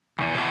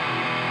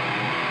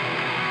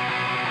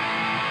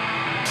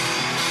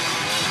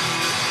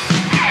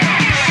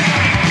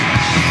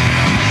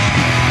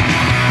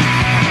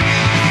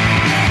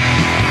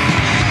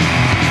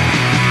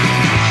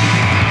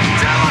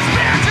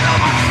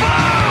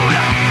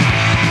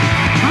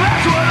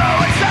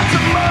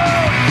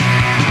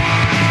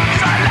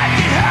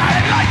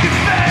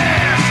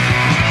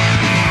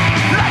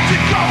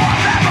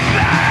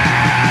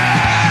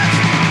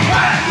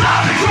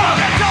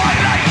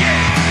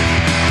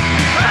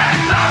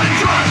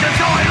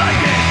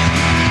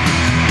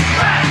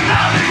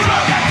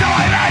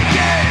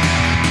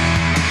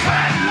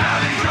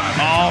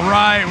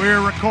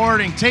We're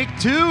recording. Take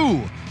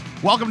two.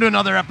 Welcome to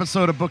another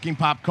episode of Booking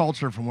Pop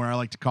Culture from where I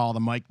like to call the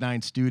Mike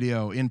 9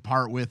 Studio, in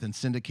part with and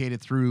syndicated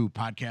through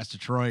Podcast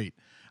Detroit.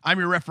 I'm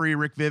your referee,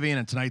 Rick Vivian,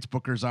 and tonight's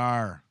bookers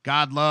are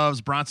God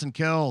Loves, Bronson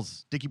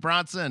Kills, Dickie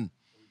Bronson.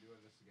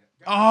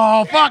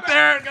 Oh, fuck,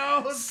 there it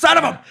goes. Son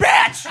of a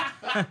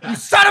bitch! You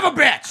son of a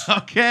bitch!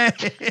 Okay.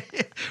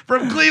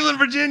 From Cleveland,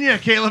 Virginia,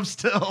 Caleb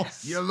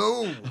Stills.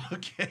 Hello.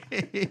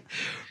 Okay.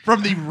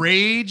 From the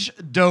Rage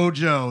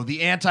Dojo,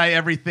 the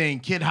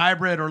anti-everything, Kid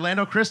Hybrid,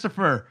 Orlando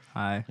Christopher.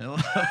 Hi.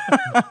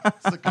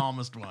 It's the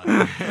calmest one.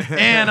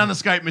 And on the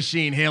Skype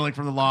machine, hailing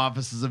from the law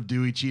offices of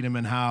Dewey, Cheatham,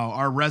 and Howe,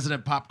 our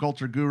resident pop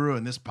culture guru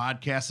and this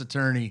podcast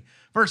attorney.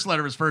 First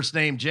letter of his first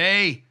name,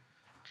 Jay.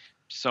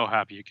 So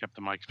happy you kept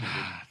the mics muted.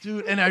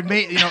 Dude, and I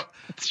made,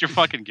 It's your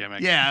fucking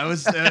gimmick. Yeah, it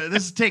was.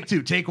 This is take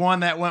two. Take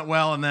one, that went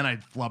well, and then I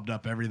flubbed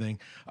up everything.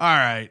 All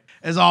right.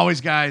 As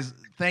always, guys,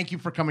 thank you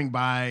for coming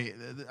by.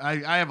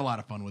 I have a lot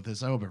of fun with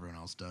this. I hope everyone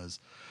else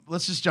does.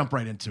 Let's just jump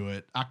right into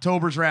it.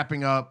 October's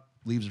wrapping up.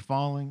 Leaves are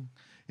falling.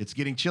 It's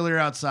getting chillier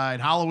outside.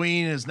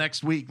 Halloween is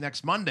next week,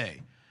 next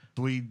Monday.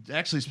 We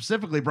actually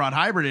specifically brought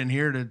Hybrid in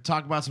here to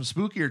talk about some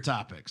spookier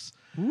topics.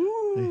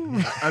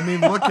 Ooh. I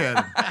mean, look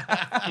at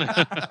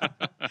him.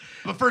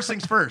 But first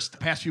things first, the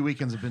past few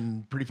weekends have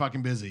been pretty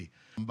fucking busy.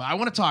 But I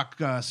want to talk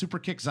Super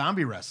Kick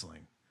Zombie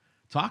Wrestling.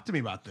 Talk to me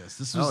about this.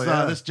 This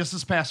was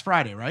this past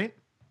Friday, right?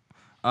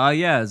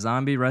 Yeah,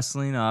 Zombie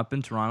Wrestling up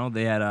in Toronto.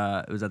 They had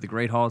it was at the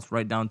Great Hall. It's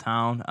right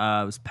downtown.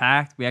 It was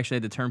packed. We actually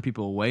had to turn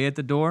people away at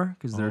the door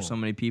because there were so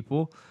many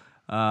people.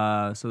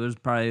 So there's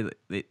probably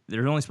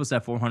they're only supposed to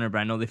have 400, but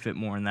I know they fit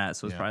more than that.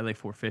 So it's probably like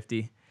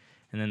 450,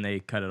 and then they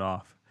cut it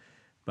off.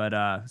 But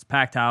it's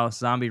packed house.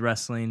 Zombie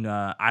Wrestling.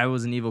 I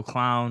was an evil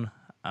clown.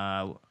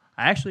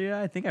 I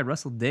think I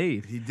wrestled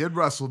Dave. He did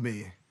wrestle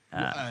me.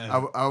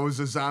 I was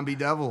a zombie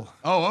devil.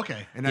 Oh,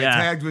 okay. And I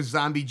tagged with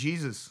Zombie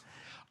Jesus.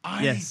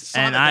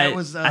 I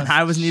was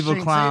an evil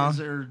Shane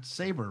clown.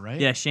 Saber, right?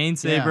 Yeah, Shane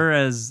Saber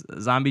as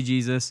Zombie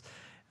Jesus.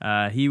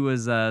 He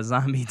was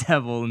Zombie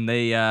Devil, and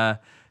they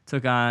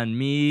took on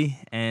me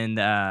and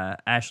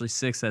Ashley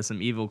Six as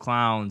some evil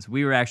clowns.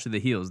 We were actually the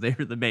heels. They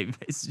were the baby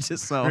faces,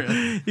 just so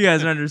you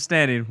guys are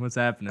understanding what's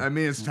happening. I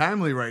mean, it's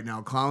timely right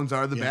now. Clowns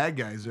are the bad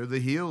guys. They're the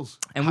heels.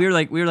 And we were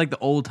like the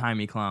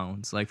old-timey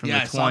clowns, like from the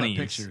 20s. I saw the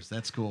pictures.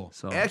 That's cool.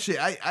 So actually,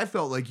 I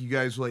felt like you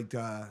guys liked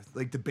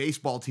like the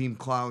baseball team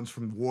clowns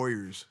from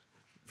Warriors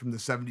from the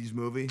 70s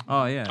movie.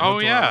 Oh, yeah. Oh,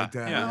 yeah. Like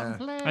that.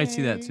 Yeah. I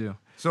see that, too.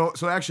 So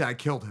actually, I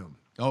killed him.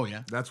 Oh,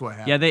 yeah. That's what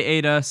happened. Yeah, they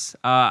ate us.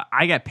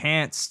 I got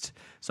pantsed,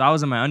 so I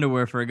was in my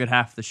underwear for a good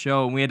half of the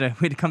show, and we had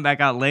to come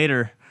back out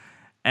later,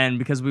 and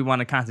because we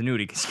wanted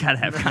continuity, because you gotta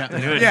have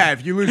continuity. Yeah,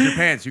 if you lose your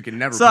pants, you can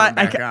never So put them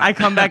back on. I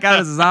come back out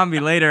as a zombie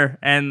later,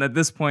 and at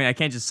this point, I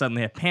can't just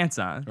suddenly have pants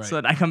on. Right.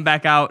 So I come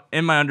back out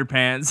in my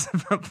underpants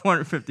from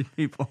 450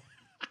 people.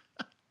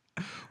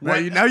 Now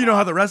you know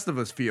how the rest of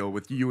us feel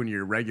with you and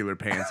your regular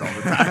pants all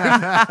the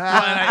time.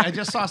 Well, and I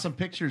just saw some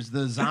pictures.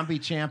 The zombie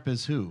champ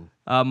is who?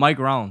 Mike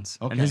Rollins,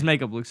 Okay. and his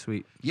makeup looks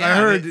sweet. Yeah, I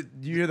heard. Did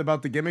you hear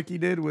about the gimmick he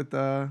did with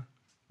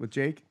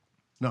Jake?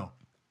 No.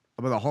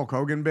 About the Hulk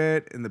Hogan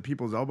bit and the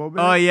people's elbow bit?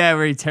 Oh yeah,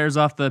 where he tears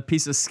off the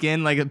piece of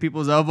skin like at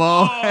people's elbow.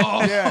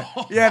 Oh.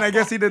 Yeah, and I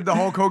guess he did the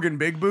Hulk Hogan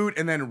big boot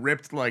and then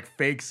ripped like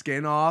fake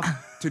skin off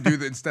to do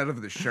the instead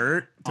of the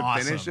shirt to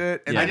Awesome. finish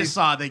it. And I then just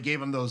saw they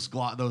gave him those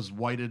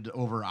whited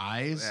over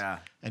eyes. Yeah.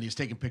 And he's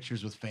taking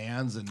pictures with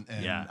fans and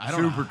Yeah. I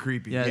don't know. Super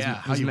creepy. Yeah, Yeah,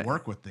 how you ma-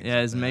 work with things. Yeah,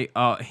 like his that. make.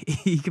 Oh,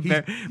 he could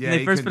when he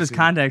they first couldn't put his see.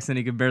 contacts in,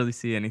 he could barely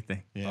see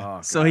anything. Yeah.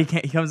 Oh, So he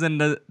comes in,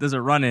 does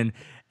a run in,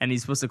 and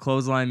he's supposed to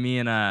clothesline me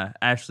and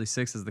Ashley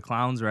Six as the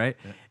clowns, right?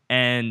 Yeah.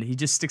 And he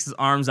just sticks his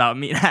arms out,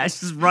 and me and Ash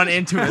just run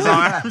into his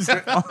arms.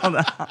 And fall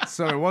down.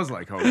 so it was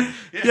like Hogan.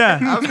 Yeah.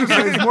 I was going to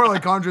say it's more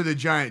like Andre the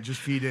Giant, just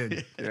feet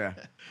in. Yeah.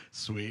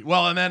 Sweet.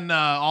 Well, and then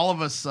all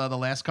of us the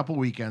last couple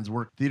weekends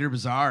worked Theater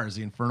Bazaar as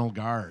the Infernal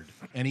Guard.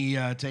 Any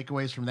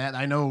takeaways from that?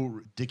 I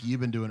know, Dickie,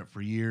 you've been doing it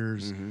for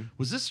years. Mm-hmm.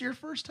 Was this your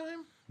first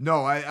time?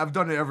 No, I've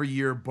done it every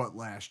year but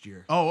last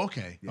year. Oh,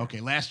 okay. Yeah. Okay,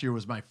 last year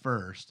was my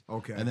first.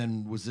 Okay. And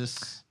then was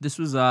this? This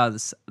was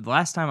the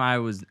last time I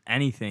was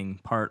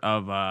anything part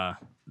of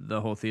the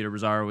whole Theater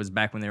Bazaar was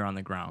back when they were on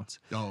the grounds.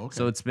 Oh, okay.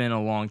 So it's been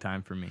a long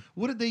time for me.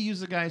 What did they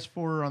use the guys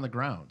for on the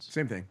grounds?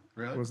 Same thing.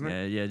 Really? Wasn't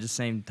it? Yeah, just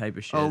same type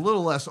of shit. A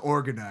little less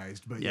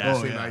organized, but Yeah.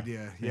 same yeah.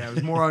 idea. Yeah, it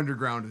was more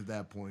underground at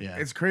that point. Yeah.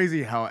 It's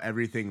crazy how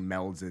everything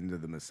melds into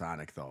the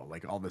Masonic, though.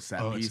 Like all the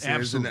set Oh, it's pieces and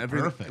absolutely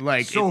everything. perfect.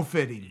 Like So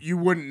fitting. you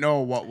wouldn't know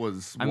what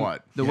was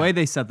what. The way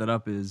they set that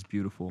up is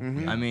beautiful.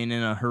 Mm-hmm. I mean,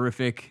 in a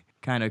horrific,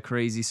 kind of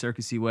crazy,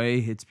 circusy way,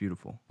 it's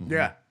beautiful.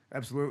 Yeah,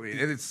 absolutely.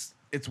 And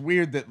it's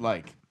weird that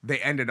like they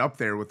ended up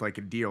there with like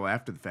a deal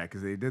after the fact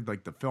because they did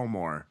like the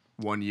Fillmore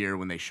one year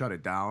when they shut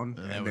it down.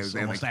 That was they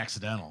had, almost like,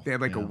 accidental. They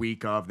had like you a know?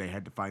 week of. They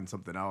had to find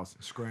something else.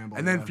 Scramble,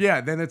 And then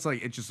yeah. then it's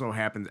like it just so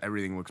happens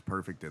everything looks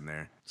perfect in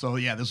there. So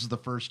yeah, this is the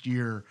first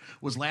year.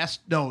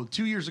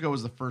 2 years ago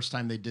was the first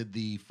time they did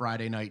the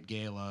Friday night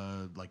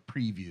gala like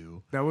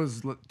preview. That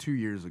was 2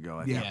 years ago.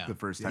 I think Yeah. the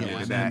first time Yeah, they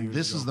and did that. then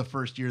this is the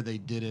first year they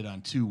did it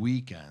on 2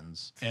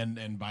 weekends,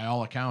 and by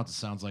all accounts, it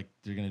sounds like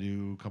they're gonna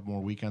do a couple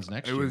more weekends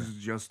next It year. was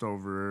just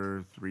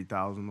over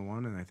 3,000 to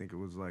one, and I think it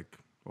was like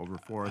over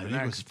 4 I the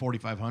think it was next.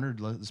 4,500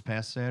 this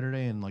past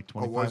Saturday, and like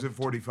Oh, 25. was it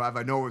 45?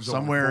 I know it was over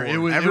Somewhere 4. it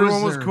was.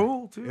 Everyone was there-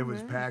 cool too. It was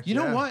man. packed. You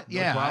know yeah, what? no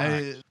Yeah,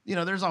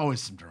 problem. there's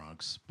always some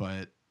drunks,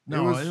 but It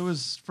no, was- it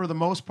was for the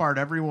most part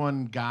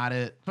everyone got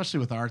it. Especially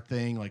with our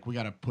thing, like we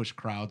got to push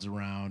crowds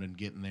around and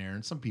get in there,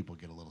 and some people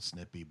get a little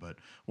snippy, but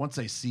once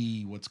they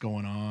see what's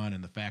going on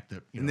and the fact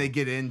that and they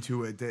get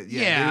into it. That, they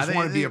just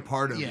want to be a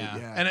part of it.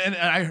 Yeah. And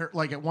I heard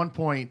like at one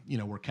point,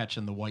 we're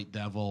catching the White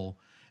Devil,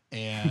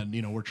 and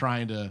we're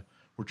trying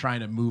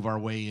to move our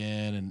way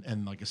in,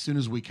 and like as soon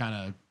as we kind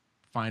of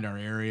find our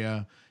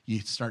area, you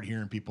start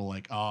hearing people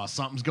like, "Oh,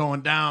 something's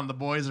going down. The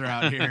boys are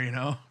out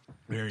here."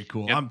 Very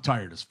cool. Yep. I'm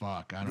tired as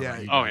fuck. I don't Yeah.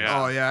 know. you Oh, guys.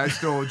 yeah. Oh yeah, I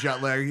still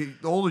jet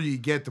lag. The older you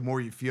get, the more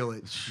you feel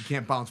it. You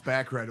can't bounce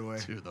back right away.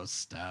 Dude, those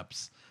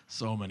steps.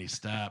 So many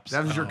steps.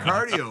 That was your Oh.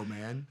 cardio,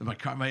 man.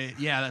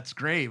 Yeah, that's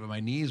great, but my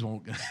knees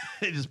won't.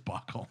 They just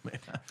buckle, man.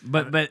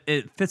 But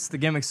it fits the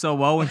gimmick so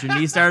well when your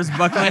knee starts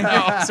buckling.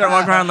 Start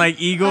walking around like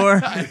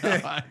Igor.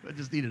 I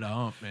just needed a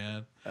hump,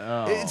 man.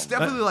 It's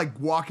definitely like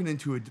walking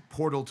into a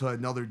portal to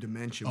another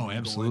dimension. Oh, when you go in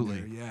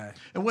absolutely. there, Yeah.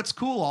 And what's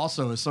cool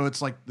also is so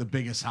it's like the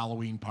biggest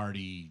Halloween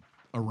party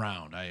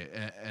around.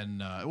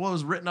 It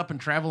was written up in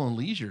Travel and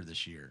Leisure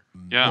this year.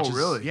 Yeah. Oh, Which is-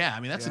 really? Yeah, I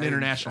mean that's an Yeah,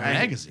 international I-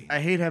 magazine. I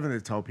hate having to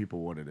tell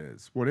people what it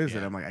is. What is it?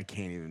 Yeah. I'm like, I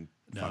can't even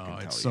no, fucking tell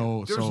it's you.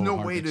 so There's so no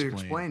hard way to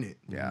explain it.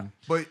 Yeah.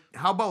 But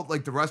how about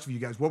like the rest of you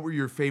guys? What were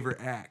your favorite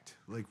act?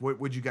 Like, what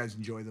would you guys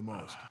enjoy the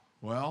most?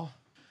 Well,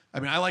 I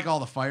mean, I like all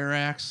the fire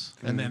acts,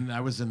 and then I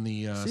was in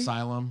the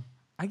asylum.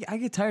 I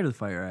get tired of the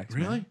fire acts.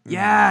 man. Really?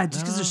 Yeah,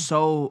 just because there's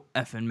so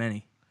effing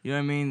many. You know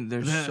what I mean?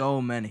 There's That-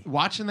 so many.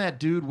 Watching that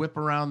dude whip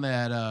around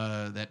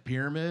that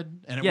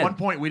pyramid, and at Yeah. one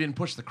point we didn't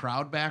push the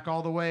crowd back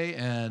all the way,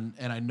 and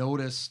I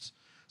noticed.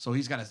 So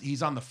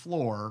he's on the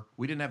floor.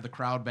 We didn't have the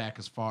crowd back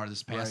as far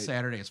this past Right.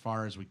 Saturday as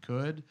far as we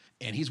could,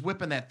 and he's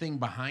whipping that thing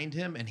behind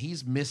him, and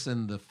he's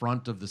missing the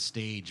front of the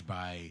stage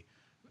by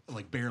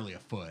like barely a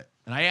foot.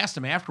 And I asked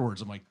him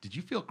afterwards, I'm like, "Did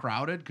you feel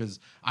crowded? Because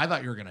I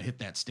thought you were gonna hit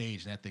that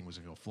stage and that thing was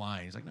gonna go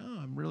flying." He's like, "No,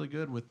 I'm really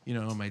good with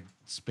my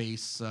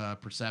space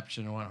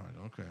perception." And I'm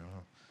like, "Okay,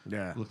 well,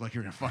 Yeah. look like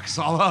you're gonna fuck us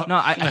all up." No,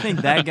 I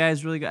think that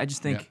guy's really good. I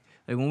just think Yeah.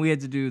 like when we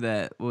had to do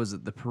that, what was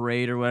it, the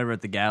parade or whatever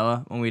at the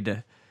gala, when we had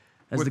to,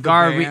 as With the the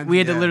guard, band, we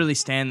had to yeah. literally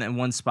stand in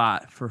one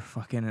spot for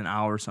fucking an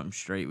hour or something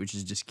straight, which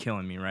is just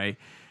killing me, right?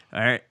 All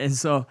right, and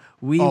so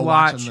we Oh,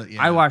 watch. watching the-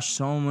 I yeah. watched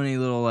so many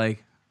little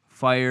like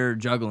fire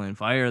juggling,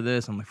 fire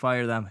this. I'm like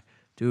fire that. I'm like,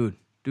 dude,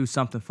 do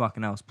something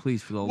fucking else,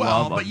 please, for the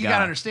Well, love but of you God.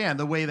 gotta understand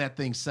the way that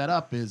thing's set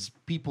up is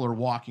people are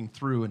walking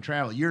through and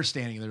traveling. You're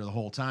standing there the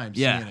whole time,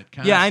 seeing Yeah, it.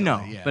 yeah, I know.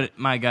 constantly, yeah. But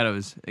my God,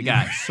 it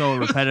got so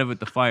repetitive with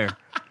the fire.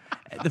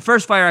 The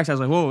first fire act, I was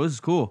like, "Whoa, this is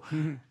cool."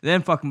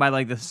 Then fucking by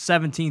like the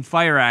 17th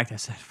fire act, I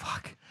said,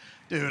 "Fuck."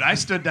 dude, I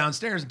stood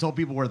downstairs and told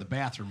people where the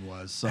bathroom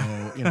was, so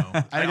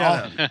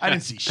I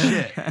didn't see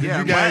shit. Yeah,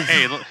 you guys,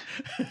 Hey, look,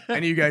 any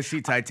of you guys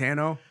see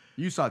Titano?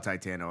 You saw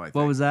Titano, I think.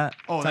 What was that?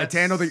 Oh,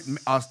 Titano,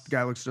 that's- the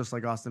guy looks just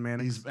like Austin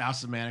Manning. He's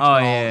Austin Mannix. Oh,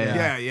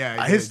 yeah.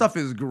 yeah. His stuff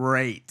is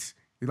great.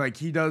 Like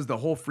he does the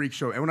whole freak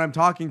show. And when I'm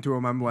talking to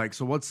him, I'm like,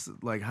 "So what's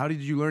like? How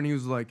did you learn?" He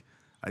was like,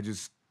 "I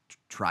just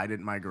tried it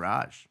in my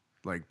garage.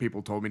 Like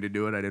people told me to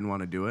do it. I didn't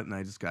want to do it, and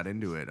I just got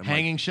into it." I'm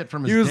hanging shit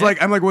from his. He was dick?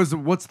 like, "I'm like,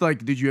 what's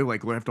like? Did you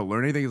like have to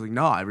learn anything?" He's like,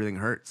 "No, everything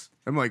hurts."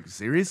 I'm like,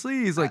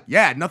 "Seriously?" He's like,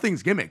 "Yeah,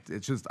 nothing's gimmicked.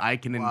 It's just I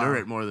can endure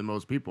it more than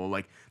most people.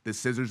 Like the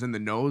scissors in the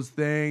nose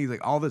thing. He's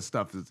like, all this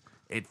stuff is."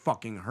 It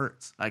fucking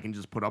hurts. I can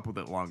just put up with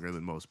it longer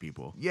than most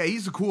people. Yeah,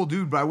 he's a cool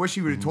dude, but I wish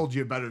he would have told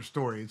you a better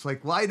story. It's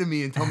like lie to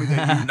me and tell me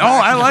that. You No,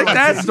 I like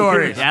that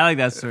story. Yeah, I like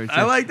that story too.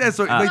 I like that.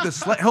 So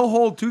like he'll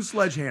hold 2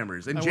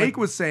 sledgehammers, and Jake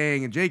was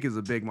saying, and Jake is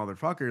a big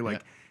motherfucker.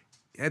 Like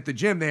at the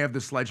gym, they have the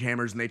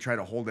sledgehammers, and they try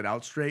to hold it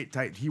out straight.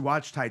 He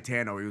watched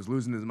Titano. He was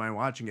losing his mind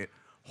watching it.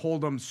 Hold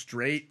them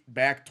straight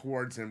back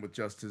towards him with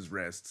just his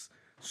wrists,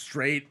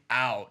 straight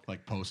out.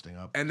 like posting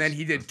up, And then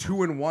he did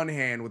 2 in one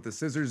hand with the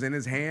scissors in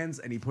his hands,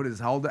 and he put his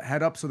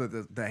head up so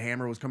that the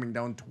hammer was coming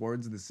down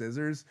towards the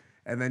scissors,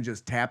 and then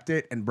just tapped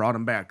it and brought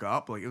him back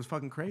up. Like it was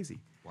fucking crazy.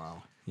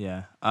 Wow.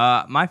 Yeah.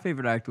 My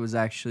favorite act was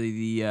actually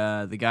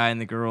the guy and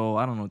the girl.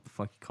 I don't know what the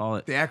fuck you call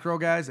it. The acro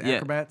guys, Yeah.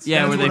 acrobats. Yeah,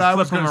 That's where they what I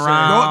was flip them gonna say.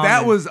 around. No, that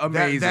and was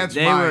amazing. that's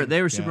they mine.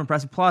 were super Yeah.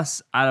 impressive.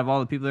 Plus, out of all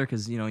the people there,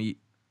 because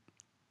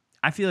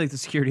I feel like the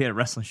security at a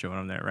wrestling show when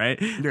I'm there,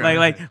 right?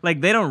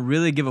 Like they don't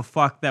really give a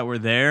fuck that we're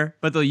there,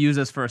 but they'll use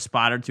us for a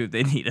spot or two if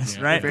they need us,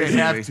 right? They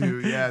have to.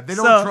 Yeah, they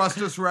don't So- trust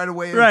us right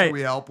away right. until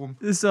we help them.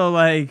 So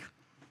like,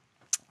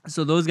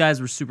 So those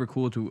guys were super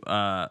cool to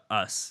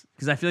us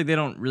because I feel like they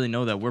don't really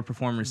know that we're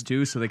performers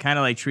too. So they kind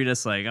of like treat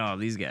us like, oh,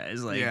 these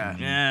guys, like,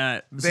 Yeah.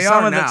 So They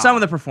some are of the, now. some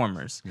of the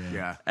performers,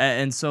 Yeah.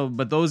 And so,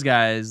 but those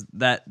guys,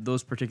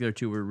 those particular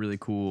two were really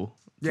cool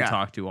to Yeah.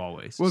 talk to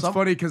always. Well, it's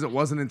funny because it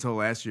wasn't until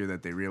last year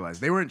that they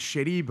realized they weren't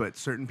shitty, but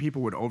certain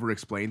people would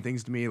over-explain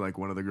things to me. Like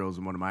one of the girls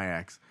in one of my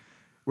acts,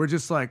 we're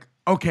just like,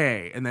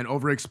 okay, and then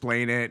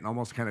over-explain it and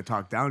almost kind of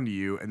talk down to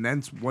you. And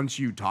then once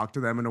you talk to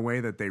them in a way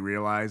that they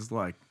realize,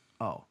 like,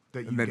 oh,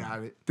 That and you then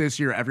got it. This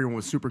year, everyone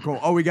was super cool.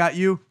 Oh, we got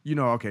you. You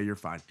know, okay, you're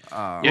fine.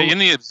 Yeah, in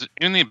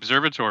the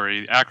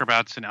observatory,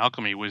 acrobats and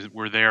alchemy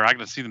were there. I got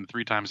to see them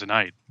 3 times a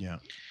night, Yeah.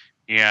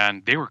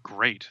 and they were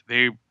great.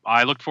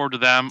 I looked forward to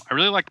them. I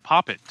really liked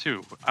Poppet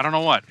too. I don't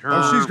know what her.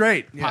 Oh, she's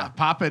great. Yeah.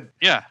 Pop it.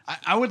 Yeah,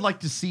 I would like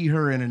to see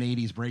her in an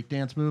 80s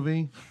breakdance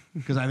movie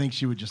because I think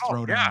she would just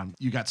throw yeah. down.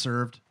 You Got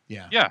Served?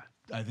 Yeah. yeah.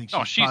 I think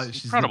Oh, she's, she's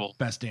she's incredible.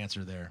 the best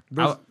dancer there.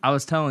 I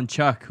was telling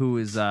Chuck, who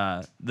is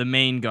the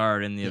main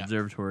guard in the Yeah.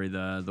 observatory,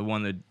 the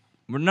one that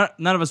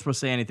none of us supposed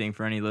to say anything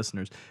for any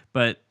listeners,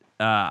 but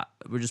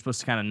we're just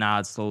supposed to kind of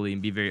nod slowly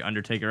and be very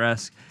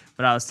Undertaker-esque.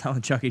 But I was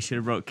telling Chuck he should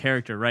have wrote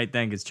character right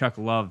then because Chuck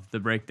loved the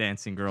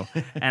breakdancing girl,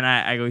 and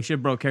I go he should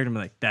have wrote character and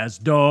be like, that's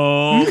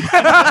dope.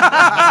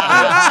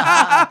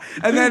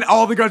 And then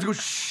all the guards go,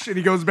 shh, and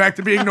he goes back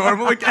to being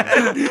normal again.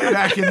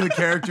 Back in the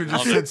character,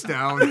 just sits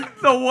down.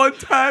 The one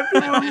time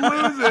people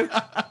lose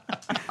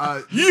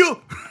it.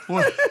 You.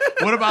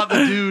 What about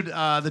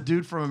the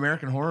dude from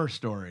American Horror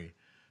Story?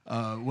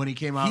 When he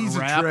came out He's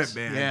and a rapped? trip,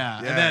 man. Yeah.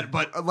 And then,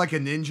 but like a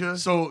ninja.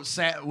 so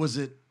was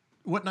it?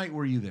 What night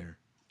were you there?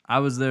 I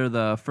was there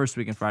the first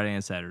weekend, Friday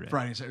and Saturday.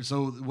 Friday. and Saturday.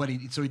 So what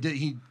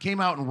he came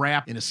out and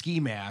rapped in a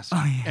ski mask,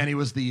 and he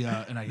was the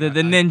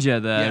The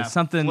ninja,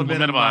 something.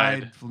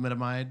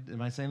 Flumitamide.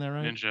 Am I saying that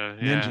right?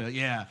 Ninja, yeah. Ninja.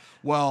 Yeah.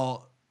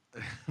 Well,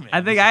 man,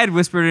 I think I had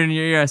whispered in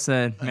your ear. I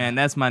said, "Man,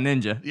 that's my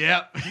ninja."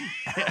 Yep.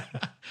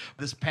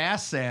 This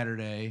past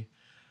Saturday.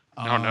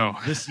 Oh no.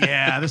 This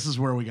is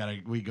where we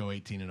go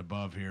 18 and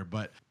above here.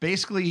 But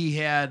basically, he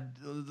had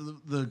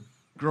the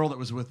girl that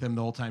was with him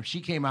the whole time.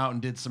 She came out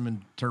and did some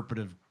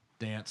interpretive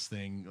dance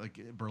thing, like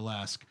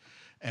burlesque.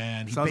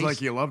 And he Sounds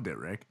like you loved it,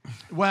 Rick.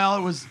 Well,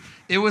 it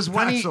was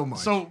when Not he so much.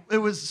 so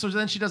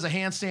then she does a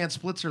handstand,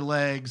 splits her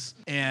legs,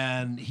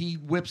 and he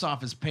whips off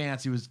his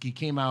pants. He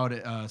came out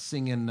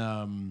singing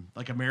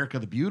like America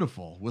the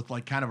Beautiful with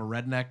like kind of a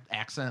redneck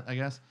accent, I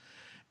guess,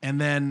 and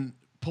then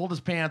pulled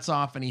his pants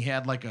off and he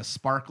had like a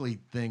sparkly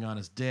thing on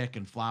his dick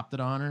and flopped it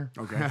on her.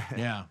 Okay.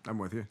 Yeah, I'm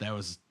with you. that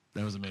was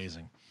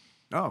amazing.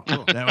 Oh,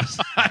 cool. That was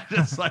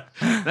just like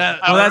that.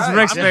 Oh, that's right.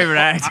 Rick's favorite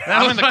act.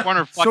 I'm in the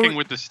corner fucking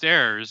with the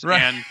stairs,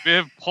 Right. and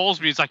Viv pulls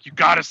me. He's like, "You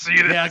gotta see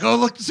this." Yeah, go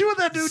look, see what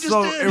that dude just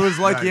So did. it was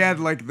like he Nice. had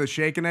like the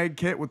shake and egg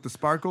kit with the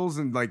sparkles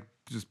and like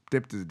just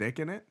dipped his dick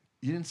in it.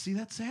 You didn't see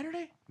that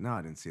Saturday? No,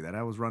 I didn't see that.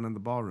 I was running the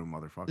ballroom,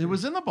 motherfucker. It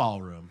was in the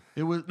ballroom.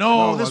 It was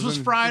No, it this was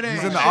wasn't. Friday.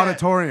 He's in the Shit.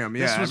 auditorium.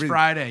 Yeah, This was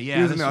Friday. Yeah,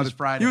 he was this in the was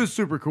Friday. He was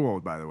super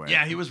cool, by the way.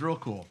 Yeah, he was real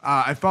cool.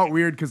 I felt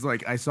weird because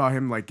like I saw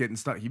him like getting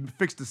stuck. He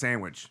fixed the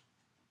sandwich,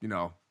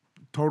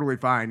 totally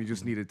fine. He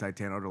just needed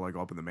Titano to like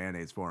open the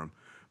mayonnaise for him.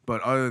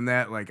 But other than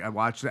that, like I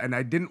watched it and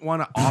I didn't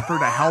want to offer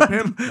to help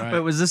him. Wait,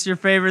 was this your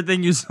favorite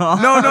thing you saw?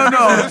 No.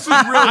 This is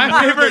really My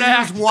weird favorite that you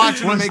act just watch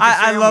him make a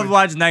I love sandwich.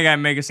 watching that guy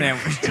make a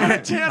sandwich.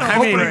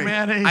 Titano mean, opening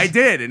mayonnaise. I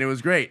did, and it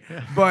was great.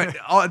 But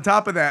on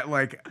top of that,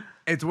 like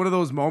it's one of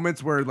those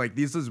moments where like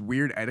this is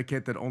weird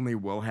etiquette that only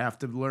we'll have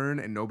to learn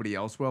and nobody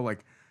else will.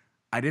 Like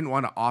I didn't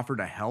want to offer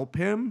to help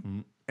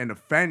him and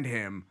offend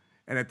him.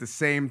 And at the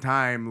same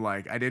time,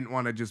 like, I didn't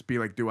want to just be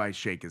like, do I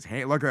shake his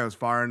hand? Luckily, I was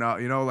far enough,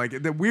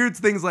 like the weird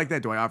things like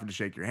that. Do I offer to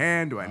shake your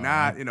hand? Do I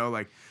not?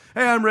 Like,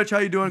 hey, I'm Rich. How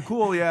you doing?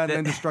 Cool. Yeah. And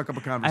then just struck up a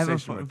I conversation.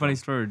 have a with funny him.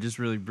 story, just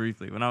really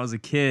briefly. When I was a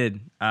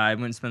kid, I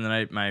went and spent the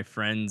night at my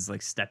friend's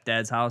like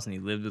stepdad's house, and he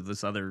lived with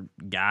this other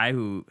guy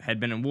who had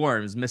been in war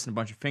and was missing a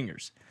bunch of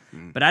fingers.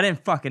 But I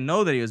didn't fucking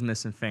know that he was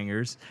missing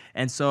fingers,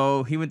 and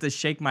so he went to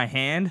shake my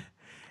hand,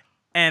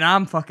 and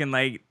I'm fucking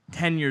like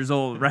 10 years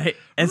old, right?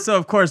 And so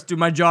of course, dude,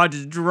 my jaw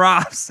just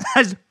drops.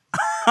 and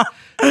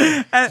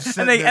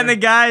the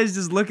guy is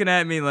just looking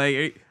at me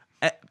like.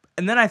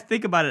 And then I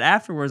think about it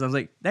afterwards. I was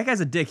like, that guy's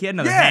a dick. He had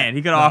another hand.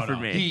 He could have offered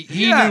me.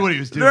 He Yeah. knew what he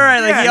was doing. Right,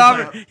 like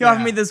Yeah, he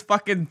offered me this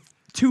fucking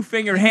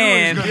 2-finger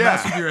hand. Gonna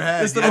mess with your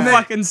head. This little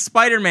fucking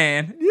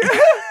Spider-Man. You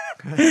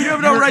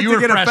have no You were- right you to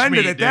were get fresh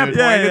offended meat, at that dude.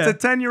 point. Yeah,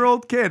 It's a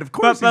 10-year-old kid. Of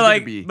course, But he's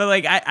like, gonna be. but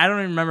like, I don't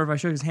even remember if I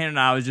shook his hand or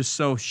not. I was just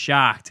so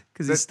shocked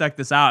because he That- stuck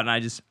this out, and I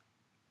just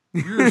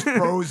You're just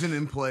frozen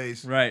in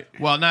place. right.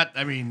 Well,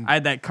 I mean, I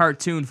had that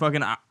cartoon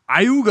fucking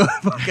Ayuga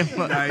fucking.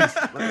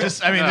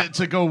 Nice.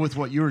 to go with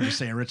what you were just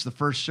saying, Rich. The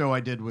first show I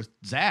did with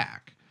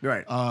Zach,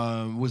 Right.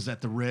 was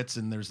at the Ritz,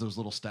 and there's those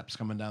little steps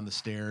coming down the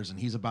stairs, and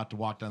he's about to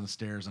walk down the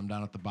stairs. I'm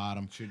down at the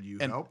bottom. Should you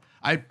and help?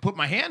 I put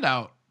my hand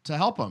out to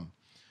help him,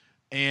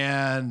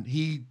 and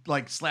he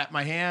like slapped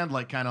my hand,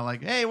 like kind of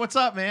like, "Hey, what's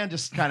up, man?"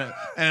 Just kind of,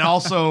 and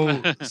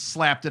also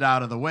slapped it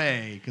out of the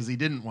way because he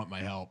didn't want my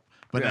help.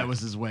 But Yeah. that was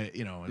his way,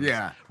 and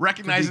Yeah.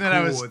 recognizing To be that I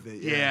cool was, with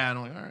it, yeah. yeah. And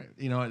I'm like,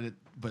 all right,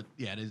 but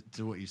yeah,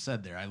 to what you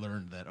said there, I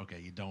learned that okay,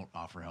 you don't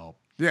offer help.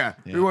 Yeah.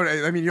 Yeah.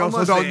 I mean, you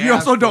Unless also they don't. You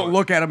also ask don't for it.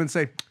 look at him and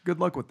say, "Good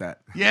luck with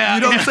that." Yeah,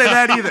 You don't say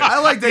that either. I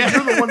like that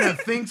you're the one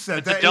that thinks that.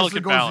 It's a That instantly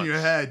delicate goes balance. in your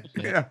head.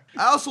 Yeah.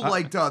 I also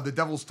liked the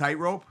Devil's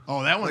Tightrope.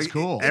 Oh, that one's Like,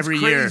 cool. it's Every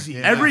crazy.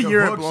 year, Yeah. every The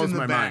year it hooks blows in the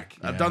my back.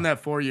 mind. I've Yeah. done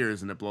that 4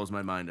 years, and it blows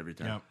my mind every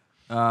time. Yep.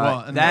 Well,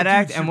 and That that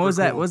act dude's and what was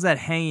super that? cool. What was that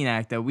hanging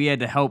act that we had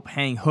to help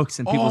hang hooks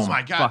in people's Oh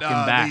my god, fucking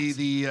backs?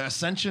 the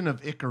Ascension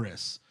of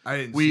Icarus. I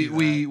didn't we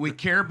see that. we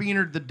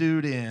carabinered the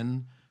dude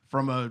in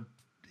from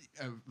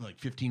like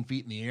 15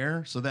 feet in the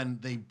air. So then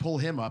they pull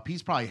him up.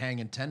 He's probably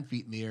hanging 10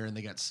 feet in the air, and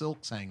they got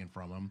silks hanging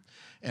from him.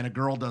 And a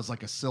girl does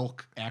like a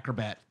silk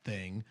acrobat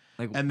thing,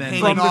 Like, and then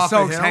hanging From the off of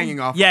silks him? hanging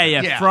off. yeah, of yeah,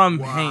 it. Yeah. from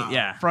Wow.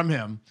 yeah. from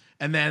him,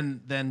 and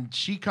then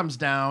she comes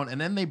down, and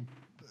then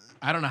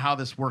I don't know how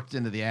this worked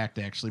into the act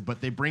actually,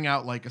 but they bring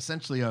out like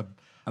essentially a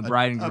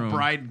bride and groom. A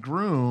bride and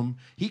groom.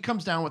 He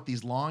comes down with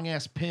these long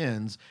ass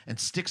pins and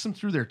sticks them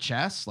through their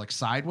chests like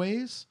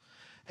sideways.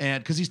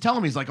 And because he's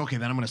telling me, he's like, okay,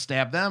 then I'm going to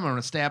stab them,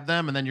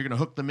 and then you're going to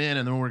hook them in,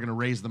 and then we're going to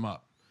raise them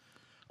up.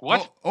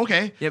 What? Oh,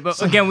 okay. Yeah,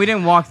 but again, we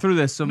didn't walk through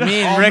this, so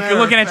me and All Rick are matter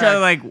looking of at each other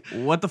like,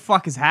 "What the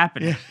fuck is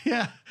happening?"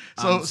 Yeah.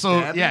 I'm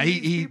So stabbing yeah,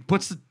 these he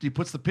puts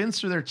the pins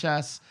through their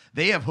chests.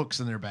 They have hooks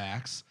in their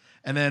backs,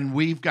 and then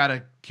we've got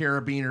a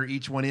carabiner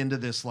each one into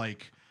this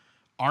like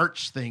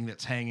arch thing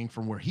that's hanging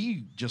from where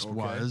he just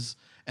was,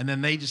 and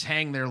then they just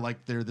hang there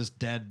like they're this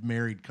dead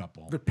married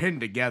couple. They're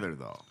pinned together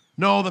though.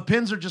 No, the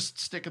pins are just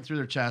sticking through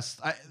their chests.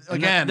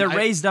 They're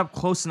raised up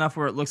close enough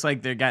where it looks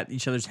like they got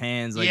each other's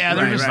hands. Like, Yeah,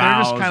 they're right, just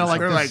vows kinda or like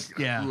They're this- like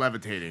yeah.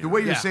 levitating. The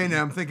way you're Yeah. saying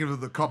that, I'm thinking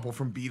of the couple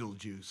from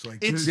Beetlejuice. Like,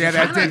 It's Yeah,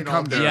 that kinda- did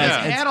come to- Yeah, It's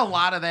it's- had a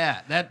lot of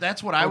that.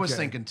 That's what I was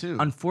Okay. thinking too.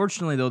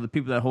 Unfortunately, though, the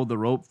people that hold the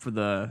rope for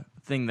the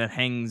thing that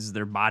hangs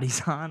their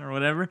bodies on or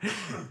whatever,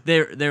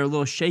 they're a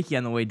little shaky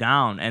on the way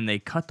down, and they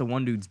cut the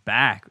one dude's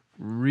back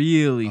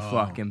really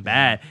fucking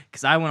bad.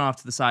 Because I went off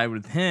to the side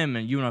with him,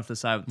 and you went off to the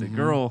side with the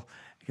girl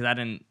because I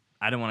didn't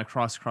want to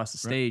cross the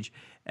stage.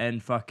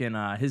 And fucking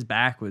his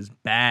back was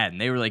bad,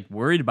 and they were like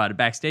worried about it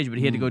backstage. But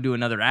he had to go do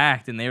another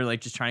act, and they were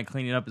like just trying to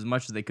clean it up as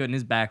much as they could. And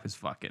his back was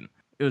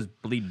it was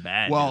bleeding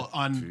bad. Well, dude.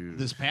 on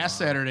this past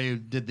Saturday,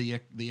 did the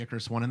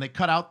Icarus one, and they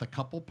cut out the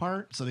couple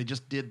part, so they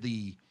just did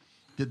the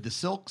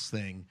silks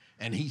thing,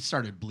 and he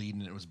started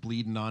bleeding. It was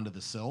bleeding onto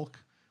the silk,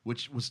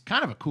 which was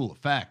kind of a cool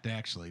effect,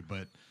 actually.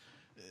 But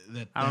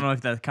I don't know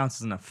if that counts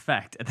as an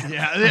effect.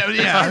 Yeah.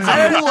 it's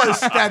a cool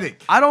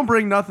aesthetic. I don't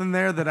bring nothing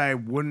there that I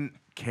wouldn't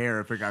care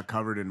if it got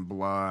covered in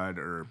blood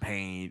or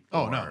paint.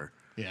 Oh or no.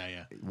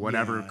 Yeah.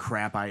 whatever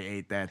crap I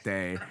ate that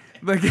day.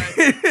 Like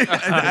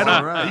I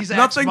don't. Right. These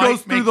acts Nothing might goes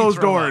make through you those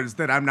throw up. doors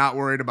that I'm not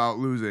worried about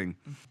losing.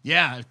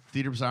 Yeah,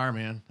 Theater Bazaar,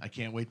 man. I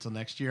can't wait till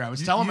next year. I was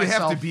You telling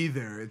myself have to be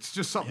there. It's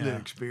just something Yeah. to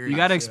experience. You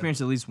got to Yeah.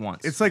 experience it at least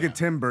once. It's like a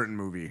Tim Burton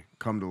movie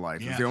come to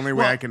life. Yeah. It's the only way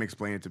Well, I can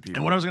explain it to people.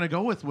 And what I was going to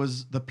go with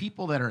was the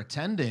people that are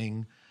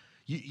attending.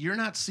 You're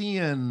not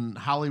seeing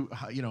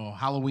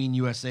Halloween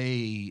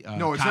USA.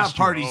 No, it's not costumes.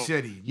 Party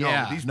City. No,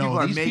 Yeah, these people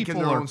are making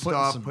people their are own putting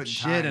stuff, some putting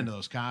shit time. into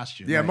those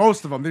costumes. Yeah, Right.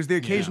 most of them. There's the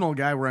occasional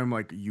guy where I'm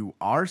like, "You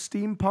are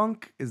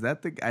steampunk? Is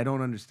that the?" I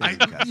don't understand.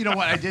 the guy. You know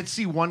what? I did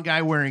see one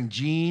guy wearing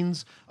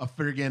jeans, a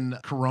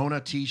friggin' Corona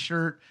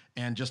T-shirt,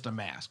 and just a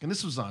mask. And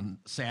this was on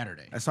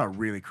Saturday. I saw a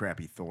really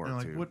crappy Thor I'm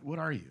like, too. what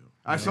are you?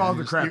 I You know, saw you're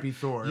the just- crappy you're-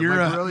 Thor. I'm You're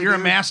like, a really, you're a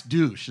dude? masked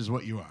douche, is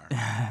what you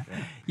are.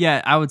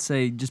 Yeah, I would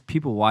say just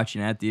people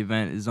watching at the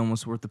event is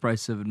almost worth the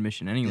price of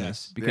admission, anyways,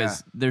 Yes.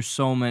 because Yeah. there's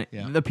so many.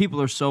 Yeah. The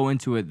people are so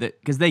into it that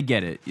because they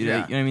get it. You know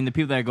Yeah. what I mean? The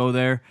people that go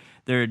there,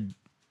 they're a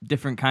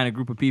different kind of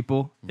group of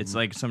people. Mm-hmm. It's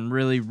like some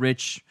really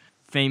rich,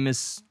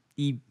 famous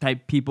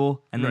type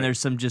people, and then Right. there's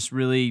some just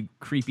really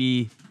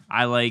creepy.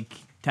 I like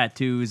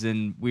tattoos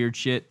and weird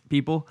shit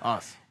people.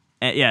 Us.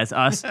 Yeah, it's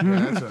us. Yeah,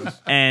 that's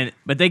us.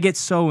 But they get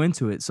so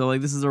into it. So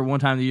like this is their one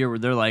time of the year where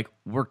they're like,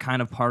 we're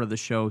kind of part of the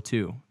show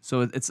too.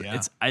 So it's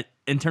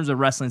in terms of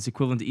wrestling, it's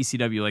equivalent to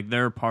ECW. Like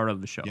they're part of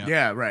the show. Yeah.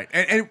 Yeah, right.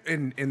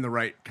 And in the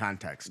right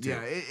context too.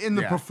 Yeah, in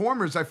the Yeah.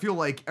 performers, I feel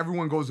like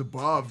everyone goes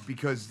above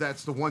because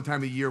that's the one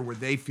time of year where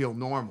they feel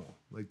normal.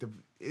 Like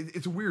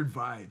it's a weird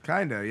vibe.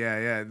 Kinda,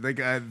 yeah. Like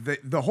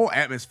the whole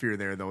atmosphere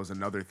there though is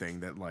another thing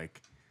that like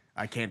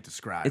I can't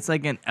describe. It's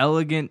like an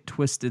elegant,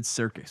 twisted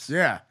circus.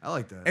 yeah. I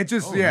like that. It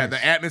just Oh, yeah, nice.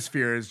 the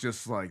atmosphere is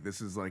just like this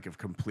is like a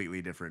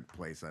completely different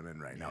place I'm in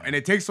right now. And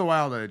it takes a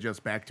while to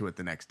adjust back to it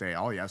the next day.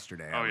 All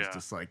yesterday I was yeah.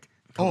 just like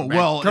Oh, back,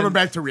 well, coming and-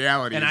 back to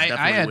reality. And is I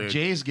definitely had weird.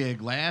 Jay's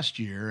gig last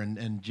year,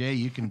 and Jay,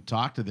 you can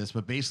talk to this,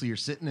 but basically you're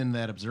sitting in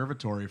that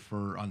observatory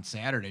on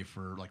Saturday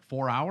for like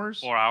 4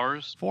 hours. 4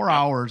 hours. 4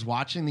 hours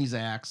watching these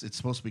acts. It's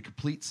supposed to be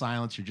complete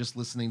silence. You're just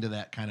listening to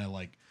that kind of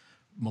like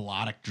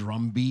melodic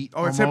drum beat.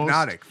 Oh, it's almost.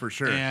 hypnotic, for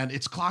sure. And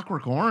it's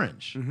Clockwork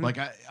Orange. Like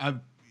I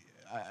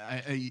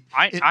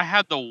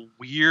had the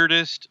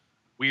weirdest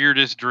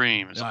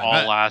dreams Yeah, I all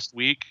bet. last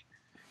week,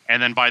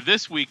 and then by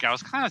this week I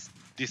was kind of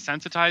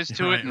desensitized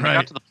to Right, it, and I right.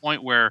 got to the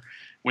point where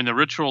when the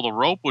ritual, the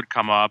rope would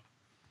come up,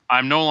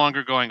 I'm no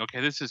longer going,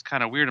 okay, this is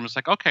kind of weird. I'm just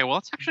like, okay, well,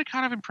 it's actually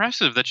kind of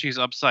impressive that she's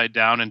upside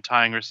down and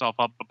tying herself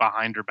up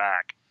behind her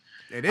back.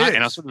 It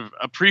And I is. sort of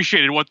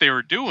appreciated what they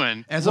were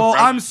doing. Well,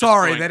 I'm just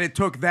sorry going- that it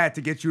took that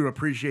to get you to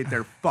appreciate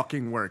their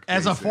fucking work.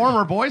 As a Jason.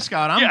 former Boy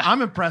Scout, I'm, Yeah.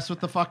 I'm impressed with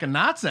the fucking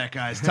knots that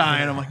guy's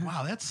tying. I'm like,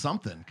 wow, that's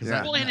something. Because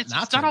Yeah. Well, and it's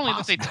knots not are only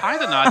that they impossible. tie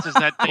the knots, is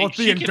that Well, it's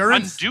the she can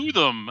endurance- undo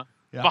them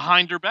Yeah.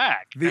 behind her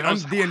back. the And I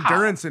was the like, wow.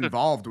 endurance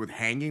involved with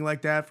hanging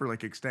like that for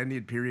like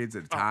extended periods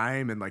of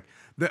time and like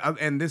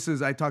and this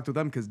is I talked to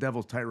them because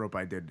Devil's Tightrope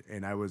I did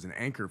and I was an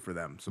anchor for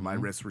them, so my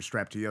wrists were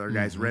strapped to the other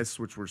guy's wrists,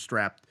 which were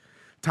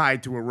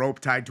tied to a rope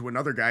tied to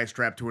another guy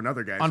strapped to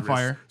another guy's On wrist.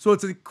 fire. So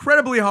it's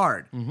incredibly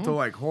hard to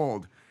like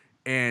hold,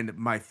 and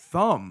my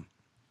thumb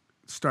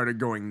started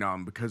going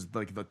numb because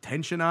like the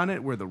tension on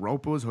it where the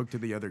rope was hooked to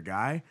the other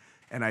guy.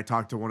 And I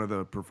talked to one of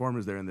the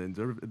performers there in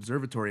the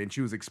observatory, and she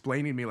was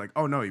explaining to me like,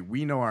 "Oh no,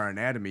 we know our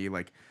anatomy.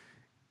 Like,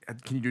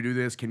 can you do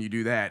this? Can you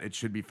do that? It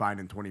should be fine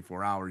in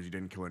 24 hours. You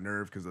didn't kill a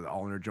nerve because of the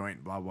ulnar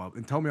joint, blah, blah."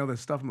 And tell me all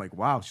this stuff. I'm like,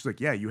 wow. She's like,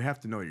 yeah, you have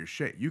to know your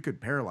shit. You could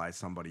paralyze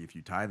somebody if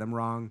you tie them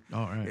wrong.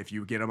 Oh, right. If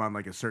you get them on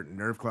like a certain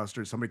nerve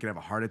cluster, somebody could have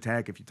a heart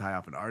attack if you tie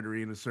off an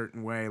artery in a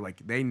certain way.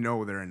 Like, they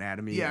know their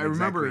anatomy. Yeah, I and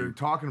remember exactly-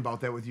 talking about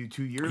that with you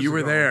 2 years ago. You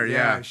were there,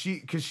 yeah.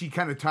 Because she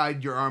kind of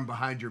tied your arm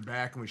behind your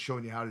back and was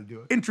showing you how to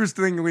do it.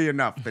 Interestingly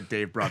enough, that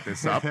Dave brought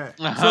this up.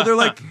 So they're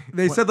like,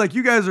 they said like,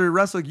 you guys are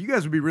wrestling. You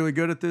guys would be really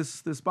good at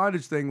this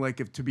bondage thing. Like,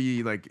 if to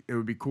be like, it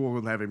would be cool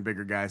with having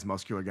bigger guys,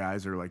 muscular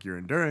guys, or like your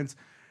endurance.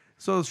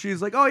 So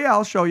she's like, oh yeah,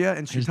 I'll show you.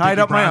 And she Here's tied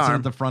Dickie up my Bronson arm.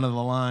 at the front of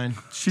the line.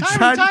 She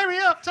tie tried- me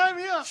up, tie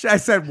me up. I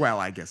said, well,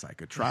 I guess I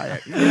could try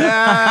it.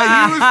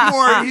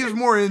 Yeah, he was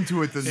more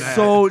into it than that.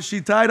 So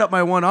she tied up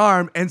my one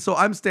arm, and so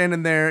I'm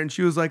standing there, and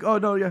she was like, "Oh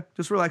no, yeah,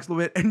 just relax a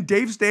little bit." And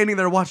Dave's standing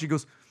there watching. He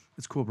goes,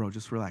 "It's cool, bro.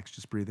 Just relax.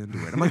 Just breathe into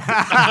it." I'm like,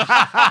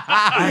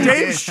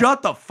 "Dave,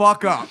 shut the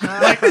fuck up!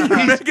 Like,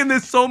 you're making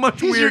this so much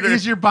He's your, weirder."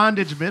 he's your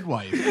bondage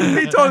midwife.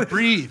 He totally-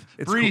 breathe,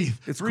 It's breathe. Cool.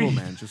 It's breathe.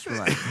 cool, man. Just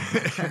relax.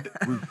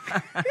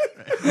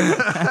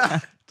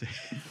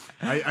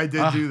 I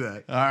did do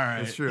that. All right.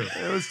 That's true.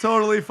 It was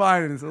totally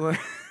fine. And so like,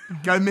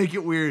 Gotta make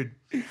it weird.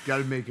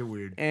 Gotta make it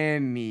weird.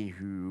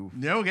 anywho,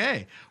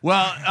 Okay.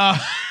 Well,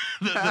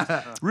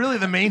 really,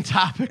 the main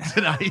topic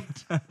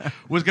tonight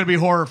was going to be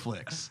horror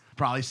flicks.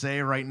 Probably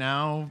say right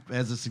now,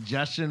 as a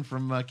suggestion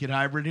from Kid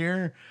Hybrid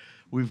here,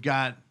 we've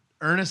got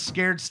Ernest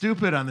Scared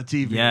Stupid on the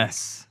TV.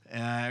 Yes.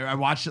 I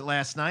watched it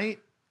last night,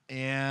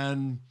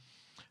 and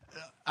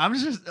I'm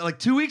just like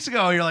 2 weeks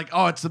ago. You're like,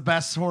 oh, it's the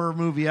best horror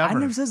movie I ever.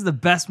 never says the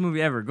best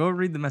movie ever. Go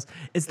read the mess.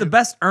 It's the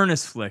best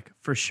Ernest flick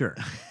for sure.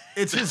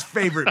 It's his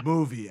favorite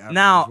movie ever,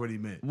 Now, is what he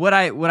meant. what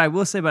I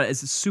will say about it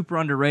is it's super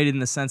underrated in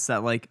the sense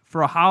that like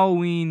for a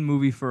Halloween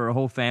movie for a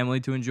whole family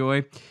to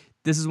enjoy,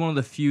 this is one of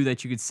the few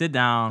that you could sit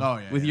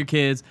down with your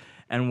kids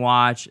and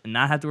watch and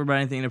not have to worry about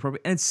anything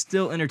inappropriate, and it's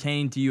still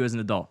entertaining to you as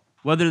an adult.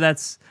 Whether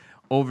that's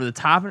over the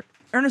top,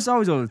 Ernest is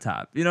always over the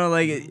top. You know,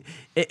 like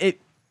it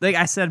like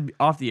I said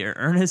off the air,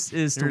 Ernest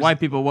is to white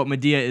people what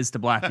Medea is to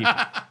black people.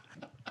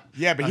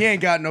 yeah, but he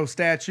ain't got no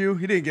statue.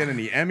 He didn't get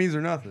any Emmys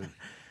or nothing.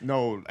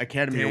 No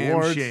Academy Damn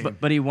Awards. shame.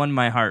 but he won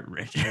my heart,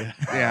 Rich.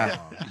 Yeah,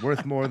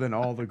 worth more than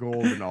all the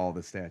gold and all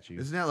the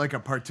statues. Isn't that like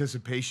a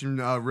participation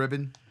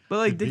ribbon? But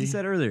like Dickie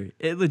said earlier,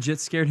 it legit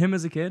scared him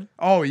as a kid.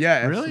 Oh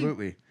yeah, Really?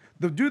 absolutely.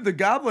 The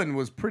goblin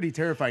was pretty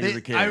terrifying as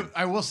a kid.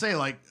 I will say,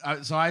 like,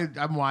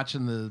 I'm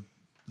watching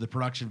the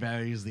production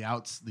values,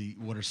 the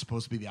what are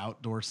supposed to be the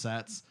outdoor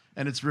sets,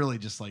 and it's really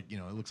just like,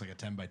 it looks like a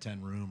 10 by 10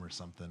 room or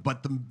something.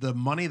 But the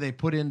money they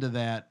put into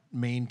that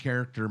main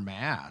character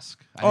mask,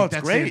 I think it's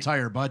that's great. the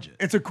entire budget.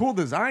 It's a cool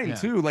design Yeah.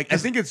 too. Like I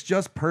think it's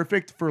just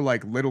perfect for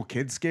like little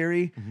kid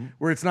scary,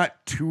 where it's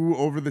not too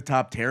over the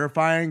top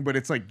terrifying, but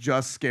it's like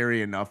just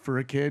scary enough for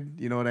a kid.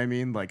 You know what I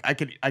mean? Like I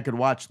could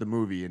watch the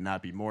movie and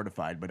not be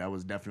mortified, but I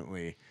was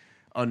definitely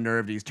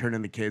unnerved. He's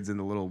turning the kids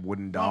into little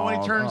wooden dolls. Oh,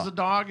 when he turns the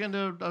dog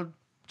into a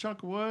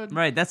chunk of wood.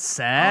 Right, that's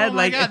sad. Oh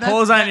my like God, it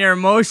pulls on that- your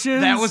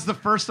emotions. That was the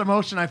first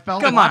emotion I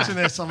felt Come watching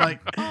on. this. I'm like,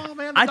 oh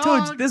man, the I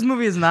told you dog. this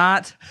movie is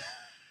not.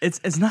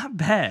 It's not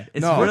bad.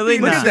 It's No, really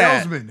look at not.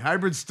 that. Salesman.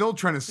 Hybrid's still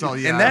trying to sell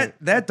you. And out.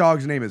 that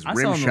dog's name is I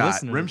saw him Rimshot.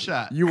 listening.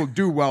 Rimshot. You will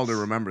do well to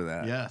remember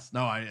that. Yes.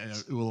 No,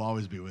 it will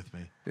always be with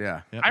me.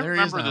 Yeah. Yep, I there he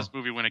is remember now. this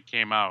movie when it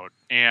came out,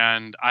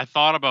 and I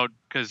thought about,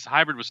 because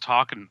Hybrid was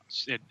talking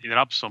it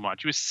up so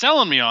much. He was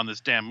selling me on this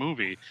damn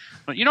movie.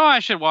 But I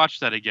should watch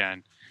that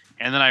again.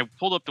 And then I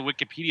pulled up the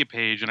Wikipedia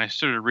page, and I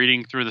started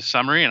reading through the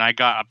summary, and I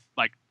got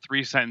like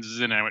 3 sentences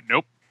in, and I went,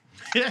 nope.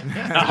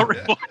 I'll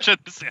rewatch it.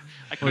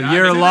 I couldn't- Well,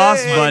 you're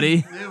lost,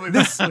 buddy.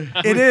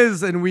 It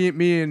is, and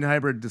me and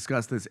Hybrid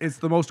discussed this. It's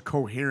the most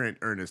coherent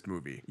Ernest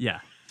movie.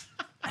 Yeah.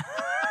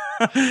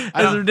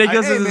 As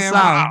ridiculous Hey, as it man,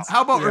 sounds.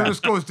 how about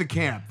Ernest Goes to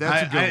Camp?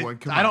 That's a good one.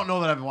 Come I on. don't know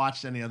that I've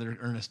watched any other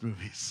Ernest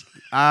movies.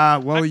 Well,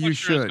 I you watched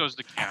should. Ernest Goes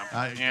to Camp.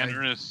 and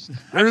Ernest.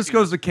 Ernest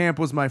Goes to Camp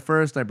was my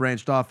first. I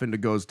branched off into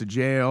Goes to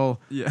Jail.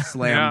 Yeah.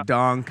 Slam Yeah.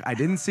 Dunk. I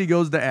didn't see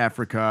Goes to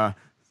Africa.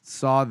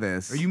 Saw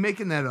this. Are you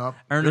making that up?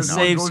 Ernest There's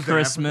one Saves Goes to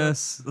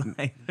Christmas.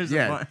 Like, there's a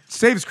Yeah. bunch.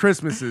 Saves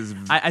Christmas is.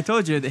 I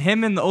told you,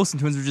 him and the Olsen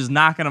twins were just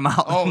knocking them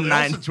out. Oh, in the the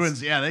Olsen 90s.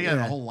 twins. Yeah, they got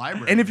a whole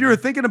library. And if you were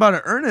thinking about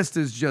it, Ernest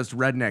is just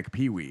redneck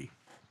Pee Wee.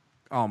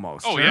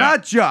 Almost. Oh, yeah.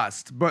 Not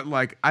just, but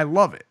like, I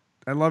love it.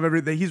 I love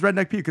everything. He's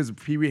Redneck Pee because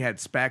Pee Wee had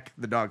Speck,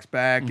 the dog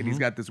Speck, and he's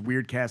got this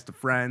weird cast of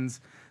friends.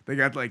 They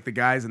got like the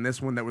guys in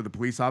this one that were the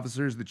police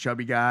officers, the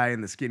chubby guy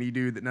and the skinny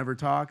dude that never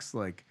talks.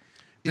 Like,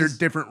 there's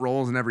different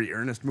roles in every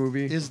Ernest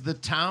movie. Is the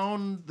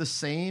town the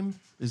same?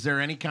 Is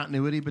there any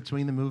continuity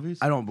between the movies?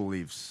 I don't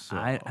believe so.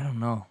 I don't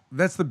know.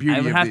 That's the beauty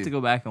I would of have to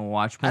go back and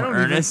watch more I don't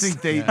Ernest. even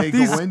think they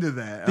These- go into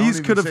that. these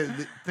I don't could've-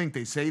 even think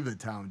they save the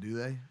town, do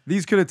they?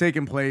 These could have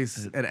taken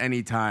place at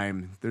any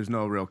time. There's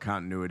no real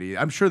continuity.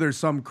 I'm sure there's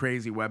some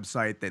crazy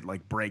website that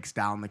like breaks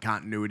down the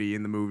continuity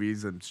in the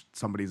movies and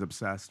somebody's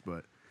obsessed,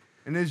 but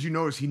And as you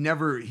notice, he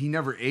never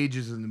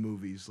ages in the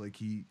movies. Like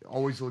he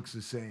always looks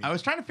the same. I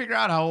was trying to figure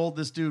out how old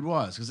this dude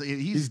was because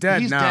he's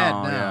dead He's now,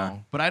 dead now, yeah.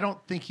 but I don't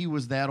think he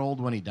was that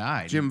old when he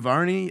died. Jim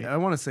Varney, I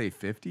want to say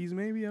 50s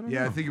maybe. I don't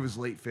Yeah, know. I think it was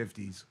late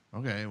 50s.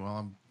 Okay,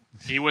 well,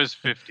 He was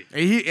 50.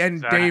 And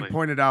Exactly. Dave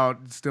pointed out,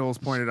 Stills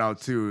pointed out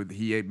too,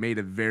 he made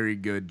a very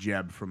good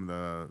Jeb from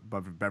the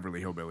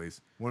Beverly Hillbillies.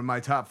 One of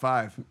my top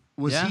 5.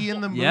 was Yeah. he in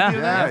the movie? Yeah.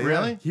 of that? Yeah,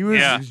 Really? He was,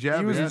 Yeah. He's Jeb,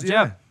 he was, yeah.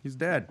 yeah, he's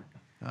dead.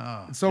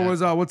 Oh, So yeah.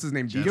 was what's his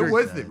name? Get Diedrich,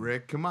 with it,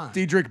 Rick. Come on.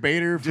 Diedrich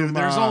Bader from. Dude,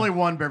 there's only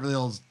one Beverly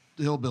Hills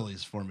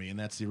Hillbillies for me, and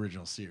that's the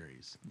original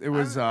series. It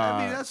was. I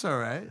mean, that's all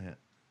right.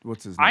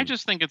 What's his name? I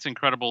just think it's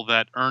incredible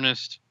that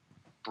Ernest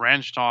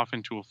branched off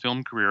into a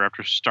film career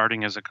after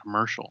starting as a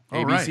commercial. Oh,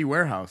 ABC right.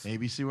 Warehouse.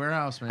 ABC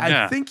Warehouse, man.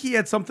 Yeah. I think he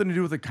had something to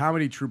do with a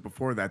comedy troupe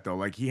before that, though.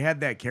 Like he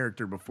had that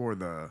character before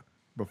the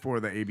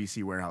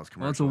ABC Warehouse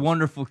commercial. Well, it's a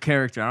wonderful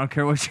character. I don't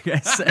care what you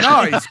guys say.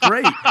 No, he's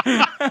great.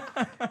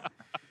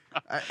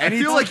 I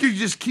feel like you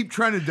just keep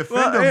trying to defend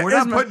Well, him. We're it's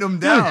not my- putting him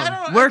Dude,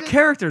 down. We're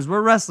characters.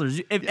 We're wrestlers.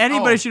 If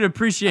anybody oh. should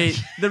appreciate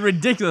the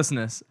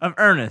ridiculousness of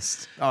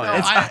Ernest, Oh, No,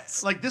 yeah.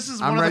 like this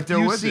is I'm one of right the there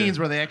few with you. scenes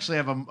where they actually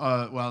have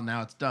a well,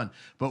 now it's done,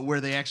 but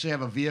where they actually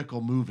have a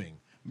vehicle moving.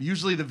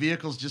 Usually the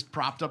vehicle's just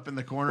propped up in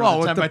the corner Well, of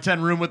with the 10 the- by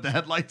 10 room with the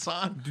headlights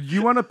on. Do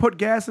you want to put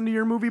gas into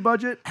your movie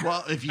budget?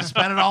 Well, if you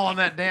spend it all on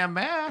that damn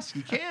mask,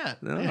 you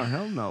can't. No,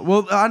 hell no.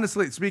 Well,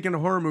 honestly, speaking of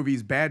horror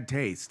movies, Bad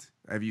Taste.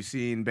 Have you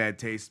seen Bad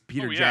Taste?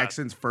 Peter Oh, yeah.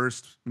 Jackson's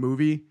first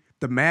movie.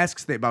 The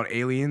masks about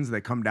aliens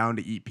that come down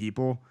to eat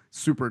people,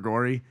 super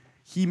gory.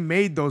 He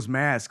made those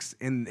masks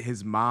in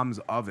his mom's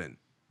oven.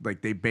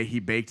 Like he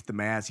baked the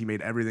mask. He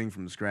made everything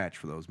from scratch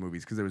for those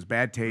movies because there was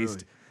Bad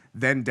Taste,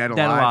 then Dead Alive.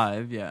 Dead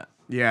Alive, yeah.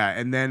 Yeah,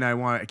 and then I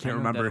can't I know Dead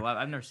remember. Alive.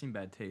 I've never seen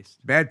Bad Taste.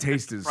 Bad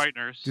Taste is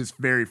Frighteners. his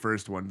very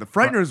first one. The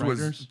Frighteners was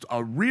Frighteners?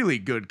 a really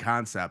good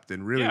concept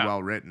and really Yeah.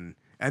 well written.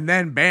 And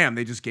then, bam,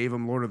 they just gave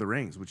him Lord of the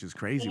Rings, which is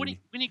crazy. Well,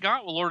 when he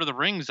got Lord of the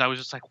Rings, I was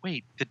just like,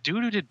 wait, the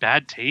dude who did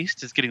Bad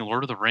Taste is getting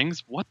Lord of the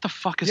Rings? What the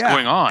fuck is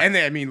going on?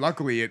 And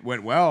luckily it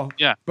went well.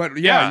 Yeah. But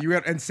yeah, Yeah. you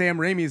got and Sam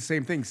Raimi is the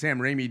same thing. Sam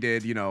Raimi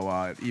did,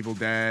 Evil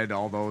Dead,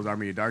 all those,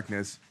 Army of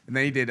Darkness. And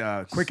then he did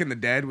Quick and the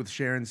Dead with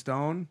Sharon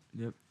Stone.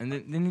 Yep. And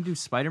then didn't he do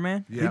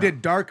Spider-Man? Yeah. He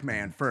did Dark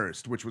Man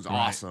first, which was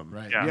awesome.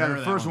 Right. Yeah. Yeah, Remember the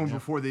that first one yeah.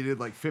 before they did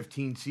like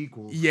 15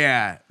 sequels.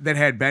 Yeah, that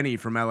had Benny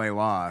from LA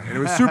Law. And it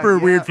was super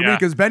weird for me Yeah.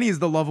 because Benny is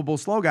the lovable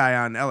slow guy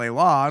on LA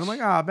Law. And I'm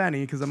like,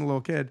 Benny, because I'm a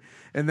little kid.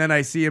 And then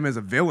I see him as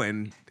a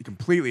villain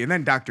completely. And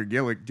then Dr.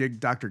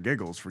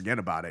 Giggles, forget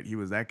about it. He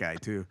was that guy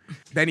too.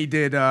 Then he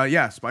did,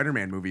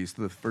 Spider-Man movies,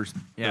 the first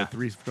Yeah.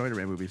 3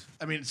 Spider-Man movies.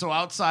 I mean, so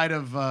outside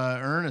of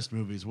Ernest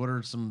movies, what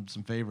are some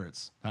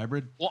favorites?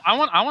 Hybrid? Well, I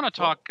want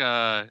to talk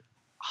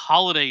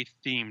holiday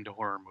themed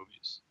horror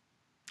movies.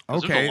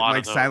 'Cause there's a Okay, lot of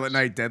like those. Silent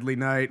Night, Deadly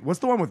Night. What's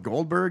the one with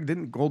Goldberg?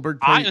 Didn't Goldberg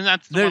play? And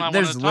that's the There- one I wanted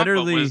there's to talk about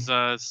literally-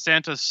 was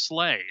Santa's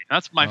Sleigh.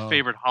 That's my Oh.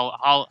 favorite How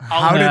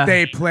holiday. did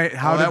they play?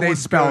 How that did they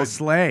one's spell good.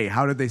 sleigh?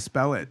 How did they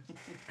spell it?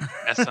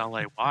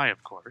 SLAY,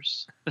 of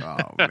course. Oh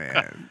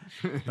man,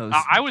 Those-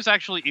 I was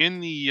actually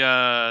in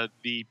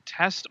the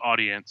test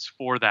audience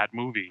for that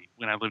movie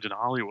when I lived in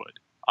Hollywood.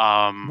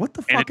 what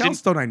the and fuck it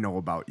else don't I know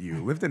about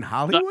you? Lived in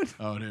Hollywood?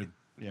 Oh, dude.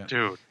 Yeah.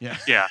 Dude, Yeah.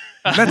 yeah.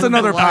 That's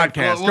another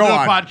podcast. We'll Go do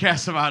on. a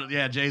podcast about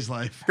Jay's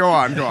life. Go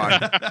on. Go on.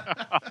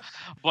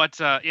 But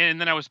and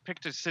then I was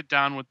picked to sit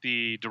down with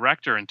the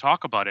director and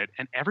talk about it,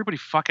 and everybody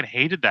fucking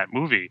hated that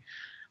movie.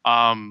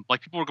 Like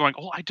people were going,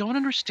 "Oh, I don't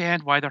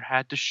understand why they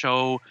had to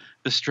show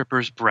the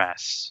stripper's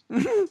breasts."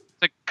 It's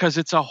like, because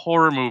it's a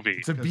horror movie.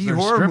 It's a 'Cause B they're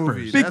horror strippers.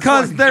 movie. That's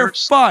Because why- they're you're-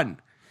 fun.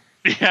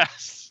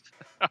 Yes.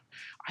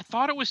 I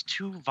thought it was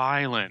too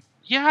violent.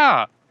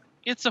 Yeah,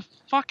 it's a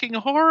fucking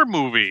horror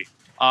movie.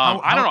 I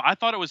don't know. I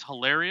thought it was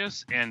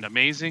hilarious and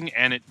amazing,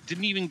 and it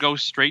didn't even go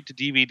straight to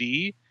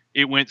DVD.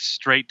 It went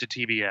straight to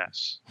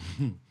TBS.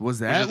 Was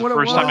Which that is the what it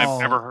first was? time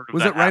I've ever heard of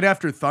Was that it right happen.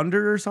 after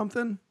Thunder or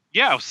something?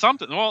 Yeah,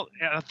 something. Well,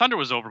 yeah, Thunder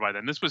was over by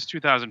then. This was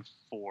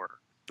 2004.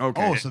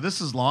 Okay. Oh, so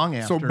this is long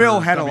after. So Bill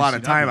had a lot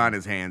of WCW. time on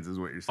his hands, is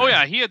what you're saying. Oh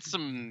yeah, he had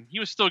some. He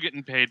was still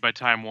getting paid by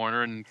Time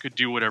Warner and could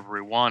do whatever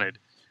he wanted.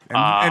 And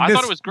I this-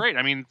 thought it was great.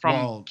 I mean, from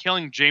Well-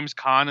 killing James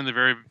Caan in the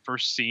very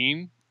first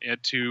scene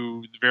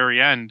to the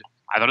very end,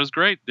 I thought it was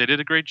great. They did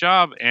a great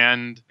job,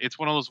 and it's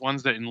one of those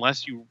ones that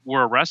unless you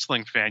were a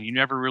wrestling fan, you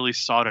never really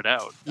sought it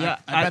out. yeah,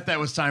 I bet that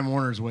was Time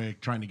Warner's way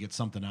of trying to get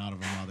something out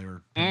of him while they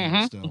were paying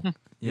him still.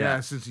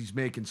 Yeah, since he's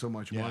making so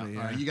much Yeah. money.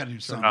 All right, you got to do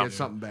Trying something. to get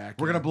something back.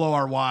 We're gonna blow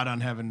our wad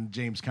on having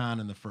James Caan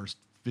in the first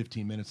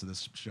 15 minutes of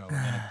this show, and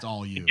then it's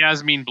all you.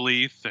 Yasmin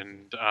Bleeth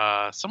and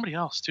somebody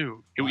else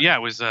too. It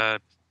was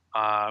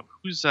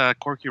who's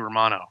Corky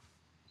Romano?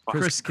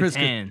 Chris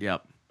Kattan.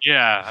 Yep.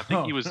 Yeah, I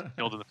think he was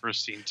killed in the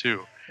first scene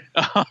too.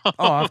 Oh,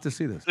 I'll have to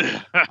see this.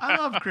 I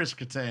love Chris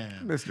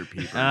Kattan. Mr.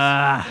 Peepers.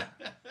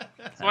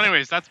 So,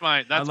 anyways, that's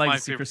my I'd like my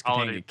to see favorite Chris Kattan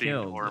holiday get theme.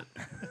 killed. Or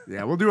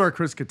Yeah, we'll do our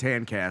Chris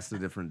Kattan cast a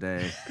different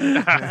day.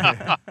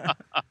 Well,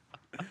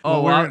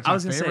 Oh, we're well, gonna I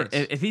was talk gonna say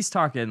favorites. if he's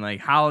talking like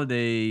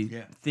holiday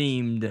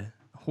themed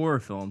horror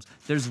films,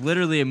 there's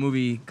literally a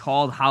movie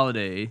called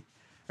Holiday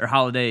or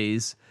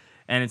Holidays,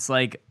 and it's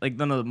like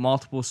one of the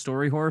multiple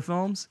story horror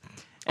films.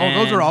 Oh,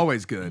 those And- are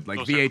always good. Like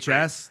Those are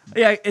VHS.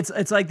 Yeah, it's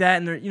like that,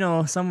 and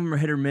they're some of them are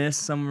hit or miss,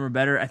 some of them are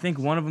better. I think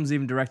one of them's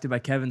even directed by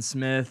Kevin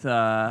Smith.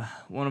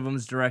 One of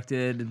them's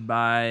directed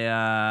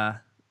by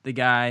the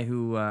guy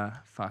who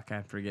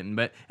I'm forgetting.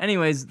 But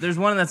anyways, there's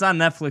one that's on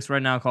Netflix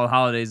right now called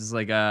Holidays. It's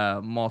like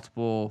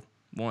multiple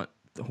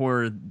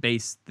horror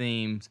based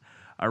themes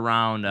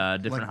around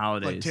different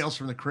holidays. Like Tales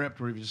from the Crypt,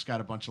 where you've just got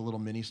a bunch of little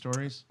mini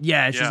stories.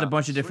 Yeah, it's just Yeah. a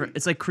bunch of different.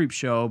 It's like Creep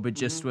Show, but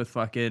just with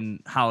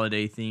fucking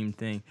holiday themed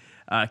thing.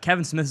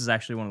 Kevin Smith is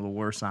actually one of the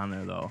worst on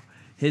there though.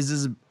 His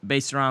is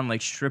based around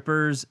like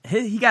strippers.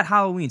 He got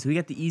Halloween, so he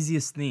got the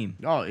easiest theme.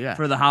 Oh, yeah.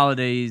 For the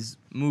holidays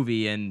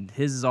movie, and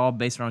his is all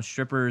based around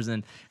strippers,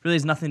 and really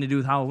has nothing to do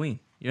with Halloween.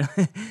 You know,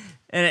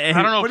 and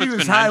I don't know But if he it's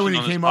was been high when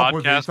mentioned he on came this up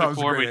with it. I podcast thought it was a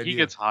before, great but he idea.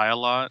 gets high a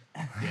lot.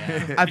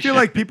 I feel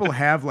like people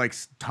have like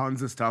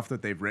tons of stuff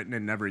that they've written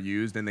and never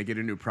used, and they get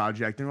a new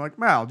project and they're like,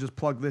 "Well, I'll just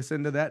plug this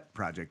into that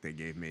project they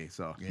gave me."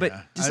 So But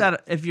just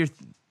if your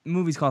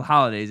movie's called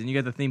Holidays and you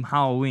got the theme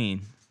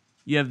Halloween,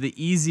 you have the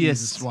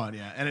easiest. Easiest one,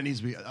 yeah, and it needs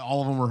to be.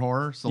 All of them were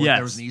horror. So like, Yes.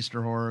 there was an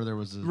Easter horror. There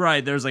was a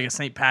Right, there's like a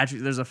St.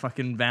 Patrick, there's a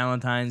fucking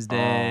Valentine's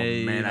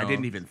Day. oh man, you I know.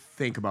 didn't even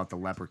think about the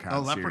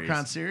Leprechaun.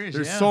 Leprechaun series.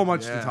 There's yeah. so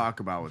much Yeah. to talk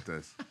about with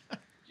this.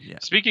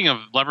 Speaking of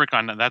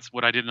Leprechaun, that's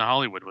what I did in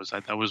Hollywood.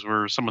 That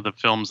were some of the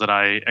films that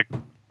I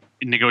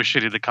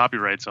negotiated the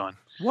copyrights on.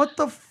 What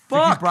the Dickie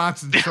fuck?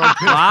 Bronson's so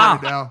pissed Wow.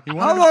 right now.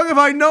 How long have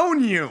I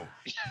known you?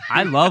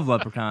 I love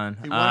Leprechaun.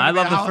 wanted I to be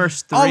love a the Hall-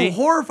 first Oh, three.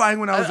 horrifying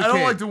when I I was a kid.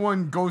 don't like the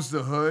one goes to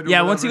the hood. or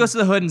Yeah, once he whatever. goes to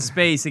the hood in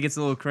space, it gets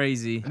a little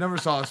crazy. I never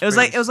saw. It was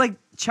like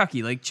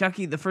Chucky. Like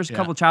Chucky, the first Yeah.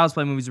 couple Child's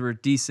Play movies were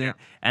decent,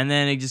 and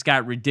then it just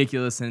got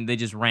ridiculous, and they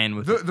just ran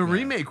with it. the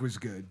remake was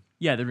good.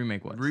 Yeah, the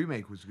remake was. The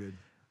remake was good.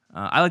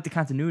 I like the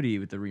continuity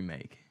with the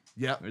remake,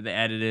 Yep. where they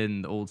added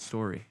in the old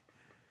story.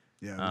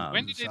 Yeah.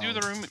 When did they do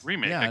the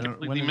remake? Yeah, I I don't-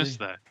 completely when did missed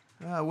they-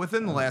 that.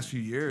 Within the last few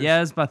years. Yeah,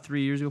 it was about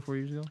 3 years ago, 4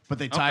 years ago. But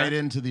they tie Okay. it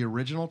into the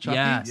original Chucky.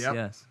 Yes, Yep.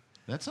 yes.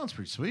 That sounds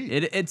pretty sweet.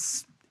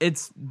 It's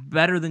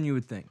better than you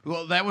would think.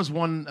 Well, that was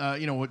one.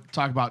 We'll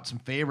talk about some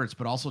favorites,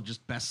 but also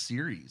just best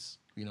series.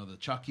 The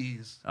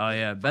Chuckies. Oh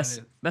yeah,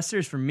 best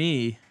series for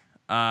me.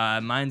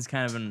 Mine's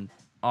kind of an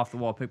off the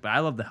wall pick, but I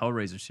love the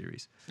Hellraiser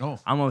series. Oh,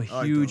 I'm a like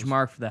huge those.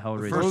 mark for the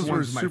Hellraiser. first Those series. were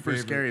one's my super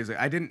favorite. scary.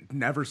 I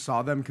never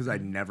saw them because I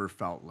never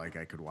felt like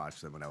I could watch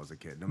them when I was a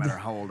kid, no matter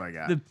how old I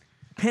got. The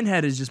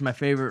Pinhead is just my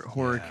favorite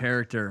horror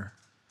character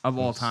of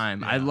all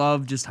time. I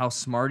love just how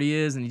smart he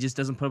is, and he just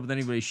doesn't put up with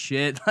anybody's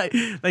shit. Like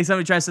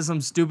somebody tries to say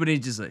something stupid, and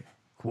he's just like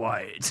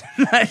quiet.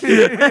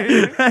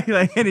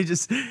 And he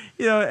just,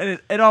 and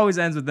it always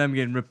ends with them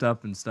getting ripped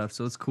up and stuff.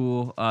 So it's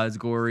cool. It's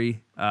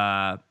gory.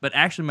 But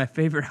actually, my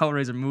favorite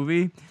Hellraiser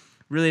movie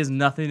really has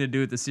nothing to do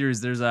with the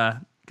series. There's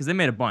because they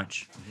made a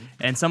bunch,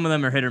 and some of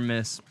them are hit or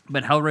miss.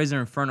 But Hellraiser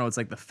Inferno, it's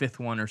like the fifth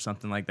one or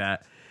something like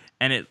that.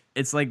 And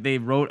it's like they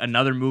wrote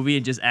another movie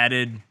and just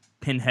added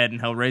Pinhead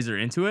and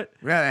Hellraiser into it.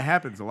 Yeah, that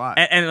happens a lot.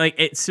 And like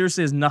it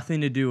seriously has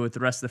nothing to do with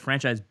the rest of the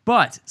franchise.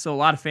 But so a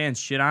lot of fans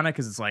shit on it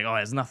because it's like, oh, it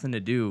has nothing to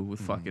do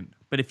with fucking.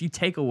 But if you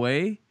take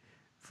away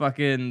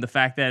fucking the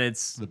fact that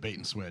it's the bait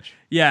and switch.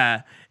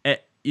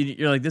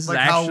 you're like, this Like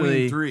is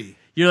actually Halloween 3.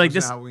 You're like Wasn't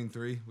this. it Halloween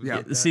 3. Was Yeah,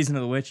 it The that? Season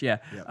of the Witch, yeah.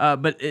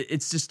 Yep. But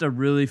it's just a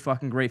really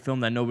fucking great film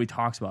that nobody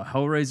talks about.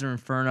 Hellraiser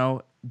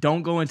Inferno.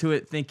 Don't go into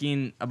it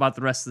thinking about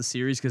the rest of the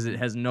series because it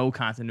has no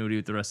continuity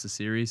with the rest of the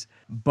series.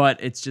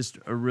 But it's just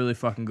a really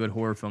fucking good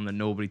horror film that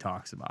nobody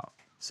talks about.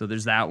 So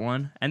there's that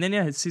one, and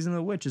then Season of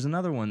the Witch is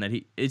another one that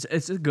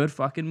it's a good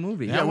fucking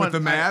movie. Yeah, That with one- the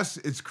mask,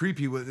 it's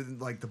creepy when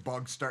like the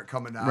bugs start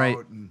coming out. Right,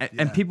 And,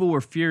 and people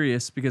were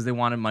furious because they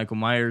wanted Michael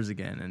Myers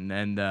again,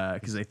 and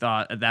because they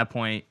thought at that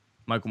point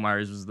Michael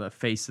Myers was the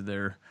face of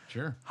their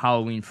Sure.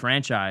 Halloween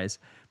franchise,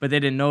 but they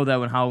didn't know that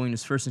when Halloween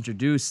was first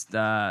introduced,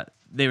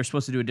 they were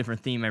supposed to do a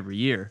different theme every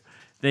year.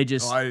 They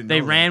just I didn't they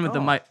know ran that.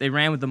 with they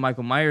ran with the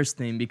Michael Myers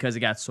theme because it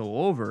got so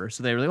over.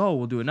 So they were like, oh,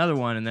 we'll do another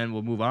one and then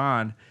we'll move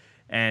on,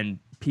 and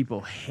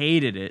people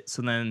hated it.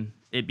 So then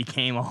it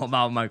became all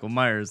about Michael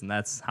Myers, and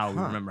that's how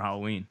we remember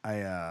Halloween.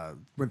 I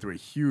went through a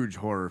huge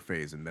horror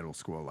phase in middle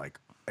school, like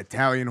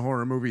Italian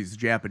horror movies,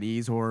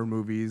 Japanese horror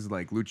movies,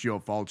 like Lucio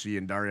Fulci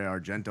and Dario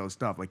Argento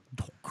stuff, like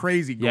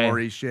crazy Yeah.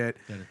 gory shit.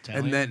 That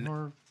Italian and then,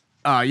 horror?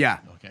 yeah,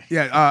 Okay.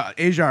 yeah.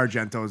 Asia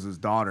Argento is his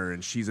daughter,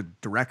 and she's a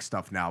direct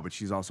stuff now, but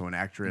she's also an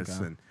actress.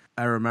 And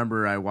I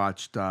remember I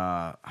watched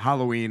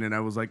Halloween, and I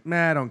was like,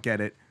 nah, I don't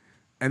get it.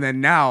 And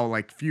then now,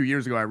 like a few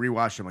years ago, I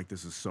rewatched it. I'm like,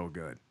 this is so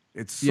good.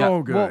 It's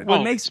so good.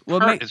 Well,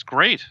 It's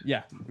great.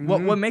 Yeah.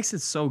 What makes it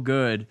so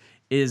good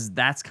is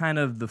that's kind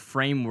of the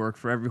framework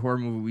for every horror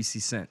movie we see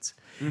since.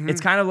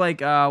 It's kind of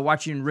like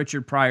watching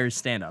Richard Pryor's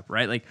stand-up,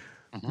 right? Like,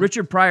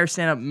 Richard Pryor's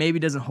stand-up maybe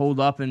doesn't hold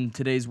up in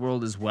today's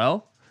world as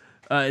well.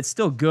 It's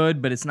still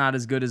good, but it's not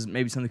as good as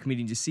maybe some of the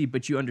comedians you see.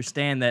 But you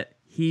understand that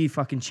he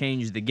fucking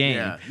changed the game.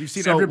 Yeah, you've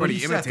seen So- everybody He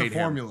set the imitate him.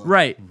 formula.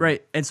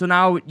 Right. And so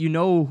now you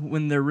know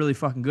when they're really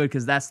fucking good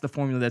because that's the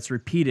formula that's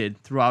repeated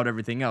throughout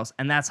everything else.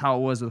 And that's how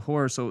it was with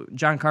horror. So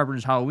John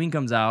Carpenter's Halloween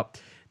comes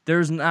out.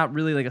 There's not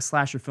really like a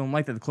slasher film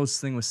like that. The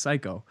closest thing was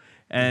Psycho.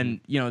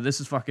 And,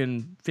 this is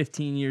fucking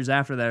 15 years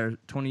after that or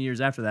 20 years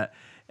after that.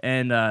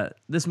 And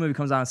this movie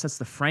comes out and sets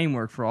the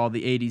framework for all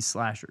the 80s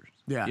slashers.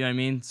 Yeah. You know what I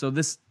mean? So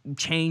this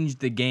changed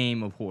the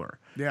game of horror.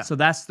 Yeah. So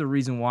that's the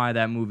reason why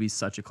that movie's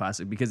such a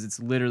classic because it's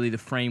literally the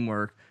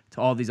framework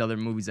to all these other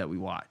movies that we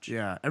watch.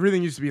 Yeah,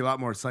 everything used to be a lot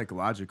more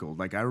psychological.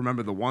 Like, I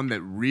remember the one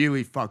that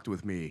really fucked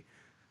with me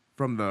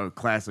from the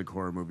classic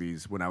horror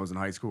movies when I was in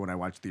high school when I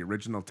watched the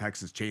original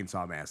Texas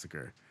Chainsaw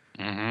Massacre.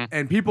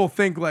 And people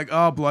think, like,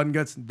 oh, blood and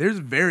guts. There's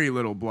very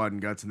little blood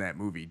and guts in that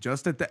movie.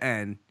 Just at the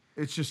end,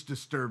 It's just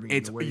disturbing.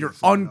 it's the way you're it's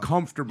set up.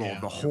 uncomfortable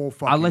the whole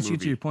fucking I'll let you movie.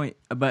 get to your point.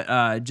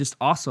 But just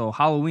also,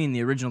 Halloween,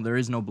 the original, there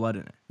is no blood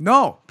in it.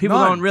 No, People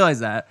none. don't realize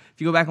that. If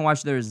you go back and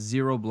watch, there is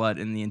zero blood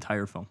in the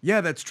entire film.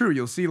 Yeah, that's true.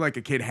 You'll see like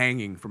a kid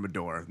hanging from a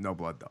door, no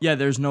blood though. Yeah,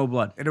 there's no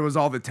blood. And it was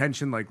all the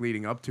tension like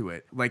leading up to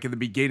it. Like in the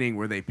beginning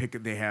where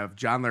they have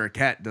John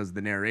Larroquette does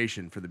the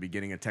narration for the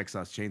beginning of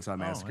Texas Chainsaw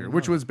Massacre,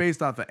 which was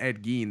based off of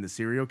Ed Gein, the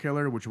serial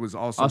killer, which was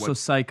also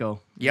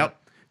Psycho. Yep.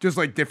 Just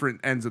like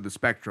different ends of the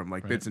spectrum,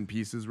 like bits and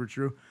pieces were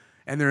true.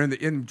 And they're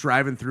in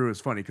driving through is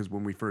funny because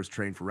when we first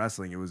trained for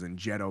wrestling, it was in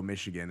Jeddo,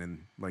 Michigan,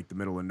 in like the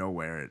middle of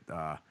nowhere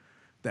at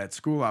that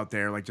school out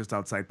there, like just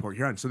outside Port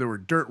Huron. So there were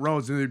dirt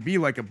roads, and there'd be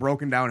like a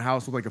broken down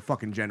house with like a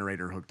fucking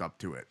generator hooked up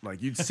to it.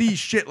 Like you'd see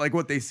shit like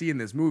what they see in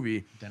this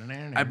movie.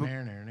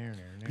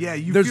 Yeah,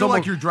 you There's feel like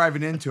almost- you're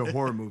driving into a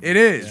horror movie. It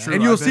is, True,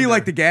 and you'll I've been see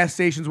like there. the gas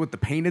stations with the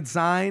painted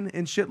sign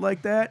and shit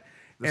like that.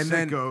 The and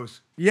then sickos.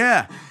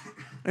 yeah.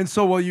 And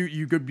so, well,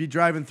 you could be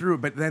driving through,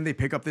 but then they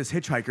pick up this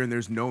hitchhiker and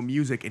there's no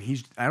music,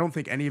 and I don't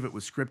think any of it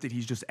was scripted.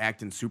 He's just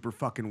acting super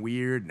fucking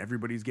weird, and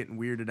everybody's getting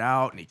weirded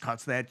out, and he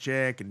cuts that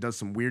chick and does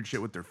some weird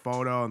shit with their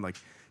photo and like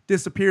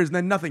disappears, and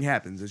then nothing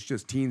happens. It's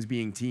just teens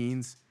being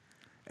teens.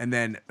 And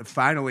then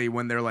finally,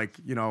 when they're like,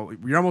 you're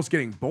almost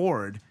getting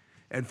bored,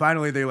 and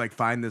finally they like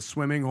find this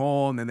swimming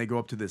hole, and then they go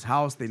up to this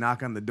house, they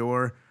knock on the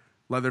door.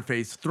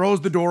 Leatherface throws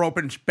the door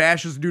open,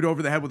 bashes the dude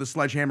over the head with a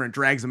sledgehammer, and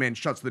drags him in,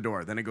 shuts the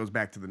door. Then it goes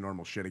back to the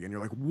normal shit again.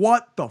 You're like,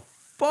 what the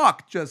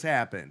fuck just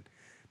happened?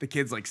 The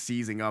kid's like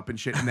seizing up and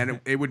shit, and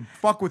then it would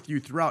fuck with you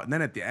throughout. And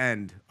then at the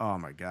end, oh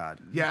my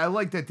God. Yeah, I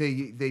like that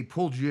they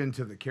pulled you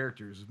into the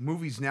characters.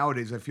 Movies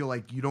nowadays, I feel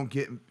like you don't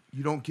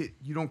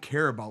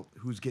care about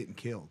who's getting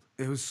killed.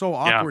 It was so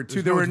awkward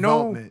too. There's There no were no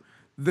development.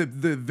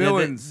 the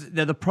villains.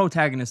 The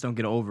protagonists don't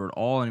get over at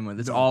all anymore.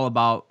 It's all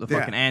about the Yeah.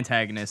 fucking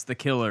antagonist, the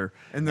killer,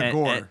 And the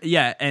gore.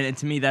 And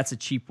to me, that's a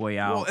cheap way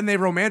out. Well, and they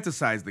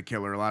romanticize the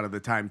killer a lot of the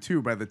time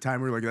too. By the time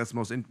we're like, that's the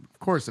most. Of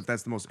course, if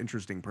that's the most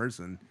interesting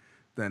person,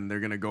 then they're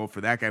gonna go for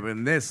that guy. But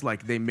in this,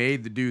 like, they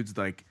made the dudes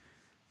like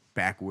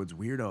backwoods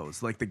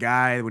weirdos. Like the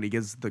guy when he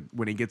gets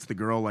the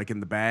girl like in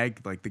the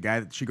bag, like the guy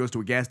that she goes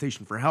to a gas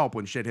station for help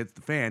when shit hits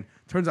the fan.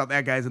 Turns out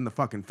that guy's in the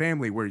fucking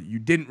family where you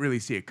didn't really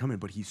see it coming,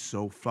 but he's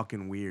so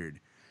fucking weird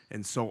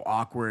and so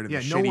awkward, and Yeah,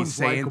 the no shit he's one's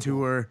saying to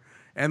likable. her.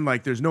 And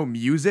like, there's no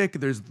music.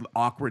 There's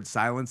awkward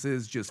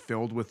silences just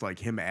filled with like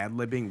him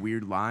ad-libbing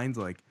weird lines.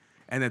 Like,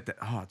 and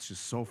it's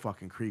just so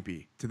fucking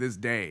creepy to this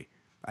day.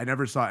 I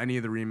never saw any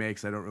of the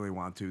remakes. I don't really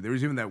want to. There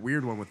was even that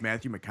weird one with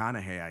Matthew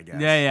McConaughey, I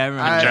guess. yeah, I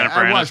remember. Jennifer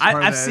I watched part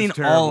of I've that. seen It's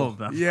terrible. all of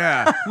them.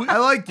 Yeah. I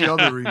like the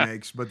other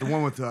remakes, but the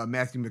one with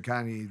Matthew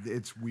McConaughey,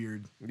 it's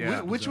weird.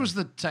 Yeah. Which was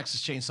the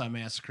Texas Chainsaw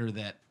Massacre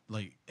that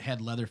like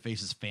had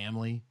Leatherface's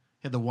family?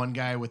 Had the one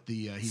guy with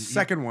the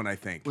Second one, I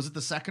think. was it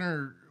the second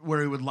or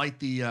where he would light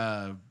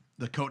the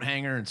coat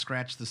hanger and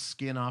scratch the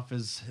skin off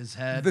his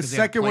head? The 'cause he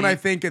had a second one, I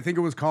plate? think it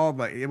was called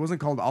like, it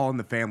wasn't called All in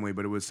the Family,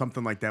 but it was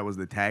something like that was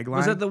the tagline.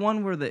 Was that the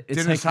one where it's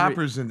Dennis like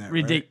Hopper's in that,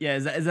 right? Yeah,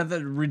 is that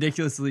the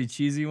ridiculously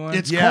cheesy one?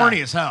 It's Yeah.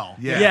 corny as hell.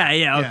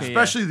 yeah, okay.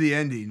 Especially the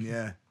ending,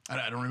 yeah.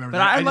 I don't remember. But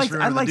that. I just like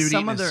remember the dude some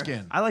eating of his their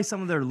skin. I like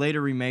some of their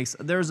later remakes.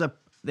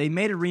 They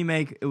made a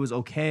remake. It was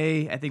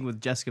okay, I think,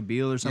 with Jessica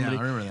Biel or somebody.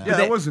 I remember that. Yeah, But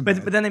that wasn't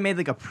bad. But then they made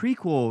like a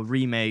prequel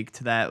remake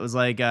to that. It was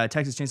like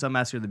Texas Chainsaw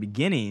Massacre: The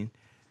Beginning,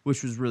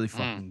 which was really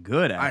fucking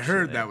good. Actually. I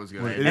heard that was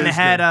good. It And it is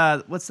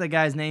had what's that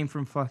guy's name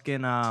from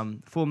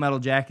fucking Full Metal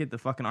Jacket, the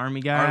fucking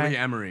army guy? Arlie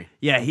Emery.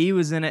 Yeah, he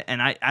was in it,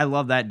 and I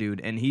love that dude,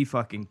 and he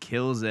fucking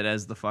kills it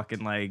as the fucking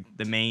like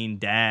the main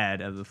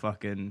dad of the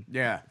fucking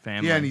Yeah.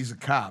 family. Yeah, and he's a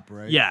cop,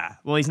 right? yeah.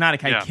 Well, he's not a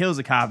guy. Yeah. He kills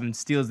a cop and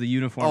steals the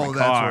uniform Oh, and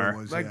that's car. what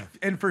it was. Like,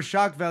 yeah. and for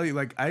shock value,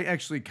 like, I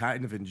actually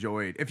kind of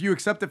enjoyed, if you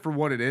accept it for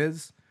what it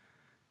is,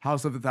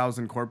 House of a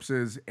Thousand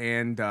Corpses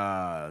and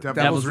Devil's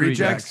Devil's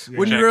Rejects. Rejects, yeah.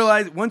 When you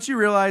Rejects. once you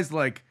realize,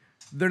 like,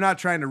 they're not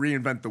trying to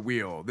reinvent the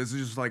wheel. This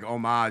is just like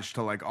homage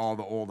to like all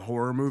the old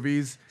horror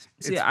movies.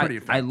 See, It's pretty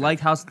effective. I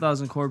liked House of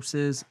Thousand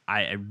Corpses.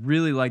 I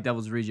really like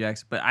Devil's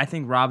Rejects, but I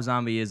think Rob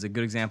Zombie is a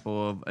good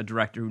example of a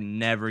director who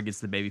never gets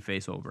the baby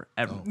face over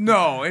ever.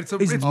 No, it's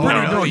He's pretty.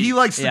 wonderful. No, he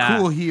likes the Yeah.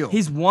 cool heel.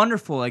 He's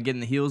wonderful at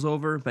getting the heels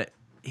over, but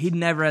he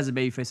never has a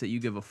baby face that you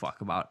give a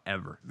fuck about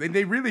ever.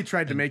 They really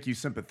tried to make you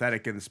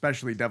sympathetic, and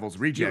especially Devil's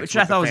Rejects, Which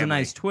with I thought the was a family.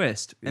 nice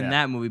twist in Yeah.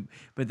 that movie.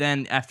 But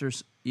then after,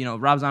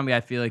 Rob Zombie,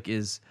 I feel like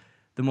is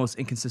the most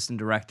inconsistent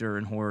director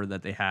in horror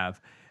that they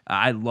have.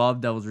 I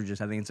love Devil's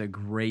Rejects. I think it's a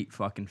great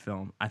fucking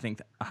film. I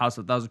think House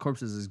of Thousand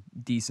Corpses is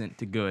decent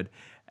to good.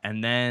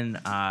 And then,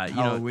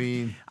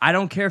 Halloween. I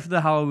don't care for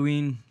the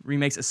Halloween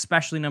remakes,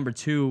 especially number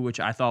 2, which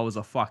I thought was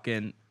a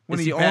fucking. When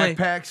it's he the only.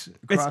 backpacks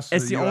across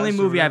It's the only US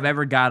or movie I've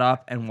whatever. ever got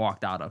up and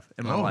walked out of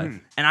in my life,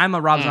 and I'm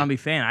a Rob Zombie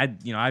fan.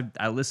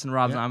 I listen to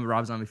Rob Zombie. I'm a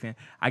Rob Zombie fan.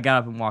 I got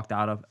up and walked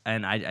out of,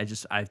 and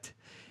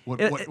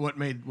What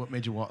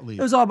made you leave?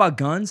 it was all about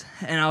guns,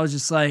 and I was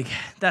just like,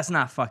 that's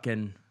not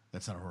fucking.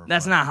 That's not a horror.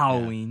 That's film. not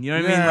Halloween. You know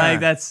what I mean? Yeah.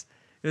 Like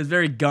it was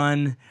very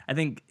gun. I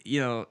think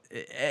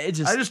it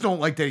just. I just don't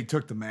like that he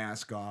took the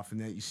mask off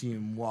and that you see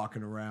him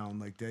walking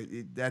around like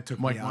that. That took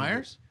Mike me out of it.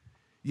 Myers.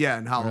 Yeah,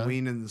 and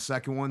Halloween and the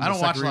second one. I the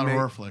don't watch a second lot of remake.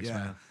 horror flicks, Yeah.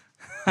 man.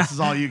 This is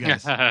all you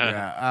guys.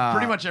 Yeah,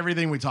 Pretty much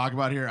everything we talk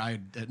about here, I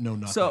know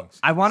nothing. So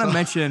I want to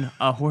mention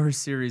a horror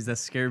series that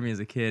scared me as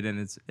a kid, and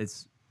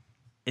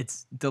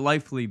it's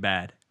delightfully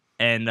bad.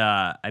 And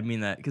I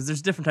mean that because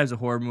there's different types of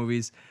horror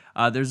movies.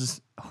 There's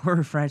this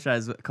horror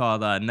franchise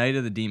called Night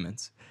of the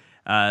Demons.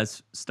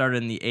 It started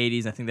in the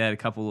 80s. I think they had a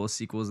couple little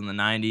sequels in the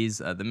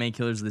 90s. The main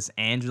killer is this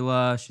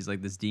Angela. She's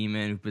like this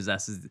demon who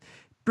possesses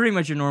pretty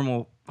much your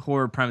normal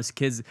horror premise.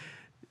 Kids,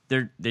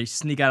 they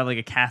sneak out of like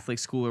a Catholic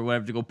school or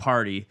whatever to go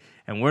party.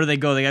 And where do they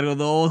go? They gotta go to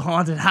the old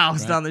haunted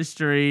house down the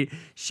street.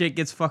 Shit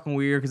gets fucking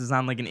weird because it's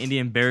on like an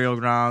Indian burial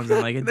grounds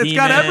and like a demon. It's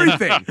got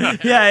everything.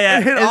 Yeah.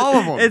 It hit all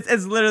of 'em.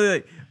 It's literally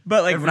like,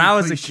 but like when Every I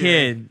was cliche.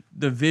 a kid,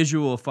 the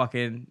visual of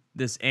fucking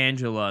this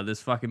Angela,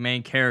 this fucking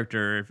main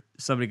character, if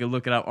somebody could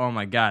look it up, oh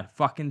my god,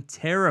 fucking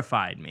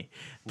terrified me.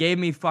 Gave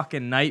me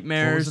fucking what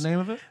nightmares. was the name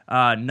of it?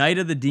 Night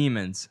of the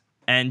Demons.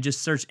 And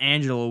just search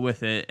Angela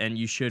with it, and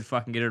you should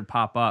fucking get her to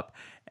pop up.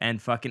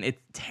 And fucking, it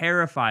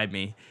terrified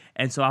me.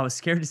 And so I was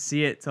scared to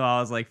see it till I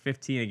was like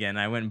 15 again.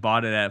 I went and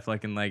bought it at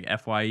fucking like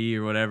FYE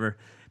or whatever.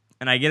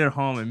 And I get it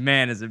home, and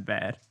man, is it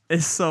bad.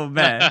 It's so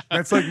bad.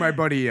 That's like my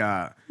buddy.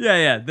 Yeah.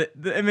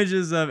 The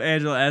images of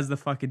Angela as the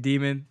fucking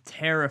demon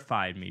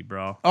terrified me,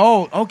 bro.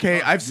 Oh,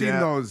 okay. I've seen Yeah.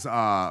 those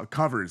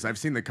covers. I've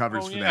seen the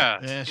covers for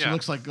that. Yeah, she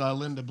looks like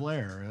Linda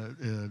Blair,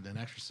 an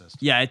exorcist.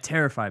 Yeah, it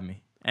terrified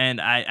me.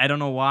 And I don't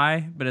know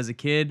why, but as a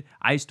kid,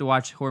 I used to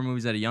watch horror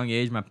movies at a young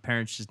age. My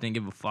parents just didn't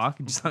give a fuck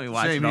and just let me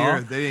watch Same it all.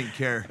 here. They didn't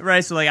care.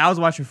 Right, so like I was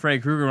watching Freddy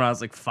Krueger when I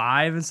was like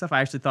 5 and stuff. I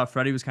actually thought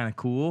Freddy was kind of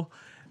cool.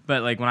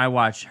 But like when I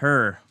watched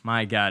her,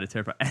 my God, it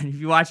terrified. And if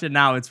you watch it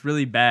now, it's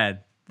really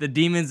bad. The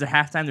demons are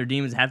halftime they're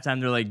demons, halftime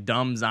they're like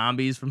dumb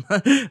zombies from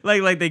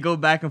like they go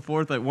back and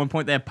forth. Like one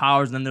point they have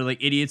powers, and then they're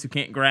like idiots who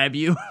can't grab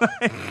you.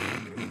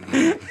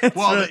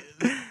 Well,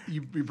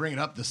 you bring it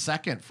up. The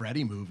second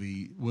Freddy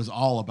movie was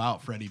all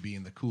about Freddy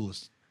being the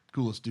coolest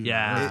dude.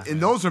 Yeah. on Earth.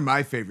 And those are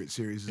my favorite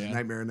series, is Yeah.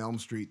 Nightmare on Elm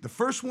Street. The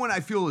first one I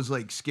feel is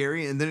like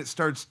scary, and then it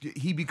starts.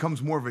 He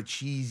becomes more of a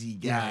cheesy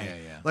guy.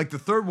 Yeah. Like the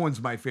third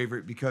one's my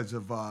favorite because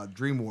of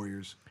Dream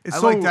Warriors. It's I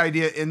so- like the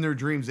idea in their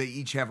dreams they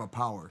each have a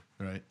power.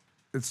 Right.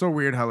 It's so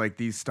weird how like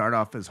these start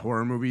off as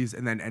horror movies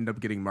and then end up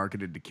getting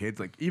marketed to kids.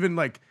 Like even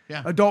like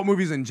Yeah. adult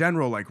movies in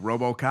general, like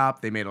RoboCop,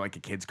 they made like a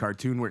kids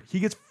cartoon where he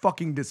gets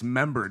fucking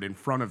dismembered in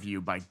front of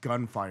you by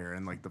gunfire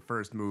in like the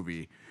first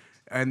movie.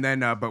 And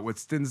then, but what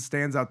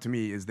stands out to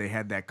me is they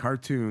had that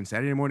cartoon,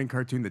 Saturday morning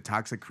cartoon, The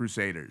Toxic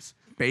Crusaders,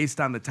 based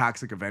on the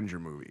Toxic Avenger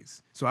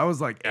movies. So I was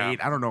like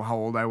 8. I don't know how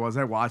old I was.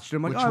 I watched it.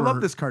 I'm like, I love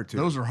this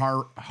cartoon. Those are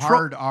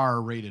hard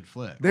R-rated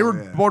flicks. They were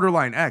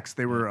borderline X.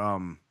 They were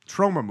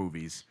trauma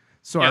movies.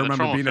 So Yeah, I the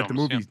remember trauma being at the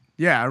films, movie.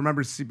 Yeah, I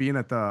remember being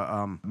at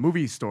the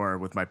movie store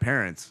with my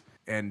parents,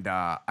 and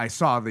I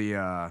saw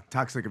the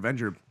Toxic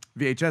Avenger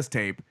VHS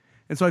tape.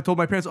 And so I told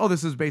my parents, "Oh,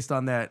 this is based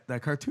on that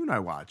cartoon I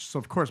watched." So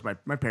of course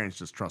my parents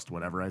just trust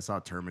whatever. I saw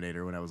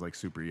Terminator when I was like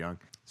super young.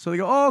 So they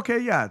go, "Oh, okay,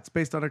 yeah, it's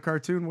based on a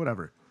cartoon,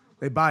 whatever."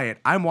 They buy it.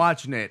 I'm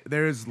watching it.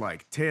 There's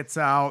like tits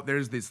out.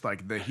 There's this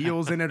like the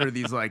heels in it are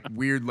these like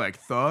weird like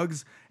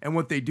thugs. And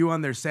what they do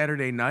on their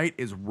Saturday night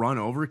is run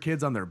over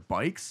kids on their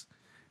bikes.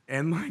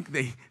 And like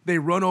they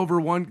run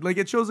over one, like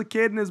it shows a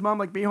kid and his mom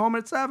like, be home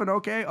at 7.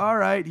 Okay, all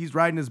right. He's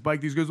riding his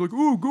bike. These guys are like,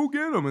 oh, go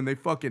get him. And they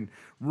fucking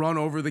run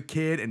over the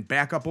kid and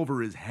back up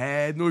over his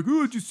head. And they're like,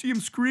 oh, did you see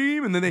him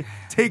scream? And then they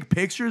take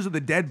pictures of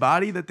the dead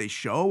body that they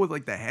show with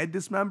like the head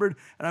dismembered.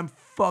 And I'm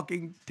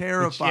fucking Which,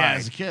 terrified. yeah,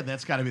 as a kid,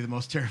 that's got to be the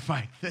most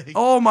terrifying thing.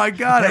 Oh my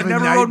God, I Having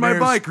never rode my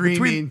nightmares, bike.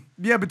 screaming.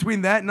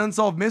 Between that and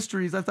Unsolved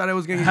Mysteries, I thought I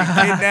was going to get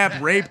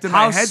kidnapped, raped, and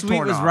How my head sweet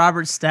torn was off.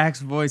 Robert Stack's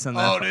voice on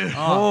that? Oh, dude.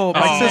 Oh,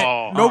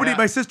 Oh.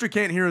 my sister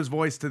can't hear his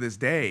voice to this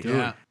day.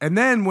 Yeah. And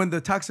then when the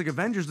Toxic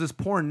Avengers, this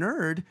poor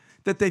nerd,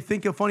 that they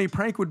think a funny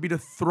prank would be to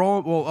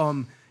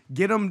throw,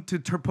 get him to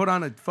put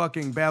on a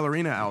fucking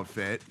ballerina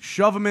outfit,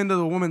 shove him into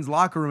the woman's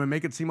locker room and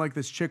make it seem like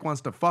this chick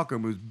wants to fuck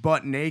him who's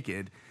butt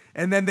naked,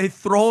 and then they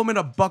throw him in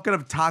a bucket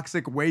of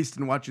toxic waste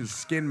and watch his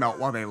skin melt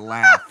while they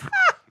laugh.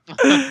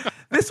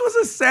 This was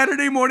a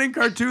Saturday morning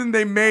cartoon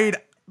they made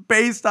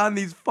based on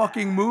these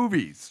fucking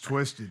movies.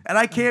 Twisted. And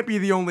I can't be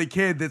the only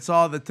kid that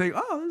saw the thing.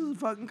 Oh, this is a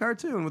fucking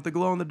cartoon with the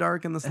glow in the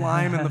dark and the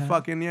slime and the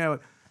fucking,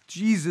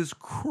 Jesus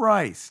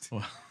Christ.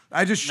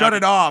 I just shut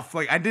it off.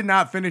 Like, I did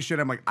not finish it.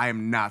 I'm like, I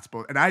am not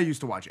supposed. And I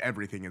used to watch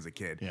everything as a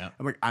kid. Yeah.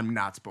 I'm like, I'm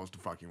not supposed to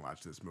fucking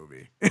watch this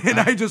movie. And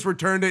I just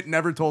returned it.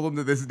 Never told them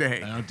to this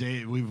day. I know,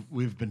 Dave,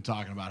 we've been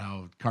talking about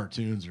how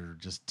cartoons are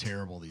just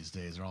terrible these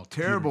days. They're all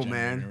Terrible, computer-generated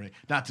man. and everything.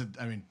 Not to,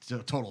 I mean, it's a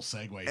total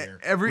segue here. This is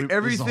a whole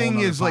Everything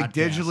nother is like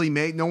podcast. digitally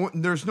made.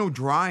 There's no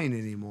drawing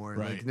anymore.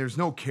 Right. Like, there's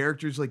no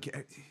characters. Like,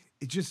 it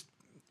just.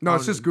 No,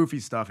 it's just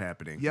goofy stuff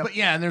happening. Yep. But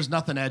yeah, and there's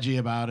nothing edgy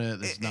about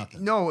it. There's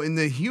nothing. No, and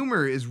the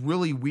humor is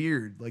really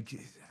weird. Like,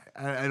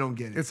 I don't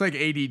get it. It's like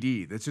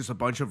ADD. That's just a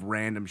bunch of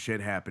random shit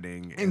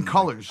happening. in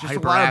colors, just a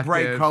lot of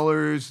bright hyperactive.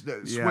 colors,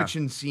 Yeah.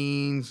 switching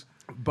scenes.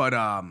 But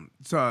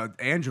so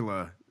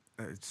Angela,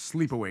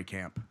 Sleepaway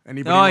Camp.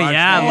 Anybody Oh, watch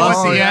yeah, I that? love at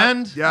Oh, the yeah.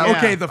 end? Yeah.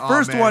 Okay, the Oh,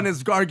 first man. one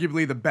is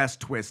arguably the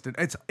best twist.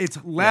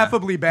 It's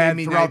laughably bad Gave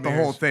me throughout the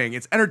nightmares. whole thing.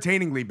 It's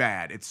entertainingly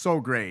bad. It's so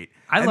great.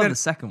 I And love then the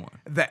second one.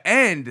 the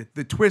end,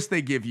 the twist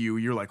they give you,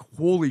 you're like,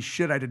 holy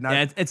shit, I did not.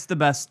 Yeah, it's the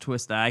best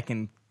twist that I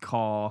can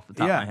call off the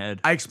top of my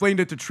head. I explained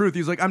it to Truth.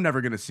 He's like, I'm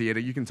never gonna see it.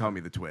 You can tell me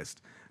the twist.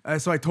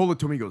 So I told it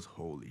to him. He goes,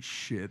 holy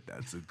shit,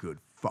 that's a good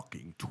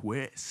fucking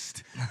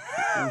twist.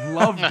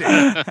 Loved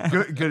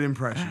it. Good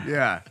impression.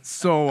 Yeah.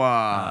 So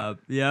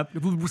Yep.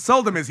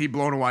 seldom is he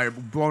blown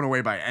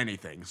away by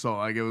anything. So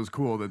like it was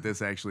cool that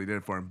this actually did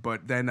it for him.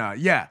 But then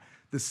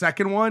the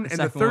second one and the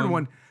second third one.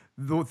 one,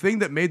 the thing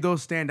that made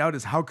those stand out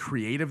is how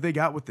creative they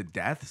got with the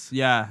deaths.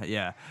 Yeah,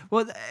 yeah.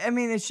 Well, I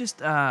mean, it's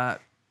just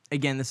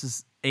again, this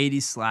is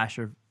 80s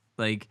slasher,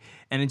 like,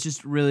 and it's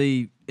just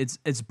really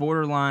it's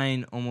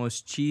borderline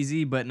almost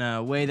cheesy, but in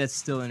a way that's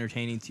still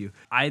entertaining to you.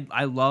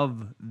 I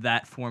love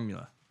that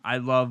formula. I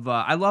love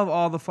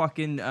all the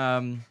fucking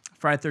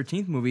Friday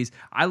 13th movies.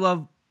 I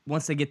love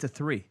once they get to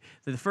 3.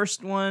 The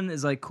first one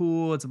is like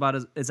cool. It's about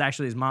it's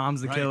actually his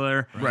mom's the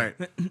killer, Right.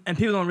 and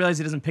people don't realize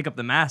he doesn't pick up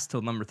the mask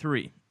till number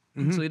 3.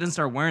 So he doesn't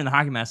start wearing the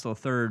hockey mask till the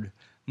third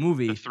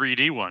movie. The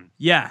 3D one.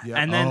 Yeah,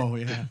 and then Oh,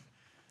 yeah.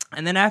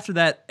 and then after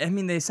that, I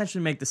mean, they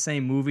essentially make the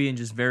same movie in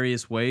just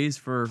various ways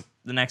for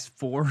the next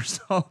 4 or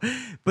so,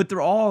 but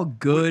they're all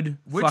good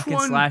Which fucking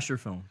one- slasher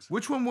films.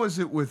 Which one was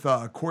it with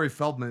Corey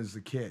Feldman as the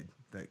kid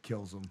that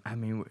kills him? I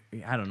mean,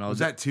 I don't know. Was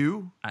that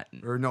 2? I-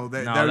 Or no,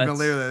 that No, would have been that's-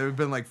 later. That would have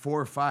been like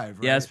 4 or 5,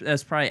 right? Yeah,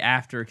 that's probably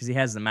after because he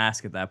has the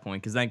mask at that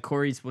point. Because then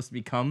Corey's supposed to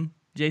become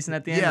Jason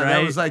at the end, Yeah, right?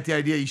 that was like the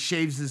idea. He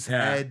shaves his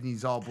Yeah. head and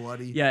he's all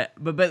bloody. Yeah,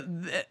 but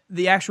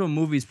the actual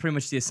movie is pretty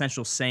much the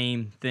essential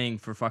same thing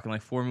for fucking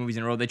like 4 movies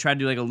in a row. They try to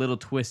do like a little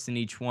twist in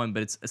each one,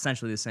 but it's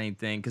essentially the same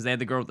thing because they had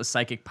the girl with the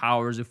psychic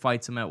powers who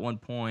fights him at one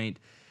point,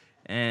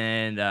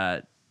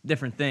 and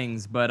different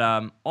things. But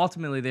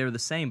ultimately, they were the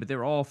same, but they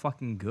were all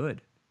fucking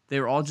good. They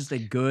were all just a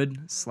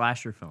good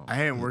slasher film. I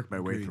hadn't worked my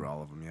way through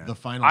all of them yet. The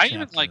final I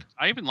chapter.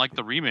 even like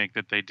the remake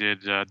that they did.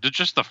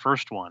 Just the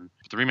first one.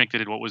 The remake they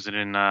did. What was it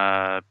in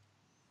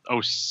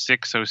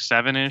 06,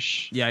 07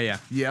 ish? Yeah.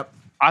 Yep.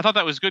 I thought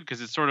that was good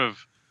because it sort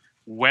of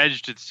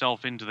wedged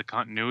itself into the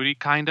continuity,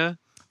 kinda.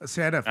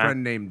 See, I had a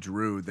friend named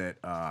Drew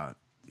that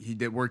he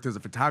worked as a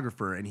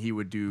photographer, and he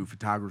would do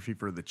photography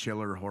for the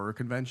Chiller Horror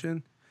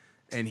Convention,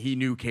 and he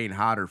knew Kane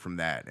Hodder from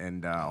that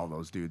and all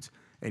those dudes.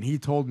 And he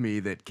told me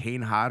that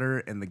Kane Hodder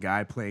and the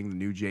guy playing the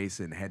new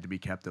Jason had to be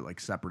kept at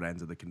like separate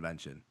ends of the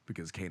convention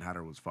because Kane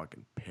Hodder was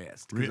fucking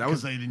pissed.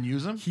 Because they didn't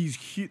use him?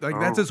 Like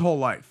that's his whole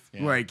life.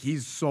 Yeah. Like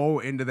he's so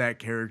into that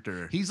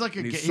character. He's like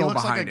and he so looks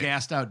like a behind it.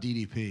 gassed out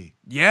DDP.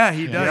 Yeah,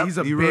 he does. Yep, He's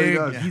a he big, really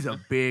does. he's a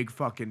big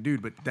fucking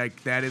dude. But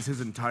that is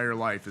his entire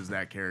life is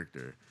that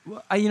character.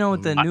 Well, you know,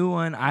 with the new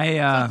one,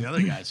 Not the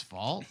other guy's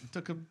fault. He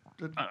took a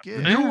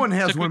kid. The new one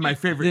has Took one of me- my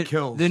favorite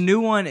kills. The new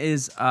one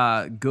is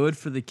good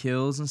for the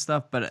kills and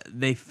stuff, but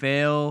they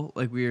fail,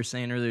 like we were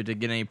saying earlier, to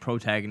get any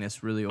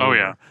protagonists really over. Oh,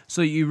 yeah.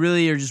 So you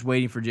really are just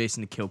waiting for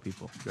Jason to kill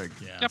people. Like,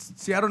 Yeah. Yep.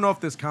 See, I don't know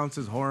if this counts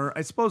as horror.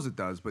 I suppose it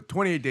does, but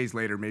 28 Days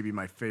Later may be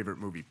my favorite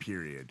movie,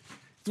 period.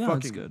 It's Yeah,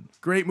 it's fucking good.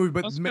 great movie.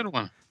 But That's a good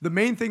one. the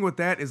main thing with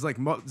that is like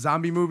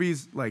zombie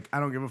movies, like I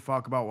don't give a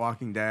fuck about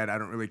Walking Dead. I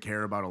don't really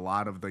care about a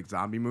lot of like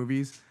zombie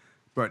movies.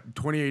 But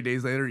 28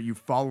 Days Later, you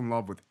fall in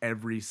love with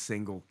every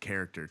single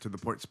character to the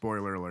point,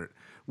 spoiler alert,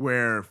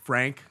 where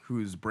Frank,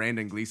 who's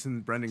Brendan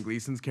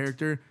Gleeson's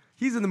character,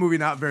 he's in the movie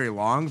not very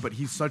long, but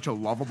he's such a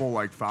lovable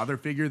like father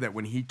figure that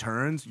when he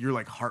turns, you're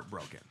like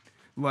heartbroken.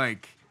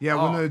 Like yeah,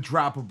 oh. when the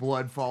drop of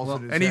blood falls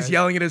on his And he's head,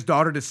 yelling at his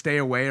daughter to stay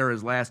away or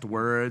his last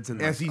words.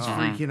 And as like, he's oh.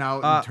 freaking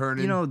out and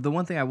turning. You know, the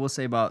one thing I will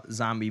say about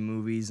zombie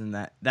movies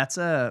and that's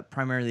a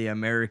primarily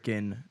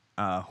American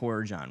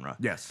horror genre.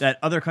 Yes. That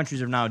other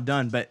countries have now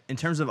done, but in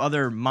terms of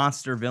other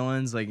monster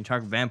villains, like you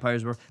talk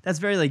vampires, that's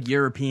very like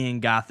European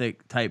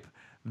Gothic type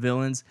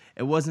villains.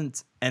 It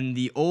wasn't, and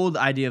the old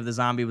idea of the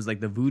zombie was like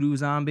the voodoo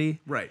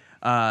zombie. Right.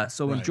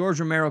 So when George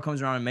Romero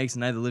comes around and makes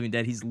Night of the Living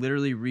Dead, he's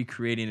literally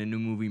recreating a new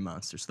movie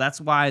monster. So that's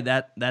why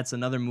that's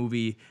another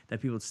movie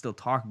that people still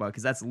talk about,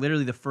 because that's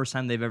literally the first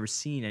time they've ever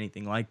seen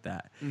anything like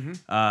that.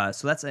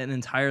 So that's an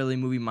entirely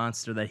movie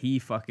monster that he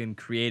fucking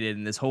created,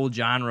 and this whole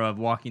genre of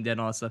Walking Dead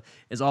and all that stuff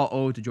is all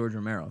owed to George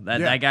Romero.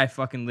 That guy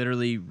fucking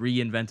literally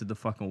reinvented the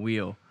fucking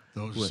wheel.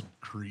 Those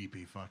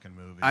creepy fucking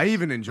movies. I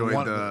even enjoyed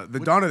the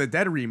Dawn of the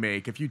Dead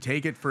remake. If you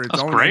take it for its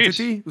own great.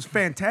 entity, it was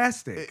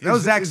fantastic. That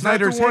was Zack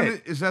Snyder's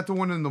hit. Is that the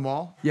one in the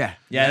mall? Yeah.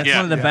 Yeah, that's Yeah.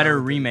 one of the better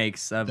okay.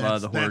 remakes of the horror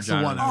that's the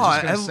genre. one. I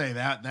was just Oh, gonna say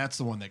that's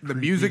the one that The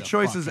creeped me music the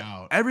choices, fuck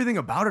out. everything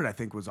about it, I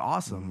think, was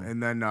awesome.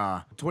 And then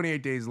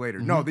 28 Days Later.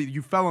 No,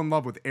 you fell in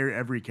love with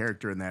every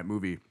character in that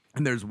movie.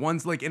 And there's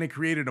ones like, and it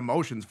created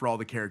emotions for all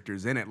the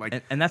characters in it.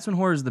 Like, And that's when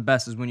horror is the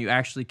best, is when you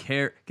actually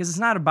care, because it's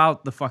not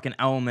about the fucking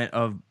element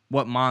of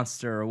what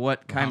monster or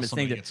what kind of thing.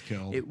 somebody gets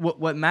killed.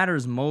 What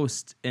matters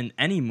most in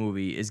any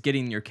movie is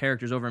getting your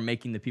characters over and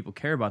making the people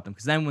care about them,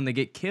 because then when they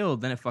get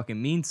killed, then it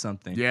fucking means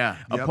something. Yeah.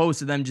 Yep. Opposed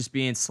to them just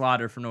being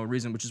slaughtered for no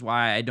reason, which is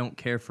why I don't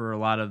care for a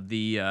lot of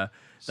the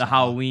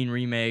Halloween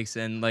remakes,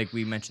 and like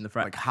we mentioned the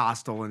like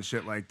Hostel and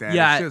shit like that.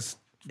 Yeah, It's just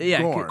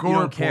yeah, gore. you Gore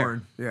don't care.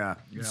 porn. Yeah.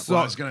 So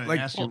I was gonna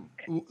ask you,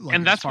 like,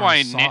 And as that's far why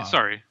as Saw-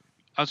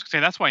 I was gonna say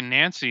that's why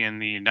Nancy in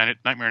the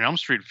Nightmare on Elm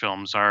Street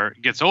films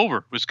gets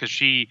over, was because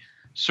she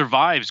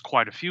survives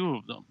quite a few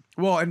of them.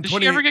 Well, and Did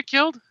she ever get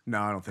killed?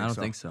 No, I don't think I don't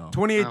so. think so.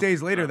 28 Oh,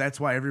 Days Later, oh. that's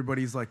why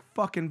everybody's like,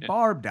 fucking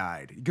Barb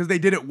died. Because they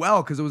did it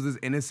well, because it was this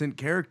innocent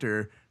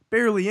character,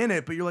 barely in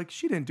it, but you're like,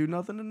 she didn't do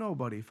nothing to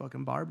nobody.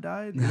 Fucking Barb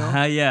died, you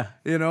know? Yeah.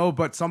 You know,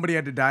 but somebody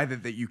had to die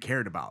that you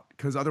cared about,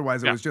 because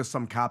otherwise it Yeah. was just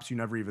some cops you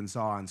never even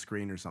saw on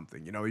screen or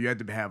something. You know, you had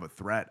to have a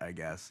threat, I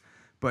guess.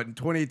 But in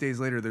 28 Days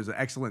Later, there's an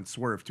excellent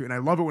swerve too, and I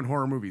love it when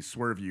horror movies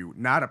swerve you,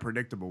 not a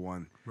predictable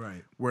one.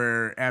 Right.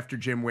 Where after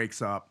Jim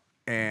wakes up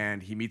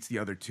and he meets the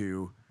other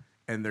two,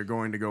 and they're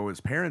going to go to his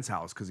parents'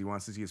 house because he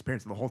wants to see his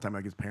parents. And the whole time,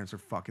 like, his parents are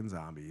fucking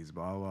zombies,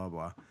 blah blah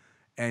blah.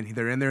 And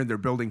they're in there and they're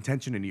building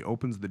tension, and he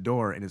opens the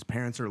door, and his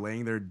parents are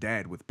laying there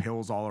dead with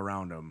pills all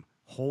around him,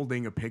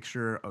 holding a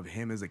picture of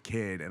him as a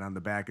kid, and on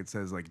the back it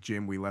says, like,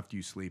 Jim, we left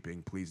you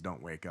sleeping, please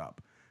don't wake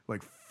up.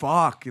 Like,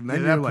 fuck. And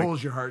then Yeah, you're that like,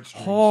 pulls your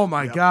heartstrings. oh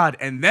my Yep. God.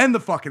 And then the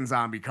fucking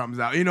zombie comes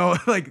out, you know,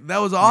 like, that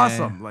was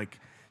awesome. Like,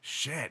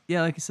 shit.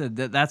 Yeah, like I said,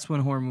 that's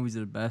when horror movies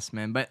are the best,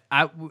 man. But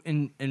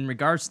in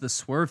regards to the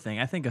swerve thing,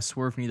 I think a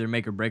swerve can either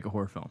make or break a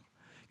horror film.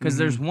 Because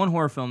there's one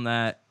horror film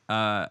that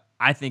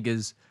I think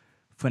is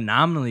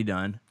phenomenally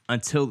done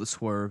until the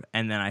swerve,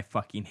 and then I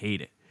fucking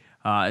hate it.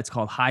 It's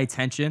called High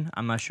Tension.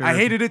 I'm not sure. I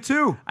hated it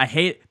too. I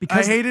hate it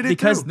because hated it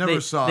because too. Never they,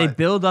 saw they it.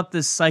 build up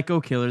this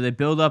psycho killer. They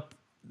build up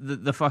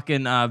the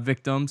fucking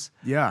victims.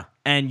 Yeah.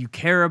 And you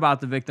care about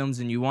the victims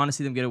and you want to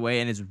see them get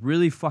away, and it's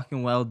really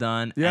fucking well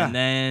done. Yeah. And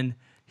then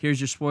here's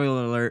your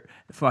spoiler alert: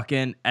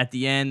 fucking at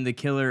the end, the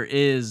killer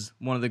is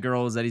one of the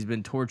girls that he's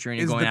been torturing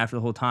and Is going the- after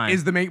the whole time.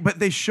 Is the main, but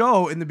they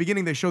show in the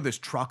beginning, they show this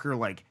trucker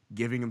like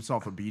giving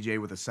himself a BJ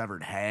with a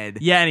severed head.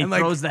 yeah, and he like,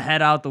 throws the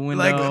head out the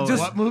window. like,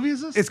 just- What movie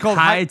is this? It's called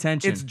High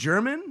Tension. It's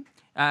German.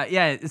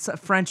 Yeah, it's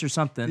French or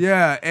something.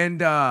 Yeah,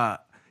 and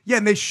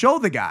and they show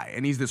the guy,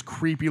 and he's this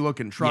creepy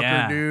looking trucker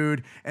Yeah.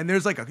 dude. And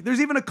there's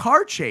even a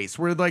car chase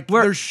where Where-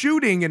 there's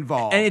shooting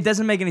involved. And it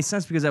doesn't make any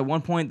sense because at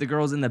one point the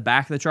girl's in the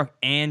back of the truck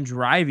and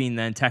driving.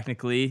 Then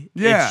technically,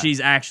 Yeah. she's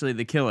actually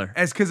the killer.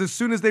 Because as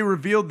soon as they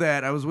revealed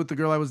that, I was with the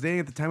girl I was dating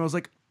at the time. I was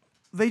like,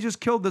 they just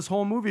killed this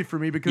whole movie for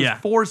me because Yeah.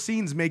 4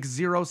 scenes make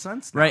 0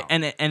 sense now. Right,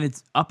 and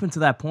it's up until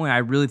that point. I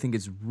really think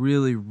it's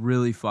really,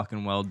 really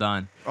fucking well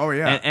done. Oh,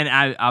 yeah. and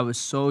I was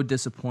so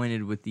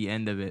disappointed with the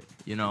end of it.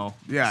 You know.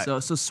 Yeah. So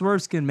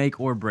swerves can make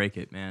or break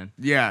it, man.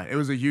 Yeah, it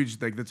was a huge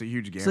that's a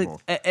huge It's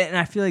gamble. like, and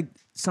I feel like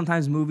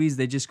sometimes movies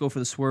they just go for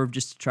the swerve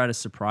just to try to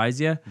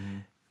surprise you.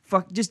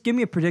 Fuck, just give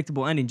me a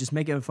predictable ending. Just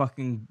make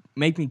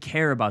me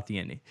care about the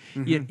ending.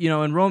 You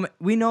know, in Rome,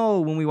 we know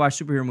when we watch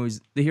superhero movies,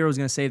 the hero's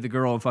gonna save the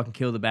girl and fucking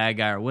kill the bad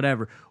guy or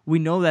whatever. We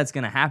know that's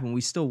gonna happen.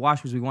 We still watch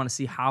because we want to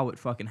see how it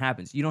fucking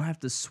happens. You don't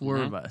have to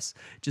swerve us.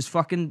 Just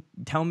fucking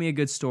tell me a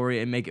good story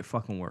and make it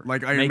fucking work.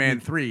 Like Iron Make Man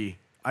me- 3,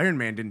 Iron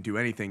Man didn't do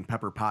anything.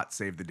 Pepper Potts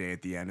saved the day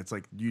at the end. It's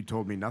like, you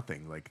told me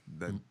nothing. Like,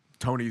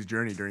 Tony's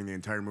journey during the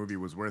entire movie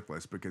was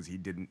worthless because he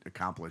didn't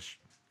accomplish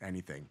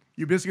anything.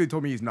 You basically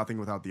told me he's nothing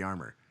without the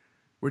armor,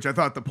 which I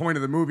thought the point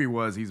of the movie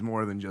was he's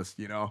more than just,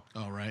 you know,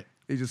 Oh, right.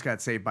 he just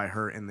got saved by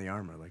her in the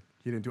armor. Like,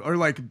 he didn't do, or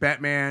like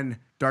Batman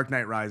Dark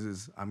Knight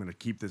Rises. I'm going to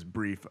keep this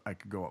brief. I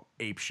could go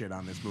ape shit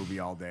on this movie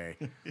all day.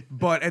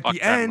 But at Fuck the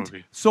that end,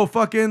 movie. so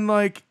fucking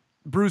like,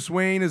 Bruce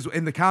Wayne is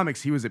in the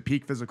comics. He was at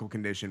peak physical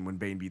condition when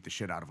Bane beat the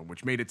shit out of him,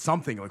 which made it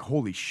something like,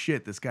 holy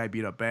shit, this guy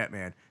beat up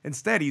Batman.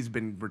 Instead, he's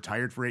been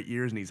retired for 8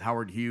 years and he's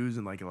Howard Hughes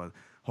in like a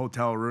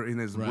hotel room in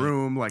his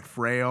room, like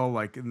frail,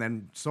 like, and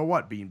then so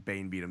what?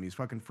 Bane beat him. He's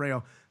fucking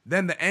frail.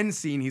 Then the end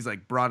scene, he's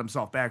like brought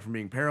himself back from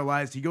being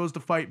paralyzed. He goes to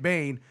fight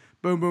Bane.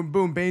 Boom, boom,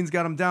 boom. Bane's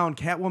got him down.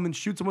 Catwoman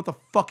shoots him with a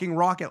fucking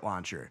rocket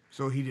launcher.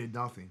 So he did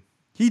nothing.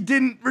 He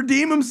didn't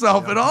redeem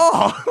himself at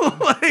all.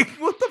 Like,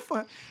 what the fuck?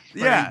 fuck?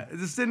 Yeah, I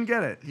just didn't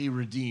get it. He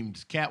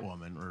redeemed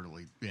Catwoman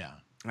early. Yeah.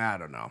 I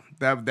don't know.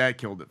 That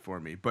killed it for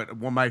me. But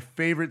one of my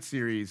favorite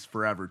series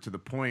forever, to the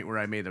point where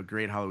I made a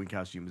great Halloween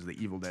costume, is the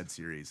Evil Dead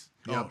series.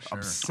 Oh, sure.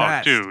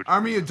 Obsessed. Oh, dude.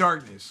 Army of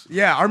Darkness.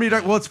 Yeah, Army of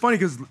Darkness. Well, it's funny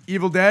because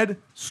Evil Dead,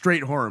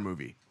 straight horror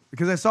movie.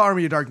 Because I saw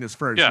Army of Darkness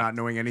first, Yeah. not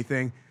knowing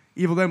anything.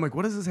 Evil Dead, I'm like,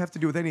 what does this have to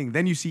do with anything?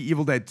 Then you see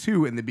Evil Dead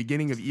 2, and the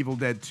beginning of Evil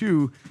Dead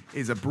 2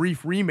 is a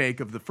brief remake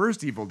of the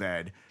first Evil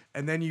Dead.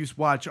 And then you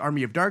watch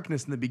Army of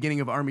Darkness, and the beginning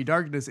of Army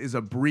Darkness is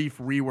a brief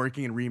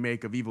reworking and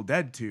remake of Evil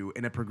Dead 2,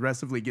 and it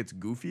progressively gets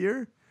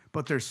goofier.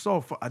 But they're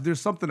so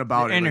there's something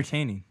about it.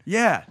 Entertaining.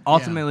 Yeah.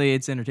 Ultimately,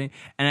 it's entertaining.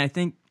 And I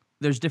think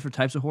there's different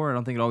types of horror. I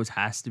don't think it always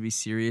has to be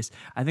serious.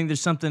 I think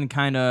there's something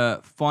kind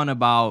of fun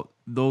about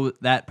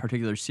that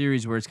particular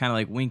series where it's kind of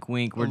like wink,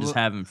 wink, we're just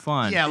having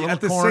fun. Yeah, a little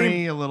At the corny,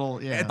 same- a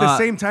little, yeah. At the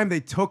same time, they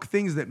took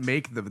things that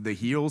make the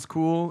heels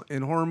cool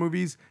in horror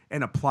movies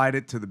and applied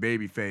it to the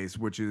baby face,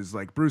 which is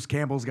like Bruce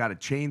Campbell's got a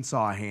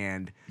chainsaw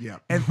hand. Yeah.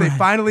 And they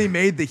finally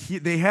made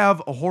they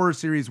have a horror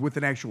series with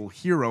an actual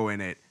hero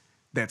in it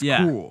that's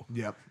Yeah. cool.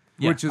 Yep.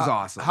 Which is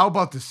awesome. How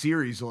about the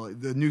series,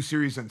 the new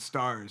series on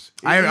Stars?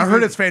 I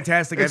heard it's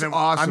fantastic. It's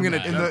awesome. I'm gonna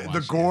and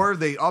the gore,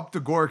 they upped the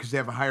gore because they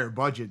have a higher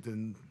budget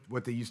than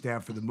what they used to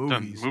have for the Than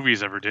movies.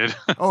 movies ever did.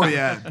 Oh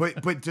yeah,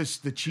 but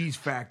just the cheese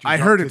factor. I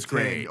heard it's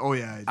great. Oh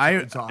yeah, I-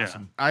 it's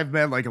awesome. I've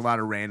met like a lot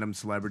of random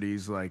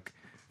celebrities like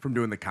from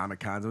doing the Comic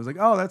Cons. I was like,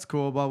 oh, that's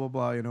cool, blah blah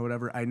blah,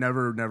 whatever. I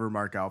never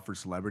mark out for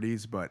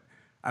celebrities, but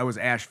I was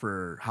Ash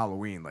for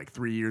Halloween like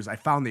 3 years. I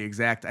found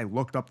I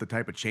looked up the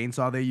type of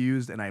chainsaw they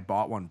used, and I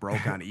bought one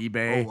broke on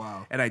eBay. Oh,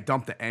 wow. And I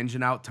dumped the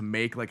engine out to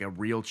make like a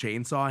real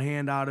chainsaw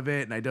hand out of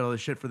it, and I did all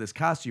this shit for this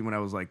costume when I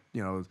was like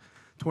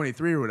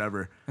 23 or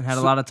whatever. And had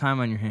a lot of time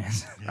on your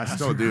hands. I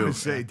still do. gonna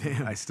say,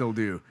 damn. I still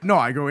do. No,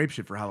 I go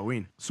apeshit for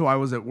Halloween. So I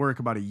was at work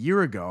about a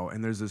year ago,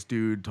 and there's this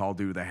dude, tall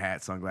dude with a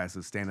hat,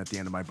 sunglasses, standing at the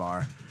end of my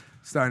bar,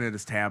 starting at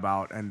his tab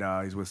out, and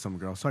he's with some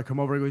girl. So I come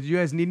over, I go, do you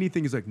guys need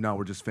anything? He's like, no,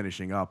 we're just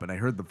finishing up. And I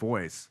heard the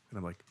voice, and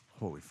I'm like,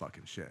 holy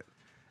fucking shit.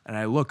 And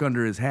I look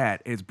under his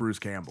hat, it's Bruce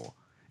Campbell.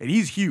 And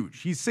he's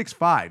huge. He's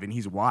 6'5", and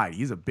he's wide.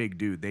 He's a big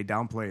dude. They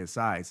downplay his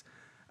size.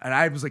 And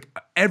I was like,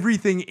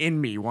 everything in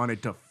me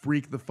wanted to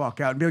freak the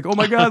fuck out and be like, oh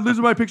my God, these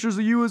are my pictures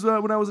of you as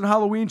when I was in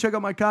Halloween. Check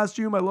out my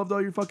costume. I loved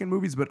all your fucking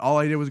movies. But all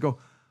I did was go,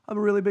 I'm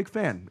a really big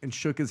fan, and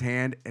shook his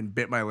hand and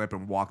bit my lip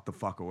and walked the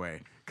fuck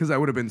away because I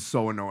would have been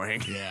so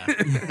annoying. Yeah.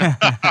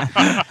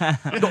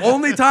 The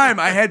only time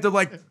I had to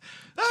like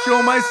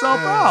show myself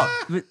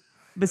out.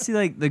 But see,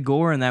 like the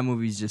gore in that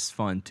movie is just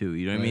fun too.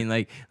 You know what I mean?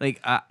 Like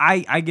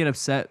I get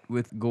upset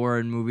with gore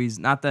in movies.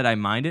 Not that I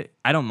mind it.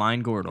 I don't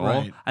mind gore at all.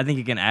 Right. I think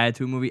it can add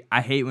to a movie.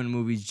 I hate when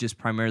movies just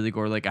primarily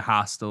gore, like a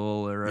Hostel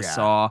or a Yeah.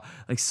 Saw.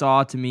 Like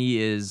Saw to me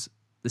is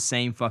the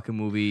same fucking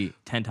movie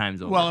 10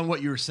 times over. Well, and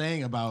what you were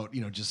saying about,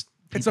 just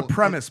It's a people-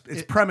 premise.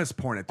 It's premise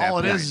porn at that All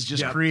point. it is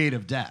just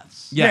creative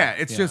deaths. Yeah,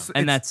 it's just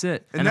and it's- that's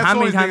it. And that's how the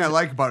many only thing times I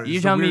like about it. you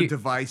Is the tell weird me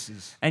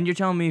devices. And you're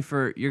telling me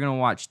you're gonna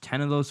watch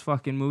 10 of those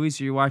fucking movies?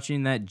 So you're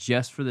watching that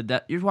just for the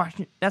death? You're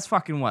watching that's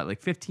fucking what,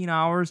 like 15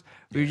 hours?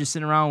 Where you're just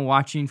sitting around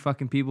watching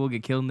fucking people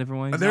get killed in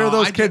different ways? There are No,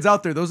 those I kids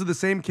out there. Those are the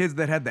same kids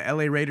that had the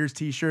LA Raiders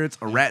t-shirts,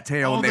 a rat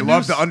tail, Oh, and they the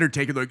love news- the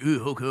Undertaker. They're like,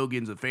 ooh, Hulk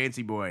Hogan's a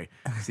fancy boy.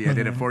 See, I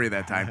did it for you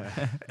that time.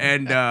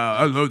 And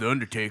I love the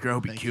Undertaker. I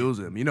hope he kills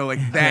him.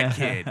 Like that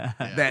kid,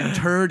 that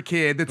turd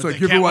kid. That's But like, they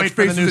you ever can't watch wait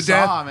for the Faces new of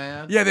Death? Saw,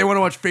 man. Yeah, they want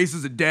to watch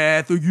Faces of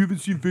Death. Like, you haven't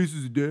seen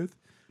Faces of Death?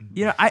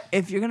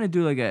 If you're gonna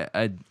do like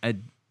a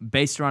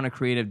based around a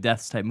creative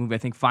deaths type movie, I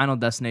think Final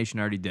Destination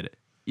already did it.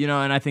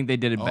 And I think they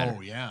did it better.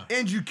 Oh, yeah.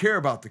 And you care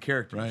about the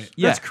characters. Right.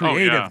 Yeah. That's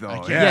creative, yeah. though. I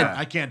can't, Yeah.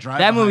 I can't drive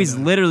That behind movie's a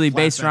literally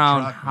based flatbed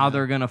around truck, how man.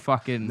 they're gonna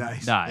fucking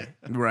Nice. die.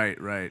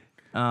 Right.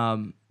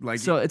 Like-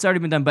 So it's already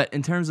been done. But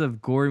in terms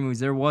of gory movies,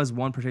 there was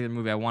one particular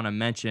movie I want to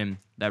mention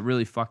that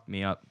really fucked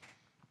me up.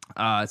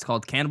 It's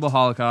called Cannibal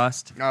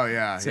Holocaust. Oh,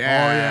 yeah.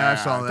 yeah,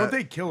 I saw that. Don't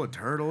they kill a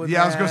turtle in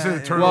Yeah, I was gonna say the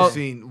that? turtle Well,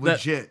 scene, the-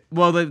 legit.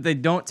 Well, they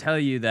don't tell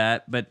you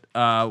that, but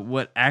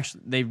what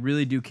actually they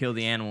really do kill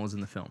the animals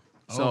in the film.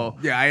 So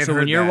Yeah, I had so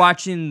when heard you're that.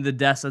 watching the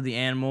deaths of the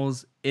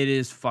animals, it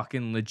is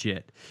fucking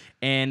legit.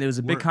 And there was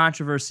a big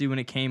controversy when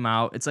it came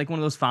out. It's like one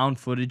of those found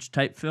footage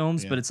type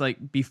films, but it's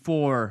like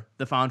before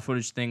the found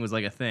footage thing was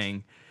like a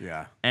thing.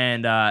 Yeah.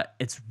 And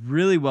it's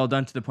really well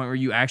done to the point where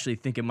you actually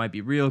think it might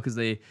be real because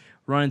they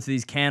run into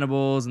these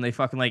cannibals and they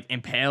fucking like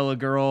impale a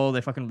girl.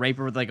 They fucking rape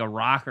her with like a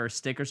rock or a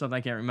stick or something.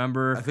 I can't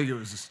remember. I think it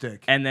was a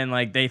stick. And then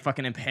like they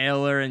fucking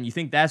impale her, and you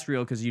think that's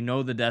real because you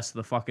know the deaths of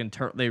the fucking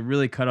turtle. They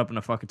really cut up in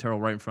a fucking turtle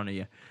right in front of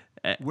you.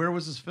 Where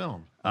was this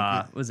film?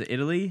 Was it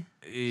Italy?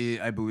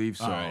 I believe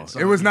so. right, so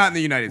it was not in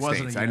the United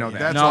wasn't States. in I know the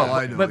that. That's no, all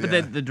I know, but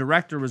yeah. the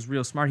director was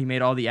real smart. He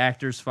made all the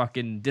actors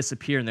fucking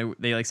disappear, and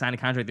they like signed a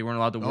contract. They weren't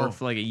allowed to work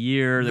for like a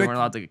year. They They- weren't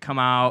allowed to come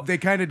out. They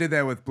kind of did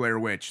that with Blair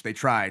Witch. They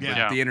tried,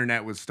 Yeah. but the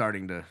internet was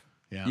starting to.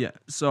 Yeah.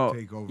 So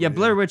Take over, yeah,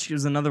 Blair yeah. Witch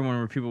was another one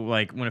where people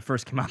like when it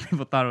first came out,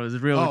 people thought it was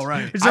real. Oh, which-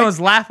 right. Which was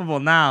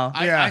laughable now.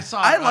 I saw.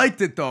 I liked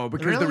it though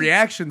because the Really?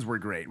 reactions were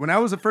great. When I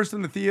was at first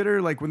in the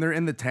theater, like when they're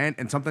in the tent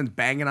and something's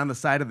banging on the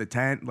side of the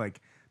tent,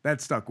 like That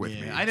stuck with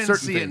me. I didn't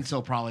Certain see it things.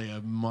 until probably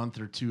a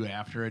month or two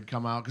after it had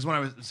come out. Because when I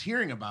was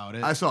hearing about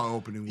it, I saw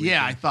opening weekend.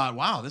 yeah, I thought,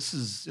 wow, this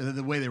is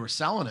the way they were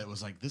selling it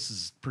was like, this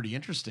is pretty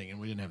interesting. And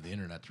we didn't have the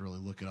internet to really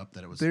look it up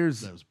that it was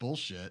that was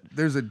bullshit.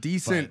 There's a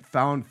decent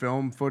found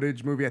film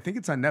footage movie. I think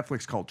it's on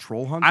Netflix called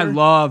Troll Hunter. I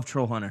love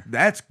Troll Hunter.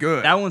 That's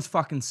good. That one's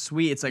fucking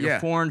sweet. It's like Yeah. a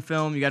foreign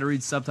film. You got to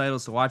read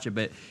subtitles to watch it.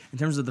 But in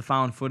terms of the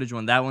found footage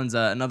one, that one's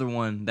another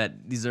one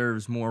that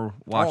deserves more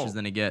watches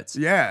than it gets.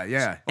 Yeah,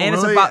 yeah. And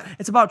really?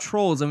 it's about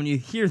trolls. And when you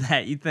hear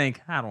that, you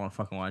think, I don't want to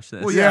fucking watch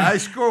this. Well, yeah, Yeah. I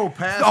scroll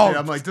past Oh, it.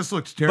 I'm like, this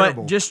looks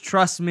terrible. But just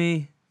trust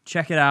me.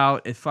 Check it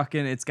out.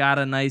 It's got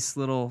a nice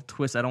little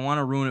twist. I don't want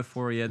to ruin it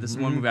for you. This is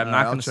one movie I'm not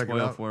I'll going to check it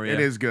spoil out. for you. It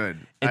is good.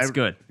 It's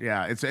good.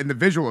 Yeah, and the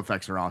visual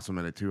effects are awesome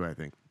in it too, I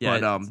think. Yeah,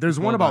 But it's there's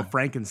one well about done.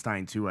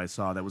 Frankenstein too I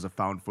saw that was a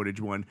found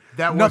footage one.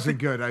 That wasn't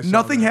good. I saw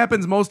nothing that.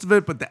 happens most of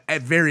it, but the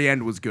very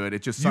end was good.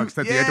 It just sucks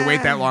that they had to wait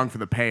that yeah. long for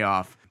the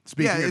payoff.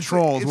 Speaking of it's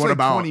trolls, like, it's what like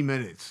about 20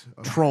 minutes?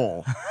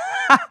 Troll?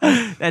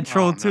 That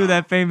Troll 2,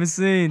 that famous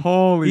scene.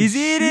 Holy He's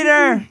shit. eating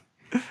her.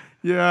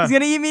 Yeah. He's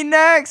going to eat me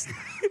next.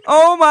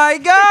 Oh my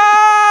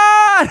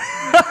God.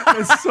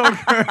 It's so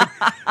good.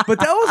 But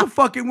that was a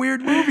fucking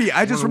weird movie.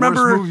 I just One of the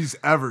worst remember movies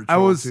ever. I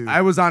Troll was 2.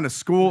 I was on a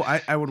school.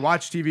 I would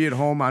watch TV at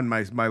home on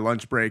my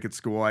lunch break at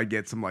school. I'd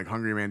get some like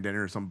Hungry Man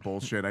dinner or some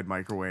bullshit I'd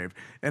microwave,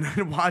 and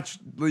I'd watch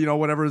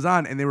whatever was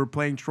on, and they were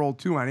playing Troll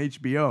 2 on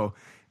HBO,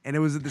 and it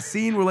was at the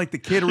scene where like the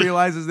kid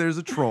realizes there's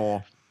a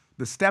troll,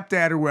 the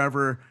stepdad or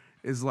whoever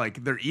is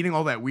like they're eating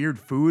all that weird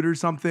food or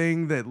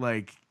something that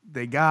like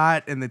they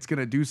got, and it's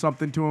gonna do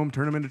something to them,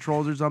 turn them into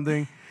trolls or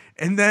something.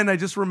 And then I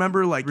just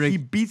remember like he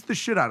beats the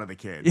shit out of the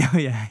kid.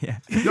 Yeah.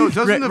 No,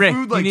 doesn't the Rick,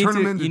 food like you need turn to,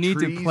 them into You need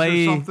trees to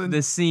play or something?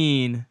 the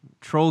scene,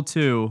 Troll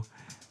 2,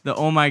 the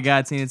oh my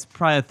God scene. It's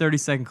probably a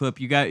 30-second clip.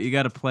 You got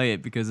to play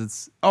it because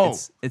it's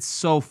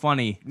so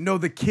funny. No,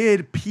 the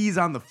kid pees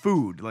on the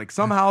food. Like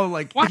somehow,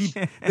 like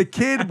the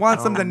kid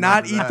wants them to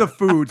not eat the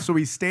food, so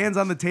he stands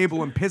on the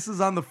table and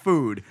pisses on the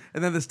food,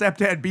 and then the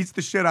stepdad beats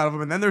the shit out of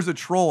him, and then there's a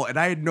troll, and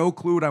I had no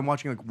clue what I'm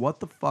watching. Like, what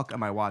the fuck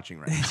am I watching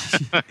right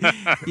now?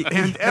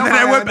 and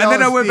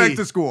then I went back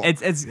to school.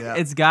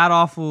 It's god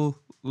awfully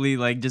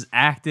like just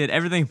acted.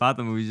 Everything about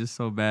the movie is just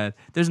so bad.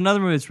 There's another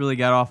movie that's really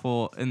god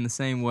awful in the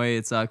same way.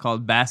 It's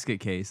called Basket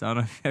Case. I don't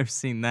know if you've ever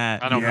seen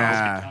that. I don't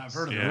Yeah. know. I've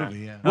heard of the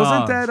movie. Yeah.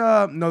 Wasn't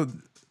that no?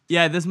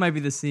 Yeah, this might be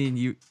the scene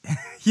you.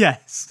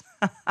 Yes.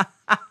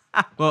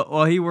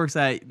 Well, he works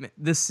at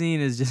this scene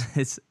is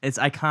just it's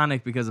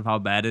iconic because of how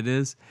bad it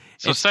is.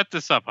 So set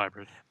this up,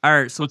 Hybrid. All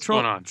right, so What's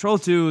going on? Troll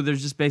 2,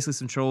 there's just basically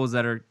some trolls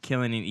that are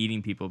killing and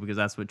eating people because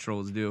that's what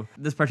trolls do.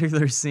 This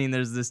particular scene,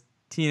 there's this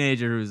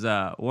teenager who's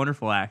a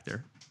wonderful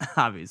actor,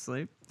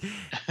 obviously.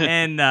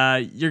 And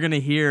you're going to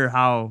hear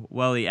how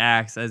well he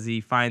acts as he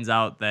finds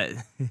out that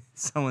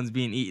someone's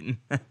being eaten.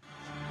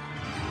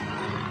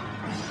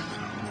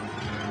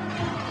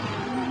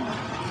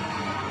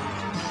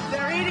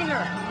 They're eating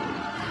her.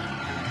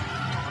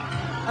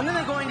 And then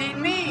they're going to eat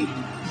me.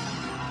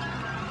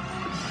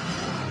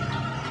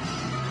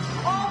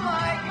 Oh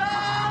my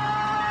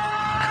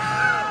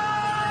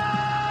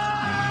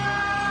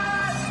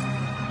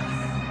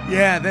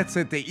Yeah, that's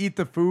it. They eat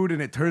the food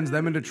and it turns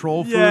them into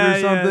troll food Yeah, or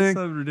yeah, something. it's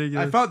so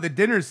ridiculous. I thought the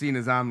dinner scene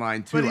is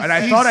online too, But and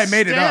I thought I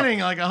made it up. standing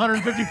like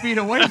 150 feet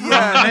away from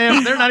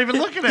them. They're not even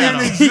looking at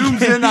And it him.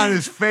 zooms in on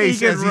his face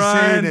He as could he's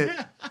saying run.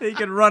 it. He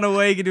can run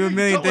away, he can do a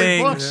million Totally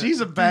things. booked.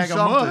 She's a bag of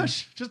something.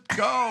 mush. Just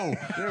go.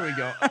 There we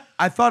go.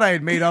 I thought I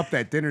had made up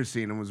that dinner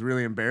scene and was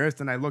really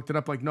embarrassed, and I looked it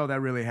up like, no, that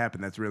really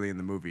happened. That's really in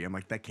the movie. I'm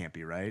like, that can't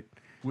be right.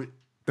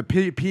 The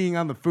peeing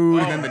on the food,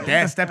 and then the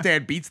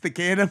stepdad beats the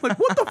kid. I'm like,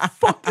 what the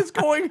fuck is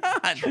going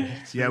on?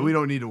 Yeah, we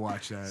don't need to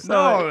watch that.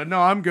 No,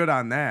 I'm good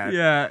on that.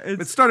 Yeah,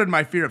 It started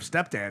my fear of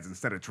stepdads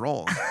instead of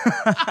trolls.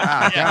 God.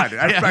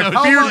 I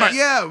How feared long- my.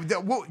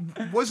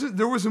 yeah, wasn't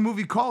there was a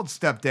movie called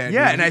Stepdad?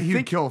 Yeah, and I he'd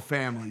think- kill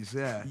families.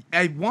 Yeah,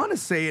 I want to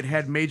say it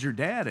had Major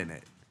Dad in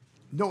it.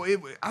 no,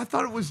 I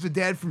thought it was the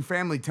dad from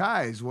Family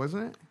Ties,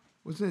 wasn't it?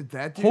 Wasn't it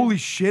that dude? Holy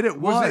shit, it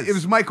was. It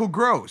was Michael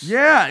Gross.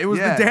 Yeah, it was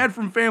Yeah. the dad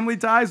from Family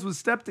Ties with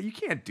stepdad. You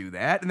can't do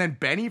that. And then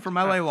Benny from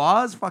LA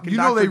Laws, fucking. You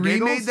know Dr. they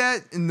Giggles. remade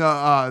that, and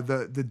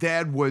the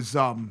dad was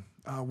one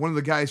of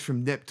the guys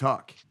from Nip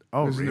Tuck.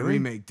 Oh, It was in the really?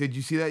 remake. Did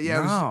you see that?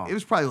 Yeah, No. it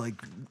was probably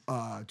like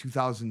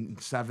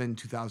 2007,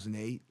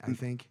 2008, I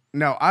think.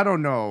 Now I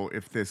don't know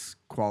if this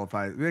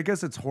qualifies. I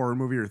guess it's horror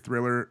movie or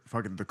thriller.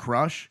 Fucking The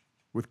Crush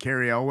with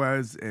Carrie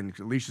Elwes and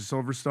Alicia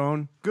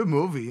Silverstone. Good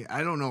movie.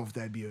 I don't know if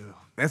that'd be a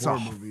That's horror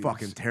a movie.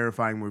 fucking It's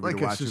terrifying movie like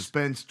to a watch.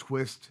 suspense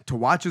twist. To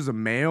watch as a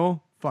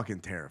male, fucking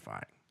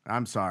terrifying.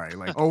 I'm sorry.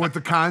 Like Oh, with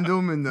the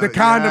condom and the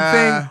condom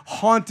yeah. thing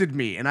haunted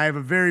me, and I have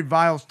a very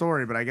vile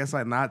story, but I guess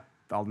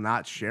I'll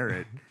not share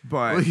it.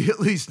 But Well, at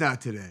least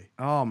not today.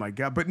 oh my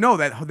god! But no,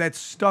 that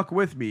stuck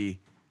with me.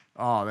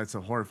 Oh, that's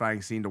a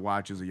horrifying scene to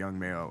watch as a young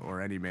male or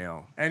any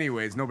male.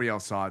 Anyways, nobody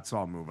else saw it, so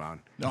I'll move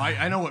on. No,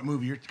 I know what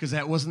movie you're because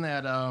that wasn't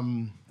that.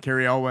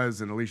 Carrie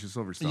Elwes and Alicia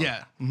Silverstone.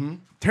 Yeah. Mm-hmm.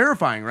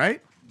 Terrifying,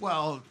 right?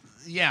 Well,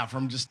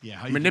 from just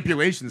how you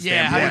Manipulation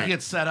Yeah, how standpoint. you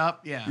get set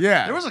up. Yeah.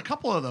 Yeah. There was a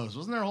couple of those.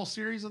 Wasn't there a whole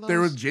series of those? There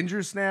was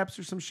Ginger Snaps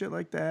or some shit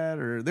like that,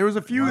 or there was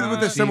a few with a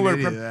seen similar.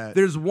 any of that.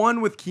 There's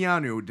one with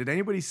Keanu. Did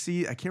anybody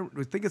see? I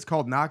think it's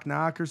called Knock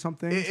Knock or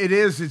something. It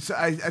is. It's.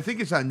 I think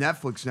it's on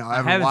Netflix now. I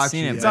haven't haven't watched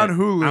seen it. it. It's yet. on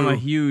Hulu. I'm a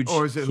huge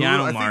Or is it Hulu?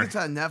 Keanu I mark. think it's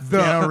on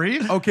Netflix. Keanu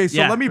Reeves? Okay, so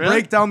Yeah. let me Really?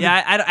 break down.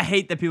 Yeah, I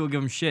hate that people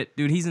give him shit,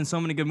 dude. He's in so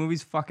many good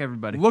movies. Fuck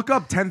everybody. Look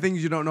up 10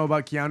 things you don't know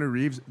about Keanu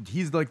Reeves.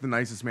 He's like the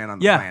nicest man on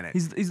the yeah, planet.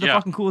 he's the Yeah.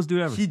 fucking coolest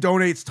dude ever. He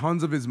donates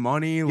tons of his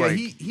money. Yeah, Like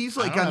he's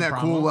I like don't on have that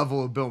a cool problem.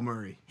 level of Bill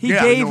Murray. He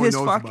Yeah, gave no one his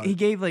knows fuck. about He it.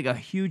 gave like a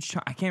huge.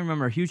 I can't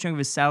remember a huge chunk of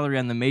his salary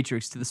on the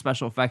Matrix to the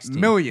special effects team.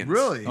 millions.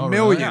 Really? Oh,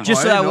 Millions. really?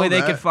 Just Oh, so I that didn't way know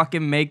they that. could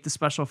fucking make the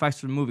special effects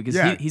for the movie. Because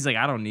Yeah. he's like,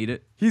 I don't need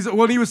it. He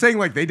was saying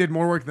like they did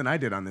more work than I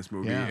did on this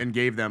movie and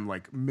gave them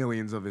like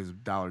millions of his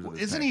dollars. Of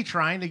his Isn't pay. he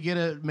trying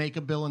to make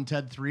a Bill and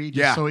Ted 3 just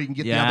Yeah. so he can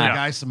get Yeah. the other Yeah.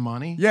 guy some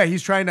money? Yeah,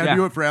 he's trying to Yeah.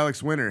 do it for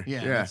Alex Winter.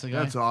 Yeah, that's the guy.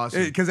 That's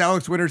awesome. Because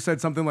Alex Winter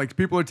said something like,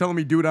 "People are telling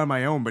me do it on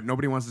my own, but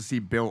nobody wants to see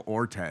Bill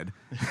or Ted."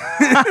 And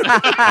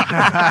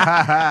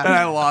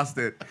I lost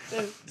it.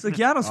 It's like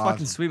Keanu's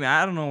fucking sweet,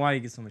 man. I don't know why he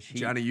gets so much heat.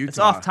 Johnny It's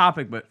Utah. off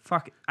topic, but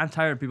fuck it. I'm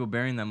tired of people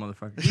burying that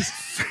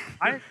motherfucker.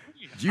 I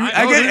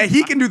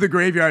He can do the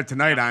graveyard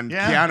tonight on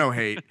Yeah. Keanu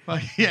hate.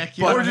 Yeah,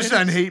 Or just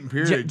on Hate and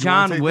Period. You wanna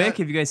John take Wick, that?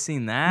 have you guys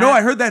seen that? No,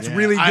 I heard that's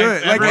really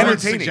good, like everyone's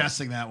entertaining.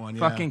 suggesting that one.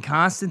 Yeah. Fucking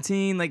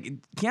Constantine. Like,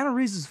 Keanu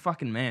Reeves is a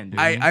fucking man, dude.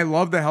 I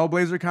love the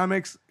Hellblazer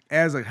comics.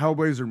 As a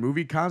Hellblazer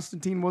movie,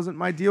 Constantine wasn't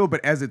my deal,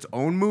 but as its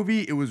own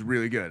movie, it was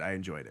really good. I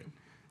enjoyed it.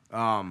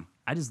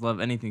 I just love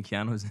anything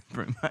Keanu's in,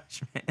 pretty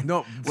much, man.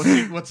 No,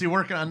 What's he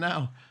working on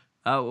now?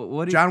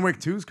 What do you, John Wick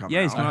 2's coming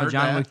Yeah, he's out. coming out heard with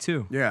John that. Wick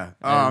too. Yeah.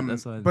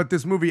 that's what I- But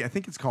this movie, I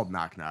think it's called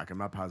Knock Knock. I'm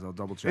not positive. I'll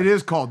double check. It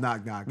is called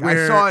Knock Knock.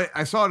 Where-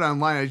 I saw it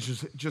online. I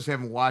just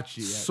haven't watched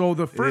it yet. So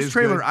the It first is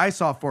trailer good. I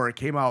saw for it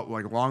came out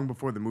like long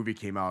before the movie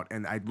came out,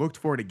 and I looked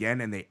for it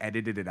again, and they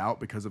edited it out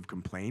because of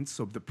complaints.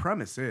 So the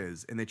premise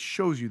is, and it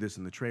shows you this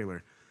in the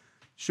trailer,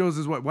 shows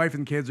his wife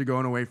and kids are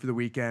going away for the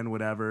weekend,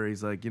 whatever.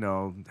 He's like,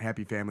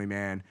 happy family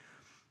man.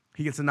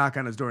 He gets a knock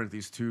on his door, and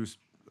these two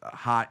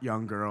hot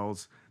young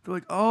girls. They're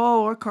like,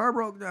 "Oh, our car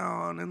broke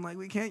down, and like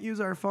we can't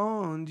use our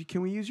phone. Can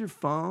we use your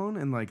phone?"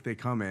 And like they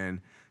come in.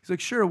 He's like,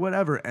 "Sure,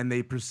 whatever." And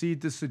they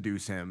proceed to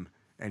seduce him,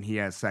 and he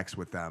has sex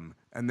with them.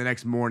 And the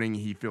next morning,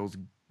 he feels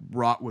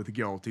wrought with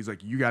guilt. He's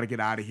like, "You got to get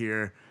out of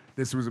here.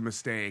 This was a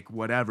mistake.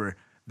 Whatever."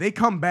 They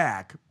come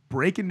back,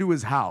 break into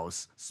his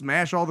house,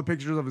 smash all the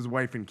pictures of his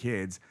wife and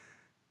kids,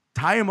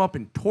 tie him up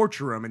and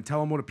torture him, and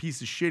tell him what a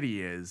piece of shit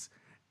he is.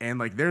 And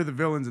like they're the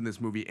villains in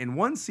this movie. In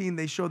one scene,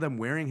 they show them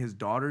wearing his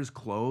daughter's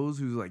clothes,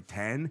 who's like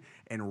 10,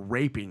 and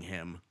raping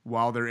him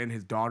while they're in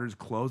his daughter's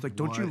clothes. Like,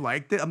 don't you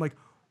like that? I'm like,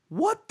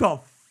 what the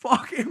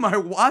fuck am I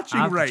watching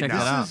I'll have to right check now?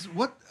 that out. This is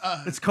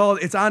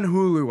what It's on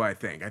Hulu, I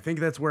think. I think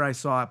that's where I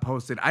saw it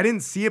posted. I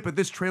didn't see it, but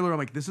this trailer, I'm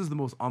like, this is the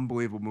most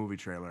unbelievable movie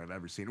trailer I've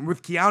ever seen.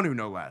 With Keanu,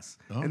 no less,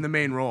 in the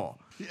main role.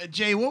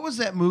 Jay, what was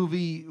that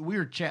movie we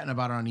were chatting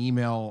about on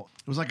email?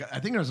 It was like, I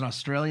think it was an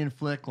Australian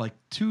flick, like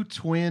two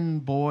twin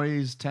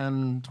boys,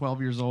 10,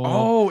 12 years old.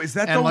 Oh, is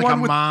that and the like one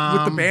a with the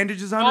mom.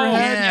 bandages on Oh, her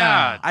head?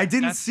 yeah. I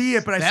didn't That's- see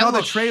it, but I That saw the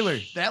looked- trailer.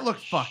 That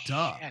looked fucked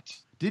up. Shit.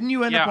 Didn't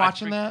you end Yeah, up I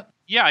watching think- that?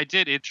 Yeah, I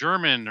did. It's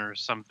German or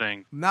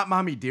something. Not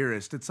Mommy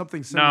Dearest. It's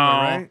something similar, No.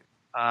 right?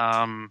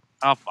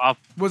 I'll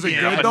Was it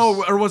Yeah, good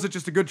though, or was it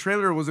just a good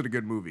trailer, or was it a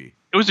good movie?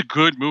 It was a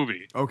good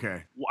movie.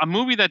 Okay. A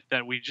movie that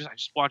I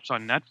just watched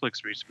on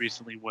Netflix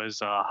recently was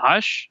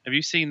Hush. Have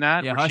you seen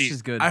that? Yeah, Where Hush she's-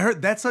 is good. I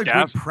heard that's a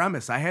Deaf? good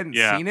premise. I hadn't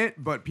Yeah. seen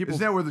it, but people.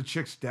 Isn't that where the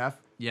chick's deaf?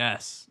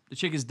 Yes, the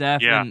chick is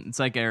deaf, Yeah. and it's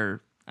like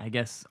I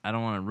guess I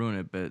don't want to ruin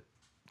it, but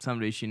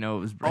somebody she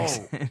knows breaks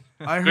Oh. it.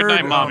 I heard.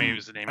 Goodnight Mommy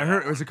was the name I of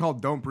heard. that. Was it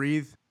called Don't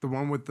Breathe? The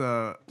one with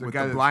the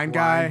that's blind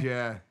guy,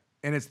 Yeah.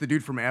 and it's the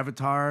dude from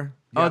Avatar.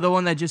 Oh, the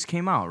one that just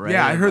came out, right?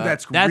 Yeah, I heard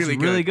that's really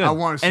really good. I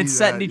wanna And it's see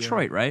set in that,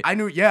 Detroit, right? I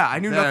knew That I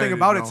nothing didn't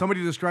about it. know.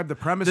 Somebody described the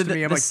premise to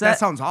me. I'm like, set- that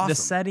sounds awesome. The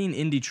setting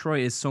in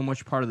Detroit is so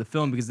much part of the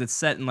film because it's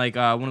set in like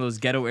one of those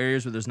ghetto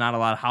areas where there's not a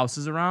lot of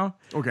houses around.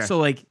 Okay. So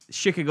like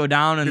shit could go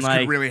down and This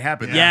like could really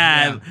happen.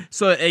 Yeah.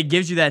 So it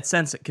gives you that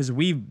sense because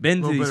we've been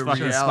to Little these bit of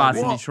fucking reality. spots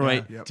in Well,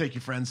 Detroit. yeah. Take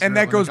your friends. And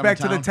through it that when goes they come back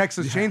to the town.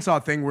 Texas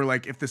Chainsaw thing, where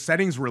like if the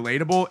setting's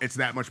relatable, it's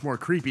that much more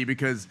creepy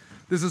because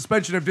the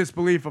suspension of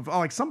disbelief of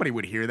like somebody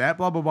would hear that,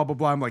 blah blah blah blah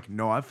blah. I'm like,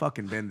 no, I've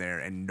fucking been there,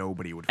 and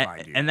nobody would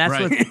find you. And that's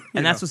Right. what You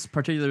and that's what's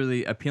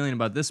particularly appealing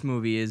about this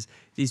movie is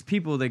these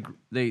people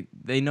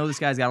they know this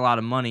guy's got a lot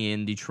of money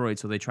in Detroit,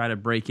 so they try to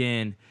break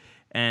in,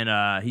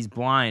 and he's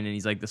blind and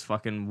he's like this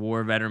fucking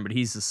war veteran, but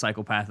he's a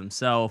psychopath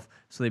himself.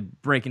 So they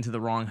break into the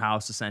wrong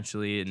house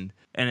essentially, and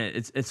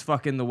it's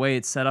fucking the way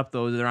it's set up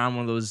though. They're on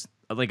one of those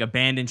like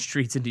abandoned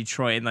streets in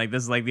Detroit, and like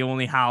this is like the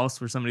only house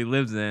where somebody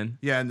lives in.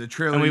 Yeah, in the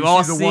trailer, And we've you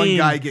all see the seen one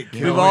guy get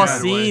killed. we've all right away.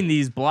 seen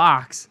these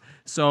blocks,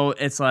 so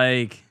it's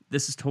like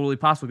this is totally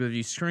possible because if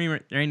you scream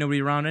it, there ain't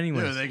nobody around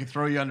anyway. Yeah, they could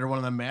throw you under one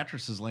of them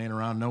mattresses laying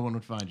around. No one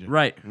would find you.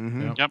 Right.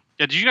 Yep. Yeah.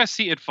 Did you guys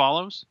see It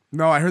Follows?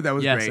 no, I heard that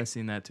was Yes, great. I've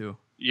seen that too.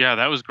 Yeah,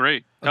 that was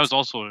great. That was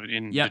also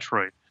in Yep.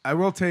 Detroit. I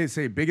will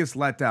say biggest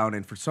letdown,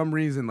 and for some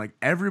reason, like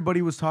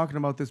everybody was talking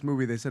about this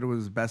movie. They said it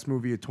was the best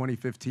movie of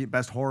 2015,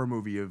 best horror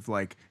movie of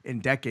like in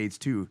decades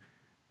too.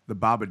 The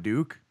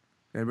Babadook.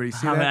 Everybody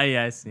see that?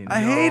 Yeah, I seen it. I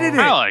hated it.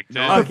 I liked it.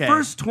 The Okay.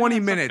 first 20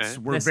 It's minutes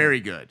okay. were Listen, very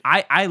good.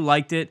 I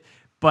liked it,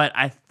 but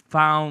I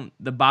found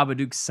the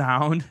Babadook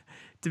sound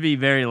to be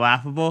very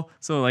laughable.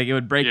 So like it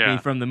would break Yeah. me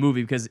from the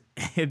movie because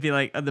it'd be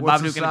like the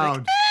What's the Babadook and it'd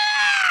sound?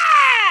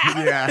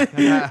 be like,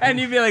 Yeah. and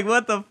you'd be like,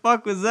 "What the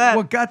fuck was that?"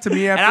 What got to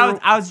me and after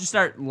I would just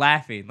start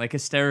laughing like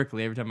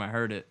hysterically every time I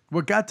heard it.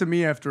 what got to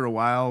me after a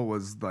while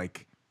was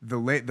like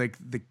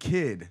the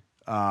kid.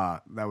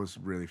 That was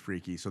really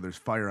freaky. So there's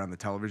fire on the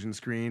television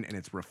screen and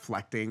it's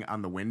reflecting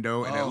on the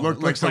window, and it looked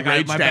like looks the like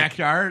rage my deck.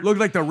 backyard. Looked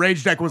like the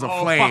rage deck was a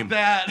Oh, flame. fuck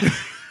that.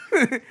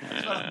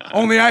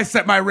 Only I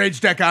set my rage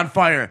deck on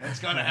fire. It's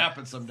gonna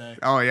happen someday.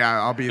 Oh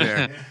yeah, I'll be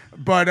there.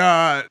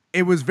 But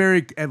it was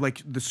very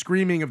like the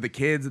screaming of the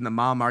kids and the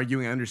mom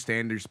arguing. I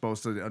understand you're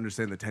supposed to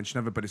understand the tension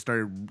of it, but it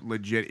started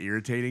legit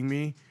irritating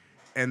me.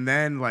 And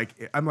then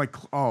like I'm like,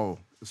 oh,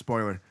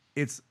 spoiler,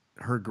 it's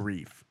her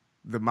grief.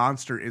 The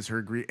monster is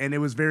her grief, and it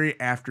was very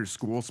after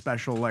school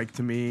special like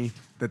to me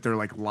that they're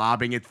like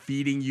lobbing it,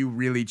 feeding you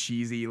really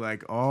cheesy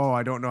like, oh,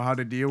 I don't know how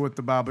to deal with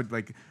the Baba,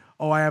 like,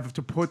 oh, I have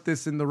to put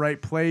this in the right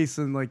place,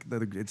 and like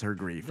it's her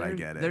grief. I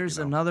get it. There's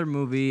you know? another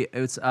movie.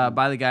 It's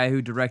by the guy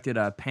who directed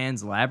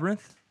Pan's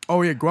Labyrinth.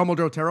 Oh yeah, Guillermo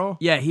del Toro.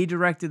 Yeah, he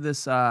directed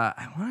this. I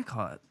want to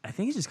call it. I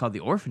think it's just called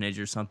The Orphanage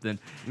or something.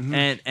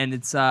 And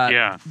it's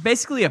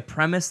basically a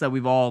premise that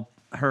we've all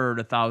heard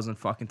 1,000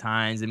 fucking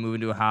times. They move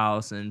into a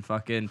house and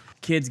fucking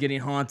kids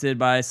getting haunted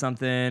by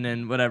something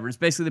and whatever. It's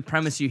basically the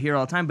premise you hear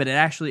all the time, but it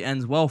actually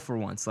ends well for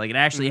once. Like it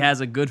actually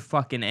has a good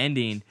fucking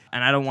ending.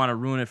 And I don't want to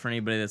ruin it for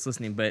anybody that's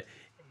listening, but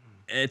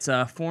it's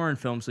a foreign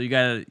film, so you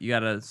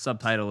gotta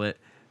subtitle it.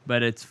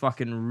 But it's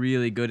fucking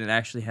really good. It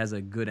actually has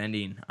a good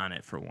ending on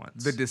it for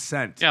once. The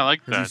Descent. Yeah, I like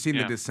Have you that, seen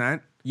yeah. The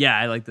Descent? Yeah,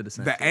 I like The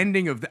Descent. The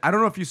ending of I don't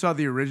know if you saw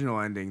the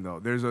original ending though.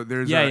 There's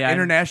Yeah, a yeah.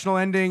 international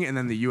ending and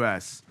then the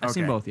U.S. I've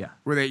seen both, yeah.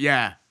 Where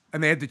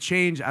and they had to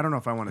change. I don't know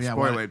if I want to Yeah,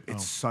 spoil why- it. It's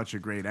oh. such a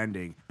great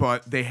ending,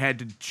 but they had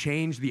to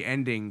change the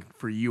ending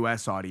for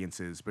U.S.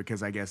 audiences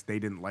because I guess they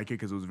didn't like it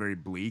because it was very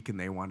bleak and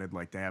they wanted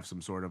like to have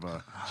some sort of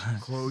a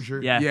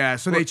Closure. Yeah. yeah.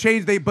 So they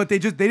changed. They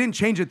didn't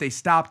change it. They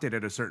stopped it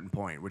at a certain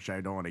point, which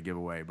I don't want to give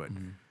away, but.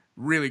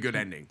 Really good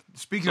ending.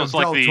 Speaking So of it's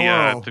like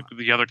Del Toro,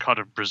 the other cut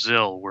of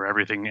Brazil where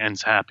everything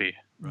ends happy.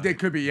 They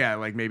could be,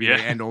 like maybe Yeah.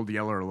 they end Old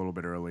Yeller a little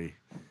bit early.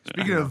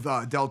 speaking of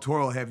Del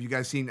Toro, have you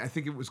guys seen? I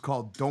think it was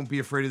called "Don't Be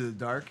Afraid of the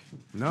Dark."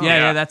 No,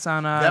 yeah, that's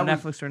on That was-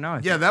 Netflix right now. I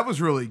Yeah, think. that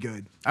was really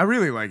good I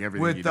really like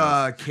everything he with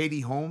does.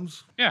 Katie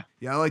Holmes. Yeah.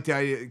 Yeah, I like the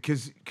idea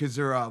because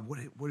they're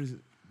what is it?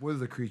 What are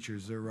the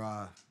creatures? They're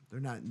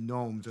not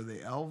gnomes. Are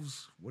they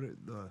elves? What are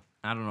the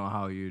I don't know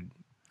how you'd.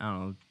 I don't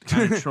know.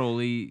 Kind of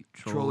trolley,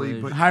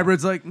 but-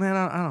 Hybrid's like, man,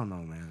 I don't know,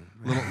 man.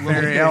 Little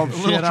Fairy elf shit,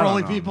 I little don't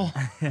trolley know. people.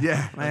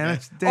 yeah. Man,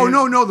 it's Oh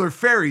Dave- no, they're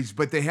fairies,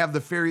 but they have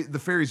the fairy. The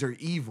fairies are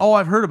evil. Oh,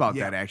 I've heard about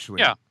Yeah. that actually.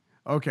 Yeah.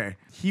 Okay.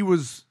 He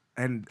was,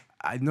 and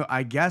I know.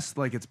 I guess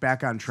like it's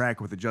back on track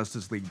with the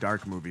Justice League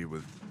Dark movie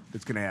with.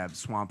 It's gonna have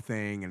Swamp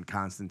Thing and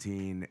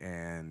Constantine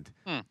and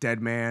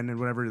Deadman and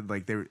whatever.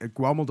 Like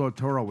Guillermo del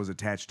Toro was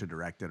attached to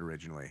direct it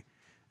originally.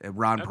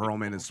 Ron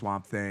Perlman is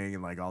Swamp Thing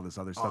and like all this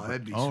other stuff.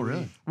 that'd be Oh, sweet.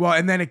 really? Well,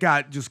 and then it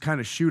got just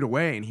kind of shoot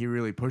away, and he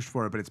really pushed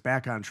for it. But it's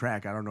back on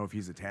track. I don't know if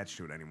he's attached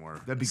to it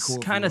anymore. That'd be It's cool.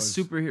 if kind it of was.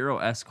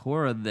 superhero-esque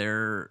horror.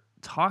 They're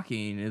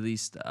talking at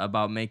least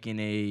about making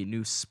a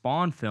new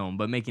Spawn film,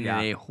 but making Yeah.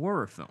 it a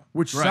horror film,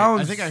 Which Right.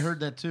 sounds. I think I heard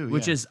that too.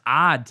 which yeah. is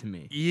odd to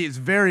me. It's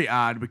very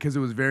odd because it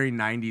was very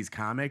 90s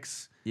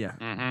comics. Yeah.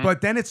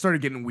 But then it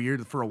started getting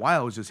weird. For a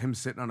while, it was just him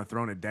sitting on a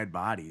throne of dead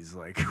bodies,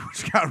 like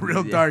which got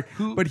real dark.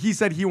 But he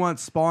said he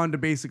wants Spawn to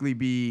basically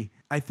be.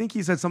 I think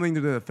he said something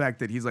to the effect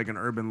that he's like an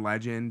urban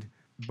legend,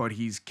 but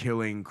he's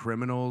killing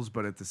criminals,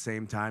 but at the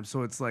same time,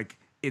 so it's like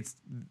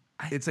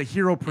it's a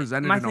hero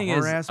presented My in thing a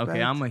horror is, aspect.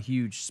 okay, I'm a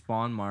huge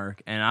Spawn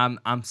mark, and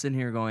I'm sitting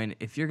here going,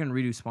 if you're gonna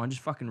redo Spawn,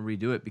 just fucking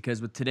redo it,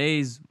 because with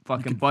today's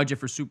fucking budget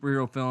for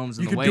superhero films,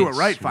 and you the could way do it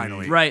right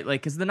finally. right,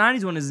 like, because the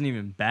 '90s one isn't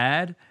even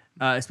bad,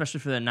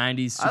 especially for the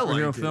 '90s I liked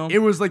superhero it. film. It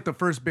was like the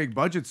first big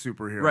budget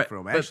superhero Right,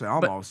 film, but- actually,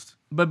 but- almost.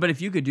 But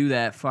if you could do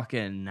that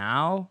fucking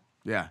now,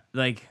 Yeah.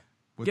 like.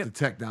 with Get- the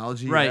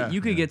technology. Right, yeah.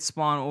 you could get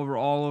Spawn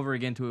all over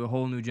again to a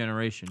whole new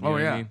generation. You know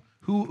what I mean?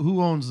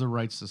 Who owns the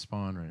rights to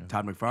Spawn right now?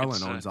 Todd McFarlane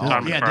It's, owns uh, all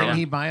Todd of it. Yeah, McFarlane. didn't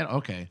he buy it?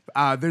 Okay.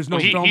 There's no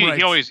Well, film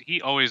rights.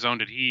 he always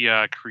owned it. He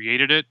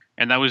created it,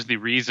 and that was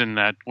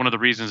one of the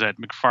reasons that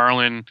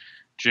McFarlane,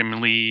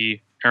 Jim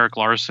Lee, Eric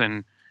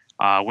Larson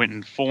went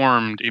and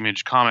formed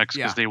Image Comics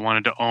because Yeah. they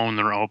wanted to own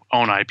their own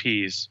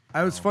IPs.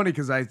 I was funny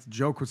because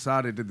Joe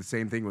Quesada did the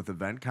same thing with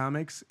Event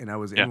Comics, and I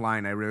was Yeah. in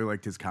line. I really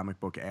liked his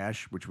comic book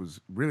Ash, which was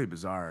really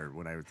bizarre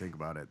when I would think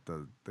about it.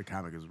 The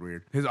comic is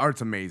weird. His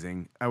art's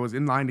amazing. I was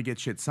in line to get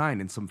shit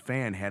signed, and some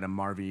fan had a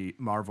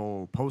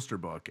Marvel poster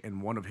book,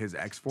 and one of his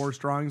X-Force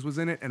drawings was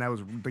in it, and I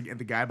was the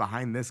guy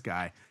behind this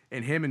guy,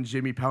 and him and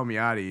Jimmy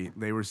Palmiotti,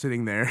 they were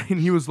sitting there,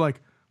 and he was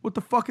like, "What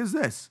the fuck is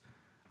this?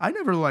 I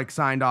never like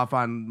signed off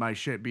on my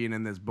shit being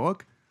in this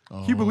book."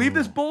 Can you believe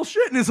this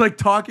bullshit? And is like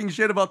talking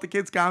shit about the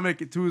kid's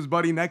comic to his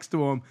buddy next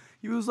to him.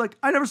 He was like,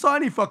 I never saw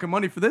any fucking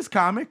money for this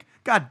comic.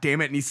 God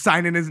damn it. And he's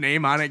signing his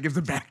name on it, gives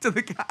it back to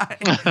the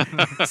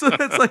guy. So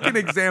that's like an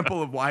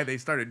example of why they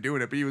started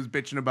doing it. But he was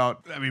bitching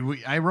about. I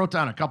mean, I wrote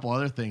down a couple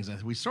other things.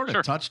 We sort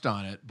of touched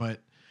on it, but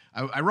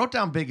I wrote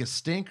down biggest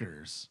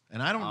stinkers,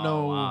 and I don't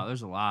know. Wow,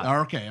 there's a lot.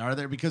 Okay, are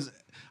there? Because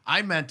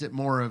I meant it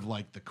more of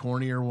like the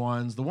cornier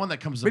ones. The one that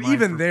comes to But mind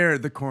even there,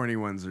 the corny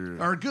ones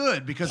are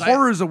good because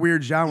horror's a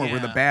weird genre where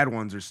the Yeah. bad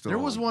ones are still. There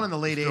was one in the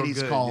late Still '80s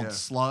good, called yeah.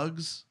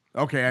 Slugs.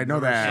 Okay, I know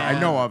that. I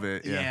know of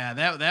it. Yeah,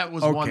 that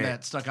was one Okay.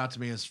 that stuck out to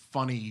me as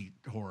funny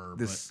horror.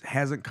 This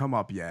hasn't come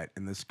up yet,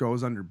 and this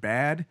goes under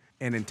bad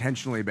and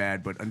intentionally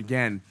bad, but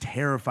again,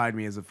 terrified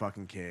me as a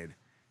fucking kid.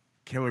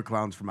 Killer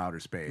Clowns from Outer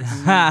Space.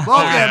 Love yeah,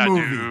 that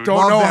movie. dude. Don't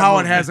Love know that how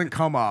movie. it hasn't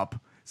come up.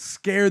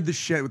 Scared the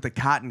shit with the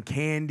cotton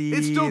candy.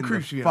 It still and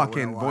creeps the me out when I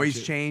fucking watch voice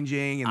it.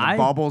 changing and the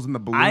bubbles and the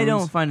balloons. I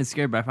don't find it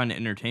scary, but I find it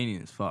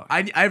entertaining as fuck.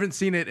 I haven't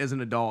seen it as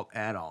an adult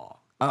at all.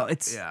 Oh,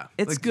 it's yeah.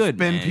 it's Like, good.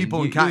 spend man. people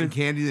in You- cotton you-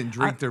 candy and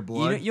drink their You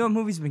blood. know what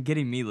movie's been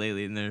getting me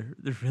lately, and they're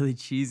really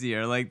cheesy.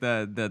 Are like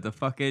the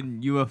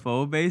fucking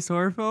UFO based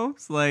horror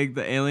films, like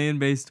the alien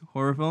based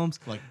horror films.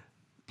 like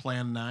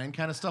Plan 9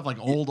 kind of stuff, like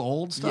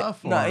old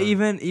stuff. No, or-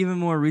 even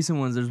more recent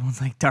ones. There's ones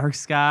like Dark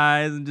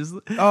Skies and just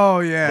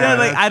Oh yeah. yeah,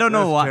 like I don't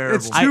know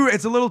that's why. terrible.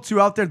 It's a little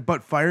too out there,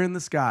 but Fire in the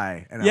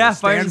Sky. And Yeah, I will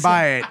Fire in stand the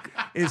by it.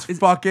 Is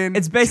fucking.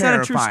 It's based on a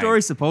true terrifying.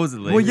 story,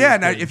 supposedly. Well, yeah.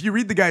 It's Now, great. if you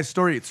read the guy's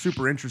story, it's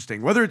super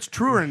interesting. Whether it's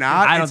true or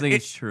not, I don't think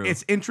it's true.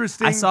 It's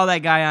interesting. I saw that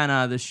guy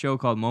on this show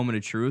called Moment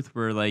of Truth,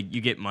 where like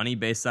you get money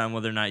based on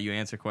whether or not you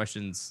answer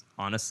questions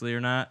honestly or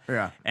not.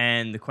 Yeah.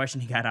 And the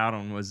question he got out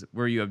on was,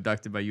 "Were you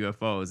abducted by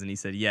UFOs?" And he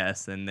said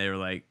yes, and they were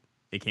like,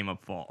 it came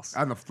up false.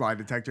 on the lie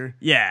detector.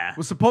 Yeah.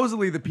 Well,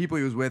 supposedly the people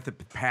he was with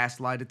had passed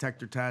lie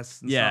detector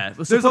tests. And Yeah. stuff.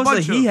 Well, There's a supposedly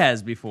bunch he of-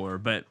 has before,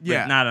 but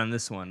Yeah. not on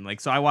this one. Like,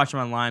 so I watched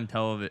him on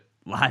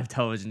live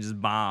television just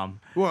bomb.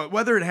 Well,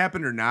 whether it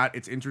happened or not,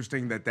 it's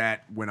interesting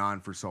that went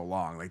on for so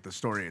long. Like the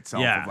story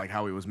itself Yeah. of like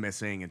how he was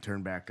missing and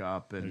turned back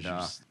up, and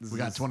we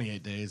got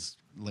 28 days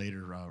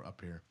later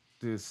up here.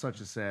 Dude, it's such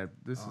a sad.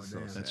 This is so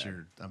sad. That's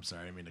your. I'm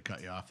sorry, I didn't mean to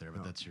cut you off there,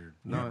 but that's your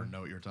whatever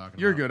note you were talking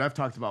You're about. good. I've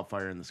talked about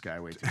Fire in the Sky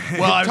way too much.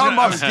 Well, I was Talking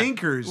gonna- about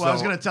stinkers. Well, I was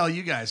though. going to tell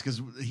you guys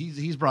because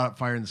he's brought up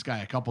Fire in the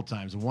Sky a couple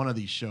times. And one of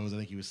these shows, I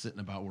think he was sitting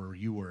about where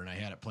you were, and I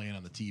had it playing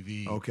on the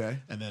TV. Okay.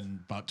 And then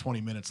about 20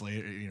 minutes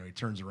later, he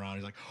turns around.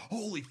 He's like,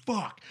 "Holy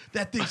fuck,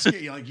 that thing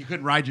scared you!" Like you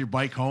couldn't ride your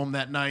bike home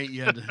that night.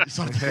 You had to,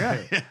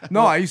 something.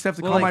 No, I used to have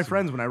to well, call like- my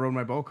friends when I rode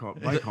my bike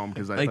home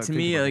because I Like thought- to think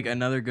me, about like it.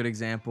 another good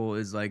example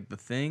is like The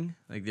Thing,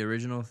 like the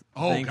original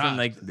Oh, thing God. from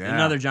like Yeah.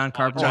 another John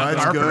Carpenter. John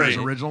that's Carpenter's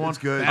good. original one. That's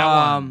good. That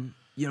one.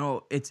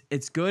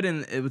 It's good,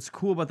 and what's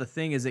cool about The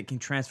Thing is it can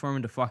transform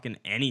into fucking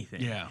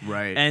anything. Yeah.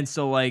 right. And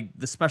so like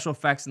the special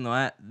effects and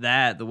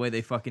the way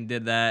they fucking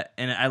did that,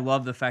 and I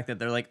love the fact that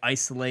they're like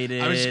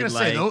isolated. I was just gonna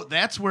say like-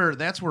 that's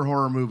where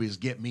horror movies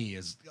get me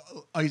is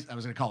I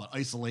was gonna call it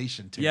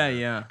isolation terror. Yeah,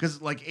 yeah.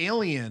 Because like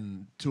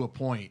Alien to a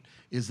point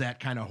is that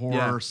kind of horror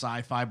Yeah.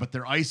 sci-fi, but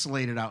they're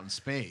isolated out in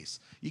space.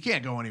 You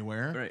can't go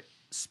anywhere. Right.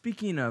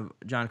 Speaking of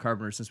John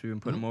Carpenter, since we've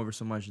been putting him over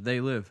so much, They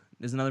Live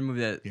is another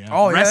movie that Yeah.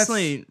 Oh, yeah,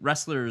 that's-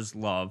 wrestlers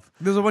love.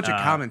 There's a bunch of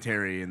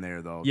commentary in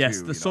there though. Yes,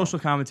 too, the social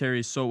commentary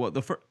is so what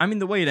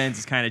the way it ends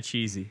is kind of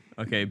cheesy.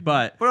 Okay,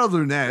 but But other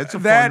than that, it's a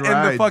That fun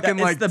and the ride. fucking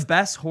it's like the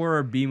best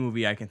horror B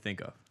movie I can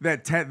think of.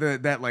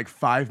 that like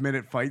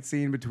 5-minute fight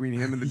scene between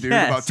him and the dude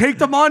Yes. about take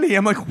the money.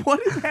 I'm like,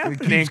 what is It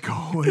happening? keeps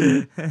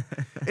going.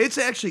 It's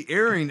actually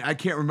airing. I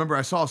can't remember.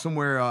 I saw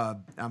somewhere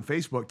on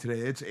Facebook today.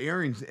 It's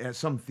airing at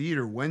some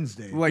theater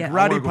Wednesday. Like Yeah. I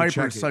Roddy wanna go Piper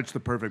check is it. such the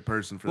perfect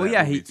person for Well, that.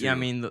 yeah, movie, too. I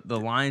mean the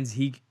lines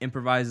he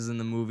improvises in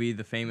the movie,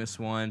 the famous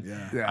one.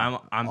 Yeah. Yeah.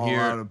 I'm all here.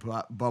 out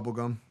of bubble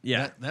gum.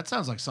 Yeah, That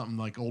sounds like something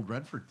like Old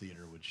Redford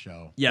Theater would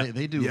show. Yeah.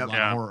 They do Yep. a lot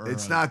Yeah. of horror.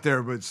 It's not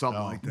there, but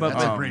something Oh, like that. But-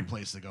 that's a Um, great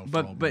place to go.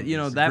 For old but you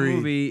know movies. that Agreed.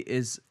 movie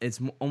it's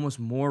almost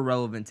more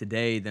relevant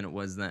today than it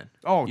was then.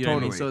 Oh, You know what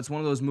I mean? totally. So it's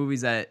one of those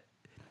movies that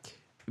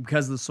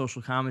because of the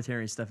social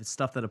commentary and stuff, it's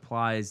stuff that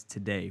applies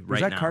today Was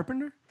right that now.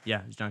 Carpenter?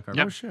 Yeah, it's John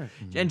Carpenter. Oh shit.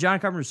 And John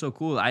Carpenter's so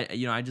cool.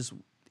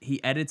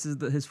 He edits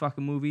his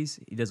fucking movies.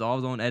 He does all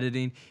his own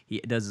editing.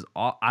 He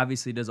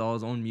obviously does all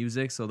his own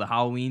music. So the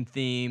Halloween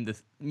theme, the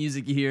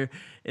music you hear,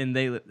 and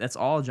that's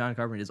all John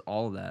Carpenter does.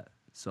 All of that.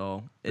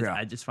 So Yeah.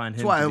 I just find him.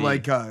 That's why to I be-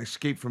 like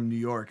Escape from New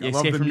York. I love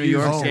Escape the from New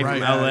music. York, Oh, Escape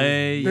right. from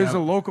L.A. There's yeah. a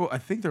local. I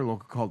think they're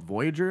local called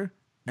Voyager,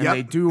 and Yep,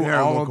 they do they're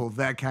all local,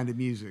 that kind of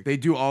music. they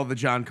do all the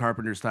John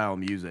Carpenter style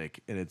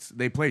music, and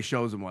they play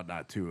shows and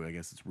whatnot too. I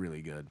guess it's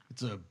really good.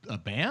 It's a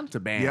band. It's a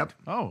band. Yep.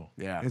 Oh,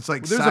 Yeah. It's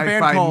like Well, there's a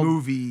band sci-fi called-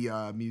 movie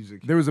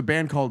music. There was a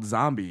band called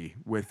Zombie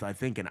with I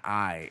think an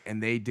I,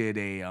 and they did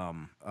a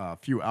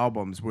few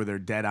albums where they're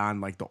dead on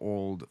like the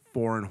old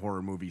foreign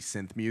horror movie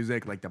synth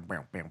music, like the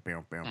bam, bam,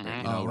 bam, bam, bam.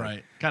 You know, Oh, like-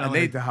 right. Kind of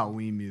and like The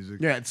Halloween music.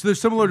 Yeah, they're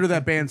similar to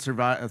that band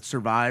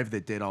Survive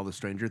that did all the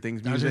Stranger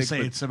Things I was music. gonna say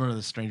but- it's similar to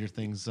the Stranger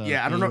Things.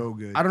 yeah, I don't so know.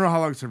 good. I don't know how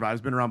long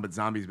Survive's been around, but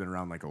Zombie's been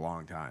around like a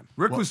long time.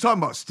 Rick was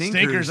talking about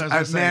Stinkers. Stinkers, I was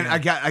gonna say,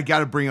 Man, yeah. I got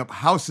to bring up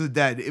House of the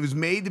Dead. It was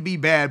made to be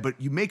bad, but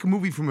you make a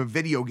movie from a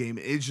video game,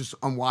 it's just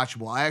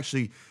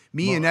unwatchable.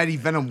 Me and Eddie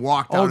Venom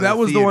walked out. Oh, of that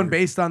was the one theater.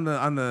 based on the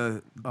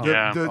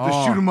Yeah. the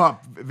Oh. shoot 'em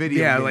up video.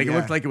 yeah, game, like it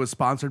looked like it was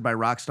sponsored by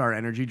Rockstar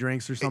Energy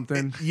Drinks or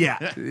something. Yeah,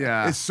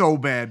 Yeah. It's so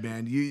bad,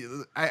 man.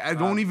 I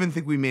don't even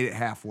think we made it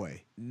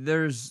halfway.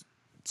 There's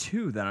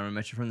two that I'm gonna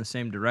mention from the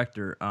same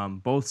director,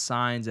 both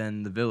Signs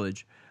and The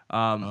Village.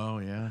 Oh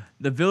yeah.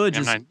 The Village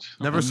M. is Night.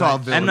 Never saw a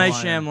Night- villain. M. Night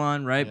Shyamalan.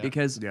 Shyamalan, right? Yeah.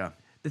 Because Yeah.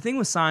 the thing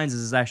with Signs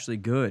is it's actually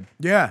good.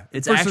 Yeah,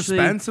 It's for actually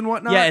suspense and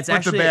whatnot. Yeah, it's But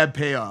actually the bad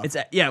payoff. It's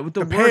with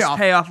the, The worst payoff-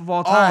 payoff of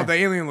all Oh, time. the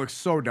alien looks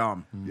so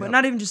dumb. But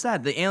not even just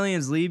that. The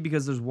aliens leave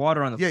because there's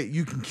water on the. Yeah,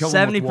 you can kill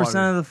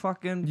 70% of the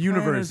fucking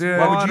Universe, planet is yeah.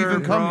 Why would you water,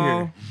 even come bro.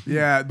 here?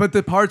 Yeah, but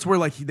the parts where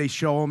like they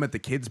show him at the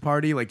kids'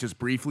 party, like just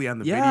briefly on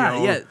the Yeah,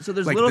 video. yeah, so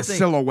there's like little the things-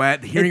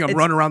 silhouette, hearing him it's-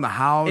 run around the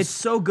house. It's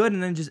so good,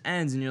 and then it just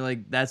ends, and you're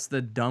like, "That's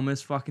the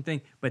dumbest fucking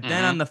thing." But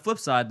then on the flip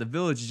side, The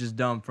Village is just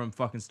dumb from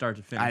fucking start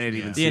to finish. I didn't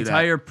even the see that.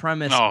 entire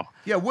premise. No.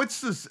 Yeah,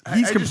 what's this? He's I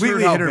just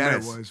completely heard how hit or bad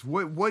miss. It was.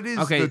 What is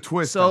Okay, the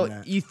twist so on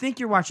that? you think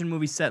you're watching a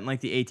movie set in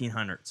like the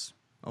 1800s.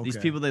 These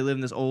Okay. people, they live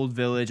in this old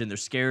village and they're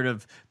scared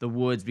of the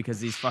woods because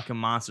these fucking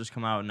monsters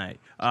come out at night.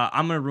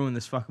 I'm gonna ruin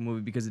this fucking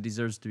movie because it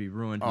deserves to be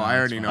ruined. Oh, I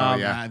already know.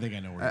 Yeah, I think I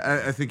know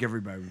where. I think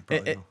everybody would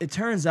probably know. It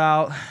turns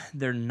out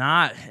they're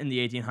not in the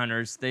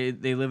 1800s.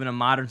 They live in a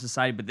modern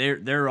society, but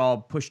they're all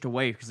pushed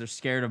away because they're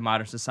scared of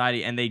modern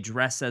society, and they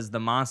dress as the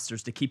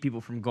monsters to keep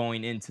people from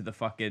going into the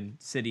fucking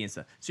city and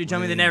stuff. So you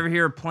tell me they never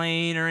hear a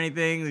plane or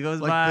anything that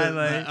goes by?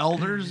 Like the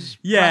elders.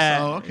 Yeah,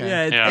 press- Oh, okay.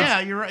 yeah, Yeah,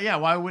 you're right. Yeah,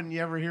 why wouldn't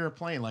you ever hear a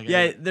plane like?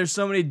 yeah, there's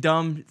so many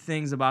dumb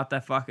things about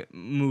that fucking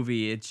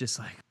movie. It's just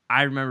like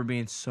I remember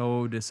being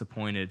so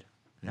disappointed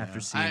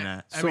after seeing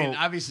that. I mean,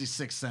 obviously,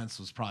 Sixth Sense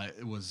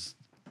was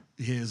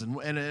his,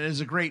 and it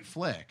is a great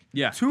flick.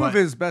 Yeah, two of But-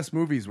 his best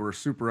movies were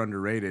super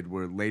underrated.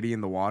 Were Lady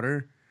in the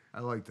Water I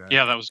like that.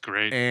 Yeah, that was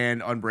great.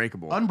 and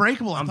Unbreakable.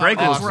 Unbreakable.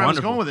 Unbreakable That's was where I was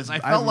wonderful. going with this. I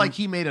felt like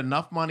he made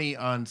enough money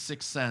on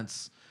Sixth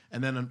Sense.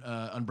 And then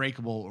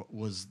Unbreakable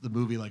was the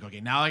movie. Like, okay,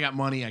 now I got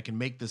money. I can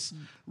make this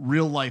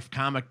real life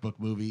comic book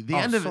movie. The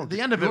end of it. The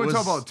end of You it wanna was.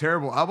 talk about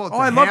terrible. How about Oh, the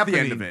I loved happening? the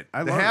end of it.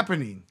 I the loved it.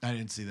 happening. I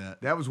didn't see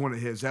that. That was one of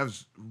his. That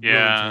was really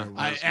Yeah.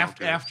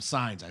 terrible. After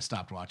Signs, I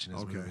stopped watching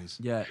his Okay. movies.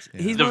 yeah.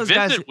 He's The one of those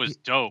guys. Visit was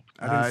dope.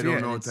 I see don't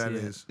it. know I what that didn't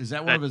see it. is. Is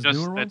that one of his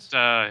newer ones?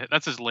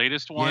 That's his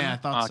latest one. Yeah, I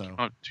thought so. Came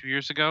out 2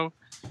 years ago.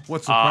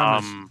 What's the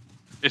premise?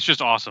 It's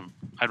just awesome.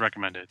 I'd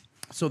recommend it.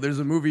 So there's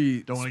a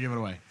movie. Don't want to give it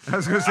away. I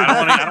was gonna say I don't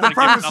wanna- I don't the wanna give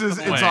premise nothing is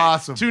it's away.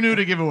 awesome. Too new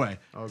to give away.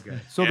 Okay.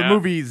 So the Yeah.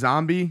 movie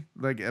Zombie,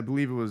 like I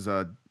believe it was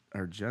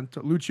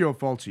Argento, Lucio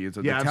Fulci. It's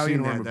an Yeah, I've Italian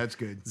seen horror that. movie. That's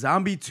good.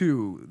 Zombie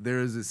 2, there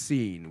is a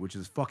scene which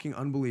is fucking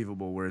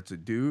unbelievable where it's a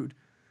dude,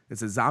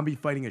 it's a zombie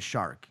fighting a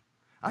shark.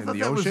 I in thought the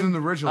that was ocean. in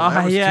the original. Oh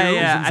That was yeah, two.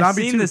 yeah. in I've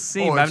Zombie seen 2. the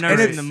scene, Oh, but I've it's never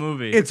great. seen the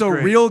movie. It's a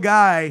great. real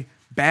guy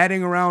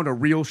batting around a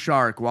real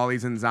shark while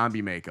he's in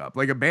zombie makeup.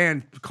 Like a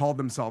band called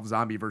themselves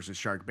Zombie versus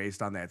Shark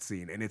based on that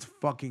scene, and it's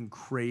fucking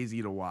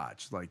crazy to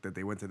watch. Like that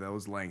they went to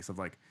those lengths of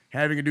like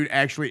having a dude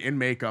actually in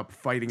makeup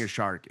fighting a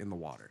shark in the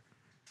water.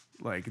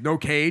 Like no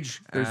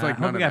cage. There's like I hope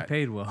none he of got that.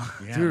 paid well.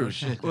 Yeah, Dude. no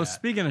shit. Well,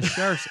 speaking of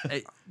sharks,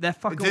 that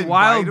fucking didn't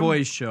Wild bite him?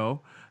 Boys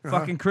show,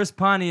 fucking Chris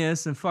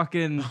Pontius and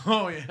fucking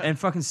Oh, yeah. and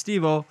fucking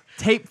Steve-O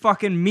tape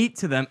fucking meat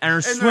to them and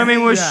are they're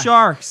swimming with yeah.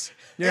 sharks.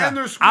 Yeah. And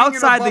they're swinging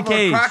Outside the above a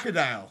cage.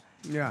 crocodile.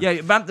 Yeah. Yeah,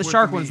 about the With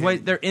shark the ones. meat Wait,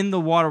 hanging. they're in the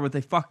water with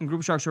a fucking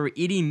group of sharks who are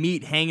eating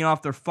meat hanging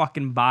off their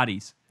fucking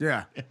bodies.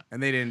 Yeah.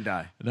 And they didn't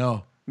die.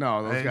 No.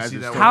 No, those didn't guys see are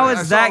that still- one. How I is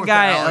saw it that with the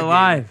guy alligator.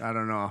 alive? I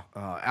don't know.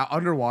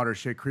 Underwater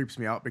shit creeps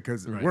me out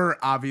because we're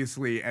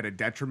obviously at a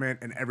detriment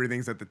and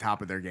everything's at the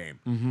top of their game.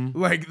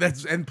 Like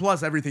and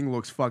plus everything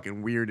looks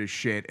fucking weird as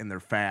shit and they're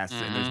fast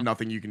and there's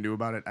nothing you can do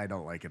about it. I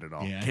don't like it at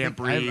all. Yeah, I Can't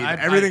think I've- breathe.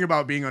 I've- Everything I-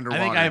 about being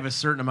underwater. I think I have a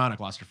certain amount of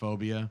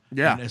claustrophobia.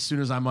 Yeah. And as soon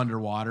as I'm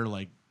underwater,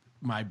 like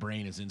my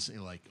brain is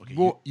instantly like, okay,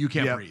 Well, you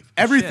can't yeah. breathe.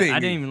 everything. Shit, I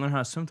didn't even learn how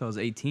to swim until I was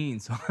 18.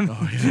 So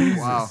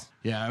Wow.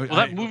 Yeah. Well,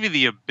 that movie,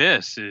 The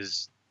Abyss,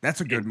 is That's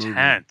a good Intense. movie.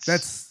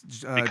 That's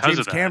Because James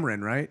of that.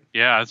 Cameron, right?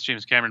 yeah, that's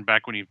James Cameron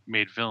back when he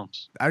made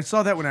films. I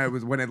saw that when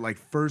it like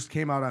first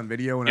came out on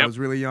video when I Yep. was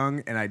really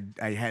young, and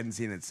I hadn't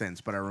seen it since,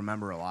 but I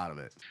remember a lot of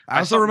it. I I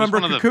also saw- it was remember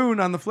one of the-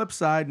 Cocoon on the flip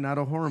side, not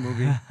a horror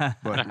movie,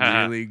 but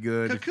really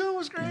good. Cocoon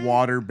was great.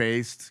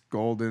 Water-based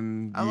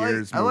Golden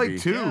Years I like movie.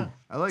 two. Yeah.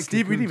 I like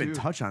Steve, we Cocoon didn't even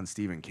too. touch on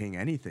Stephen King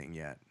anything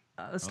yet.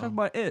 let's talk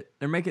about it.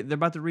 They're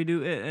about to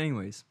redo it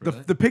anyways.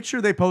 The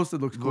picture they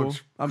posted looks cool.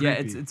 Looks I'm Yeah,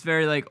 creepy. it's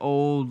very like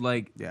old,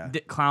 like Yeah.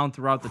 clown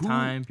throughout the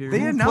time period.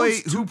 They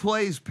announced Who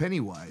plays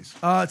Pennywise?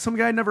 some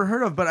guy I never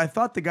heard of, but I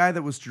thought the guy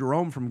that was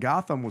Jerome from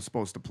Gotham was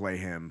supposed to play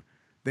him.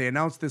 They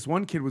announced this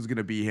one kid was going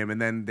to be him, and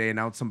then they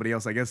announced somebody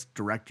else. I guess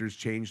directors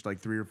changed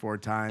like 3 or 4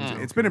 times.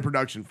 It's been in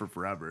production for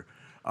forever.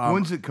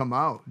 When's it come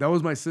out? That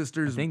was my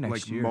sister's I think next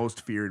like year.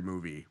 most feared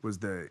movie was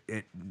the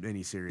It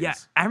miniseries. Yeah,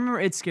 I remember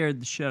it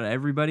scared the shit out of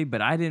everybody,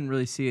 but I didn't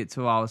really see it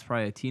till I was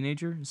probably a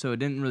teenager, so it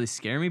didn't really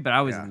scare me. But I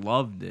always Yeah.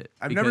 loved it.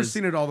 I've never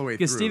seen it all the way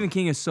because through. Stephen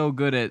King is so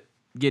good at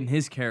getting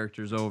his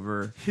characters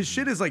over. His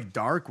shit is like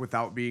dark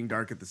without being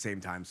dark at the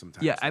same time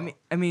sometimes. Yeah, though.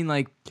 I mean,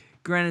 like,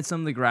 granted, some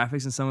of the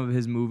graphics and some of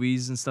his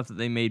movies and stuff that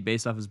they made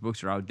based off his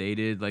books are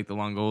outdated, like the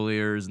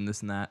Longoliers and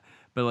this and that.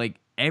 But like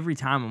every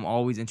time, I'm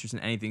always interested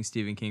in anything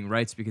Stephen King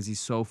writes because he's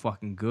so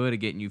fucking good at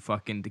getting you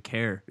fucking to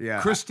care.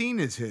 Yeah. Christine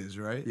is his,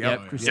 right? Yep,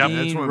 Yeah, Christine,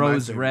 that's one of my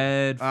Rose favorites.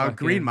 Red, fucking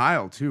Green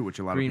Mile too, which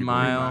a lot Green of people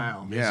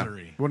Mile. Yeah.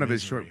 Misery. One of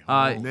his short.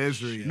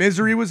 Misery.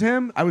 Misery was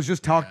him. I was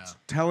just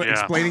Yeah.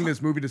 explaining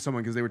this movie to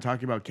someone because they were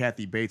talking about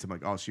Kathy Bates. I'm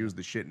like, oh, she was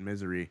the shit in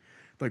Misery.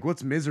 Like,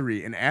 what's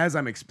Misery? And as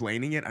I'm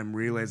explaining it, I'm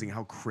realizing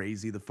how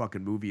crazy the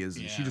fucking movie is.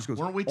 And she Yeah. just goes,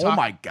 Weren't we "Oh talk-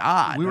 my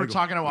god!" We And were I go,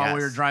 talking while we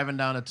were "Yes." driving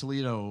down to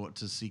Toledo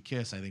to see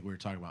Kiss. I think we were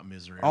talking about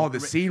Misery. Oh,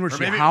 the scene where or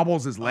she maybe-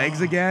 hobbles his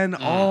legs again.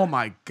 Oh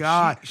my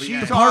god! She's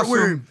the part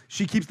where awesome.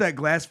 she keeps that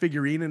glass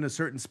figurine in a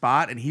certain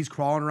spot, and he's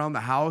crawling around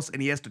the house,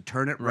 and he has to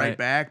turn it right Right.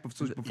 back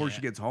before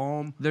she gets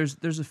home. There's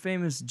a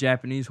famous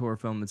Japanese horror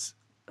film that's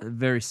a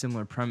very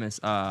similar premise,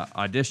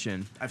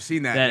 Audition. I've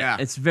seen that. Yeah,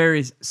 It's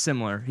very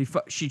similar.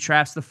 She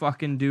traps the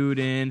fucking dude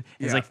in,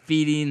 is Yeah. like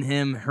feeding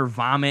him her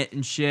vomit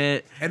and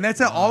shit. and that's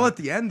all at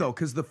the end though,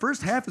 because the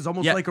first half is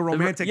almost like a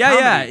romantic yeah,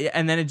 comedy. yeah,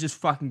 and then it just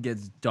fucking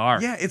gets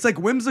dark. Yeah, it's like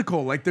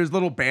whimsical. Like there's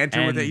little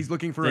banter with it. He's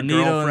looking for the a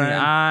needle girlfriend. in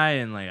the eye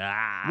and like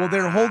Well,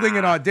 they're holding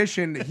an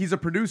audition. He's a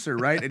producer,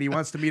 right? And he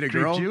wants to meet a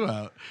girl. Creeped you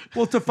out.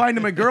 Well, to find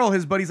him a girl,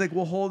 his buddy's like,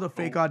 we'll hold a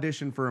fake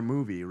audition for a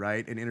movie,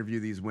 right? And interview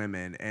these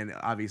women. And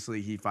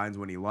obviously he finds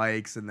one he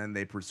likes, and then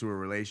they pursue a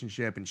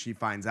relationship, and she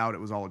finds out it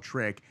was all a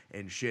trick,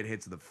 and shit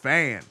hits the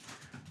fan.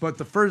 But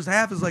the first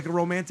half is like a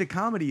romantic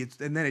comedy,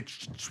 and then it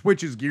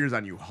switches gears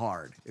on you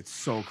hard. It's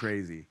so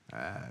crazy.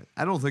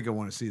 I don't think I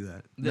want to see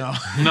that. No.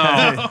 No,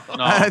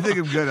 I no. think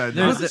I'm good at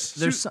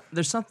that.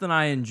 there's something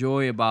I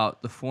enjoy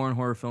about the foreign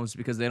horror films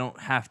because they don't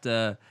have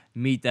to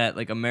meet that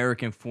like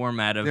American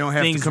format of They don't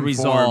have to things conform.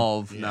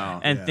 resolve No.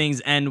 and Yeah.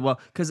 things end well.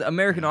 Because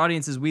American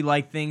audiences, we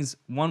like things.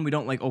 One, we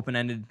don't like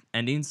open-ended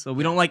endings, so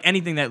we don't like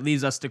anything that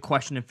leaves us to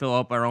question and fill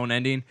up our own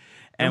ending.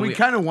 And we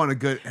kind of want a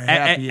good,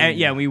 happy ending.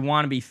 yeah, we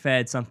want to be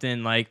fed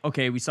something like,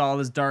 okay, we saw all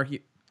this dark.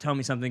 Tell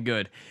me something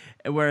good.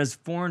 Whereas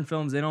foreign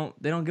films, they don't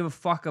give a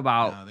fuck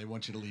about. No, they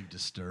want you to leave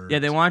disturbed. Yeah,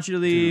 they want you to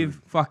leave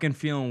fucking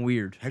feeling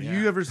weird. Have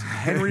you ever seen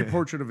Henry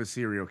Portrait of a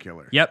Serial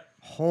Killer? Yep.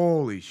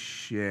 Holy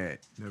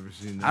shit. Never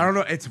seen that. I don't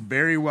know. It's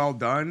very well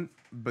done,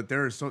 but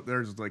there's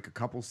like a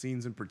couple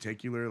scenes in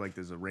particular. Like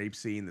there's a rape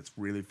scene that's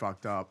really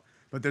fucked up,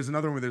 but there's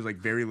another one where there's like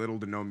very little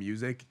to no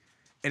music,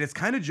 and it's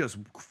kind of just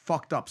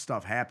fucked up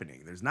stuff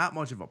happening. There's not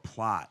much of a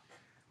plot,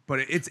 but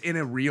it's in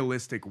a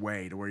realistic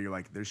way to where you're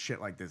like, there's shit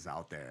like this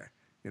out there,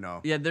 you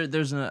know? Yeah,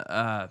 there's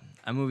a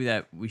movie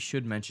that we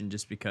should mention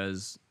just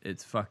because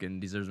it's fucking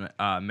deserves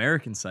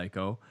American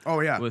Psycho. Oh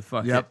yeah. With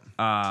fucking Yep.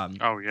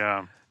 Oh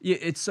yeah. yeah,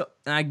 it's so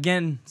and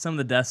again, some of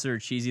the deaths are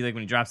cheesy, like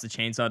when he drops the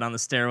chainsaw down the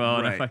stairwell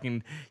and Right. it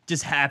fucking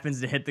just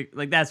happens to hit the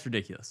like that's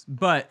ridiculous.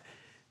 But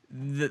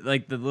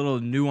the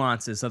little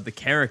nuances of the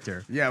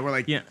character. Yeah, we're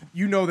like, Yeah.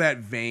 you know that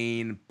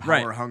vain,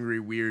 Right. power-hungry,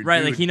 weird Right,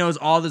 dude. like he knows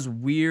all this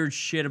weird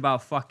shit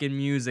about fucking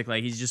music.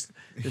 Like he's just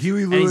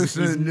Huey and Lewis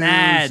He's in the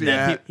mad news,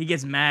 that yeah. he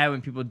gets mad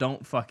when people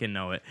don't fucking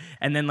know it.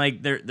 And then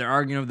like they're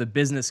arguing over the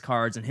business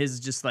cards, and his is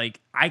just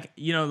like like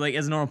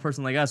as a normal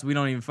person like us, we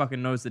don't even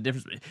fucking notice the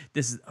difference.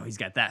 This is he's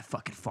got that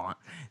fucking font,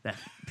 that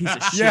piece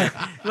of shit.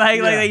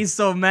 Like he's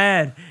so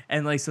mad,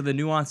 and like so the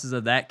nuances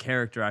of that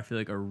character I feel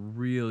like are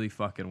really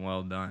fucking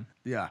well done.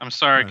 Yeah. I'm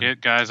sorry,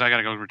 guys. I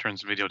gotta go return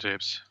some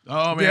videotapes.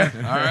 Oh man.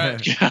 All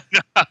right.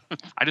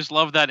 I just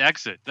love that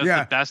exit. That's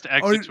Yeah. the best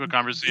exit to a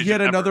conversation. He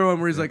had another ever. one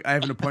where he's like, I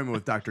have an appointment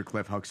with Dr.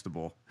 Cliff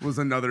Huxtable. Was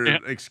another Yeah.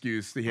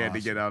 excuse he had to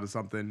get out of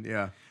something.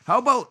 Yeah. How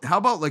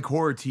about like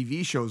horror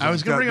TV shows? I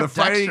was gonna The- bring the up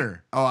Friday,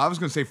 Dexter. Oh, I was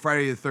gonna say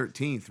Friday the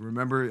 13th.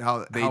 Remember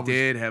how They how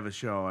did have a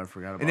show. I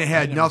forgot about and it that.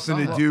 had never nothing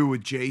saw to that. do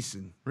with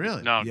Jason.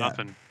 Really? No, Yeah.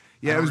 nothing.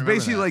 Yeah, I it was don't remember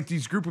basically that. like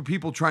these group of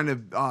people trying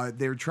to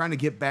they were trying to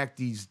get back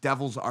these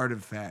devil's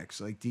artifacts.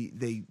 Like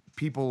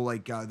people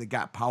like that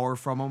got power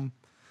from them.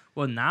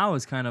 Well, now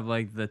is kind of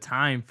like the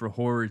time for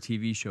horror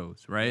TV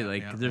shows, right?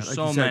 Like yeah. there's Like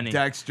so you said, many.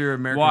 Dexter,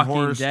 American Walking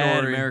Horror Dead,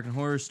 Story. American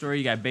Horror Story.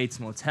 You got Bates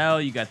Motel.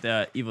 You got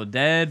the Evil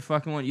Dead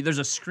fucking one. There's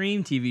a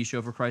Scream TV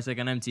show for Christ's sake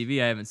on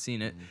MTV. I haven't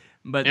seen it,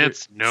 but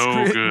It's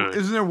no good.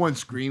 Isn't there one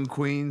Scream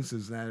Queens?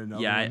 Is that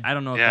another? yeah, one? I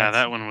don't know. If Yeah, that's,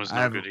 that one was I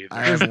no haven't- good either.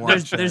 I haven't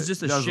There's, watched there's that.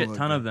 just a Doesn't shit look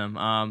ton good. of them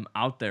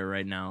out there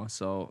right now,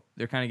 so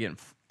they're kind of getting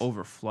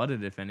over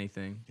flooded, if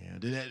anything.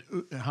 Yeah.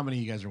 How many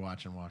of you guys are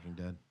watching Walking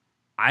Dead?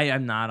 I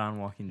am not on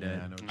Walking Dead.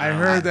 Yeah, I know. I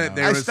heard that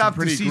there I was some stopped the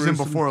pretty season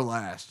gruesome, before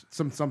last.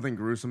 something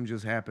gruesome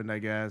just happened, I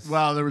guess.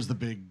 Well, there was the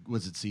big.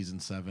 Was it season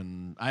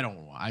 7? I don't.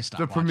 I stopped.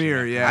 The watching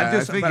premiere, it. yeah. I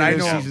just- I think but it I is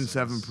know- season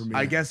 7 premiere.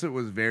 I guess it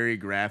was very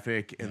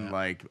graphic and Yeah.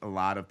 like a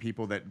lot of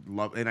people that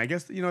love, and I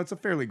guess it's a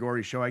fairly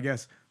gory show. I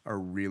guess are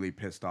really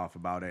pissed off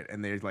about it,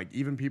 and there's like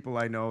even people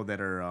I know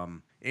that are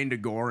into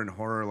gore and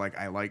horror. Like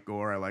I like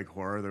gore, I like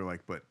horror. They're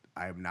like, but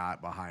I am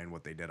not behind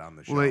what they did on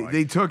the show. Well,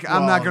 they took.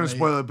 I'm Well, not going to they-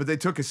 spoil it, but they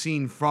took a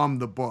scene from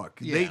the book.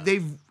 Yeah.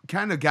 They've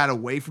kind of got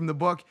away from the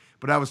book,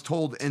 but I was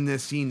told in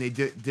this scene they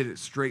did it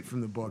straight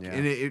from the book, Yeah.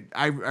 and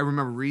I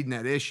remember reading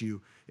that issue.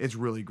 It's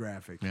really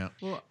graphic. Yeah.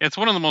 It's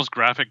one of the most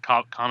graphic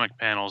comic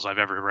panels I've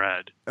ever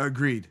read.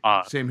 Agreed.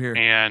 Same here.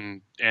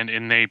 And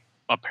they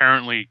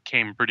apparently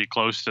came pretty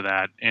close to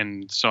that,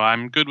 and so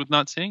I'm good with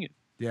not seeing it.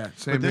 Yeah,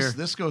 same But here.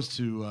 this goes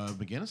to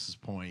McGinnis's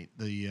point.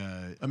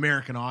 The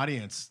American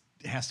audience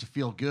has to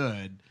feel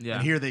good. Yeah.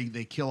 And here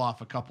they kill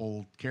off a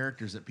couple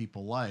characters that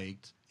people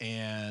liked,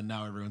 and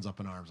now everyone's up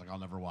in arms like, I'll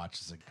never watch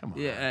this again. Come on.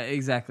 Yeah,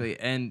 exactly.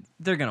 And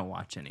they're gonna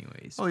watch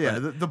anyways. Oh yeah,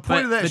 But- the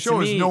point of that but to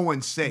show is me, no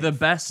one's safe. The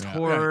best Yeah.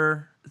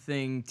 horror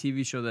thing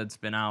TV show that's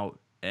been out,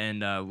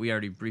 and we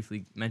already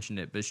briefly mentioned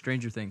it, but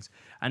Stranger Things.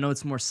 I know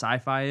it's more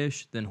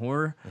sci-fi-ish than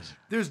horror,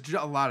 There's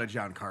a lot of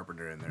John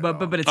Carpenter in there. but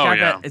though. it's Oh, got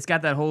yeah. that it's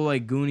got that whole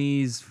like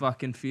Goonies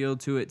fucking feel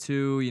to it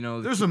too. You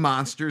know, There's a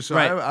monster, so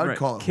right, I would right.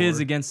 call it Kids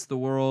horror. Against the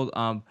World.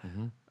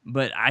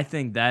 But I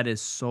think that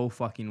is so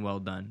fucking well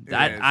done. It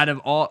That is.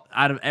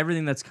 out of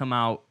everything that's come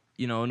out,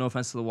 you know, no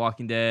offense to The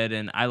Walking Dead,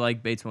 and I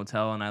like Bates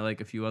Motel and I like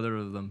a few other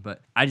of them,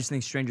 but I just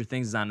think Stranger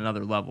Things is on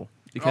another level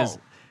because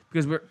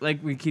we're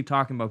like we keep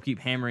talking about, keep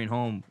hammering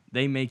home.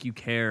 They make you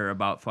care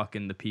about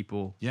fucking the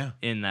people Yeah.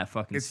 in that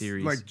fucking it's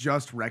series. like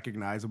just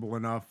recognizable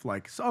enough.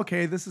 Like, so,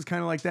 okay, this is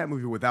kind of like that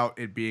movie without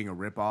it being a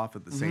ripoff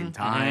at the same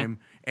time,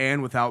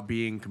 and without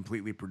being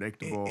completely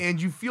predictable. And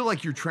you feel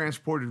like you're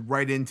transported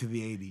right into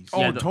the 80s.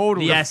 Oh,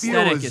 totally. The The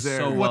aesthetic feel is is so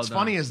there. well What's done.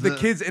 funny is the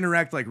kids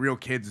interact like real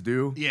kids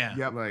do. Yeah.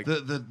 Yep. Like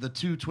The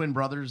two twin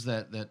brothers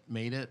that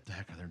made it. The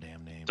heck are their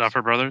damn names?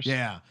 Duffer Brothers.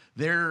 Yeah.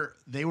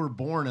 They were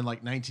born in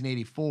like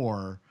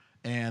 1984.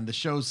 And the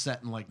show's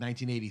set in like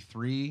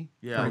 1983.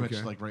 Yeah. Pretty Okay.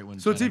 much like right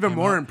when. So it's Jedi even came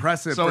more out.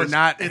 impressive So for it's-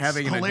 not it's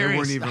having an hilarious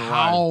weren't even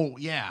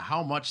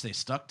how much they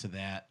stuck to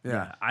that.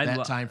 Yeah.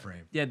 That time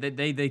frame. Yeah,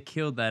 they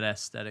killed that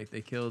aesthetic.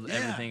 They killed Yeah.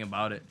 everything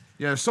about it.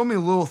 Yeah, there's so many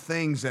little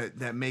things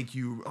that make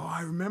you. Oh,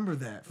 I remember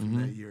that from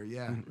that year.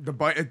 Yeah. The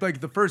bike, like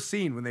the first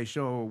scene when they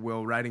show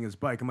Will riding his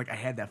bike, I'm like, I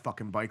had that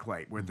fucking bike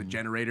light with the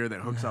generator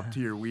that hooks up to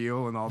your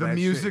wheel and all The that.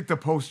 music, shit. the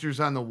posters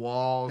on the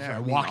walls, Yeah, I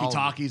mean, walkie all of it.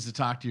 talkies to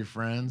talk to your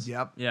friends.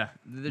 Yep. Yeah,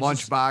 there's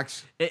just- Lunchbox.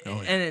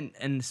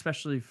 And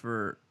especially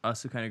for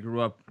us who kind of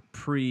grew up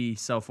pre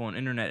cell phone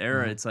internet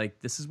era, it's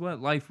like this is what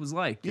life was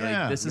like.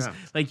 Yeah, Like, this is yeah.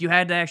 like you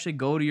had to actually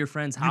go to your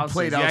friends' houses.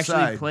 played You actually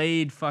outside.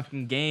 played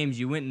fucking games.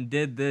 You went and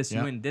did this. You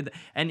Yeah. went and did that.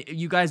 And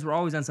you guys were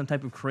always on some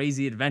type of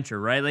crazy adventure,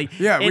 right? Like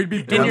Yeah, in, we'd be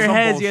in doing your some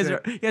heads.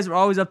 bullshit. You guys were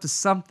always up to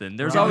something.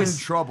 There's Getting always in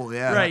trouble.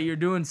 Yeah. right. You're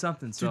doing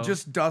something. So To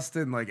just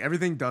Dustin, like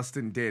everything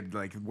Dustin did,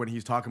 like when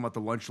he's talking about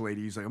the lunch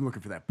lady, he's like, I'm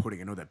looking for that pudding.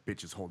 I know that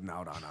bitch is holding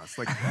out on us.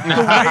 Like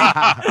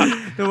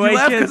the you way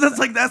laugh kids, because it's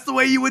like that's the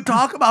way you would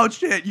talk about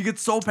shit. You get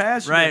so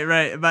passionate.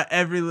 right about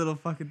every little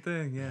fucking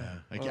thing. Yeah.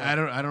 Like, I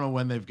don't know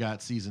when they've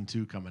got season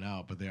 2 coming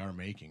out, but they are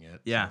making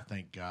it. Yeah. So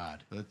thank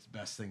God. That's the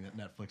best thing that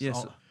Netflix.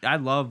 Yes, I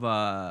love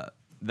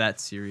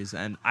that series,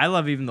 and I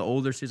love even the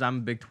older series. I'm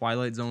a big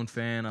Twilight Zone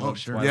fan. I love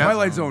sure. Twilight Yeah.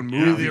 Twilight Zone You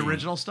movie. the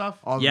original stuff.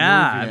 All the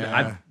Yeah, movie,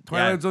 I've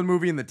Twilight Zone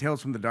movie and the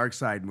Tales from the Dark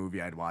Side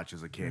movie I'd watch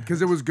as a kid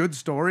because it was good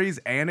stories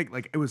and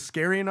it was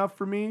scary enough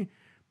for me,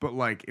 but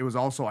like it was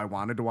also I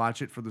wanted to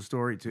watch it for the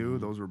story too.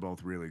 Those were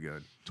both really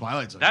good.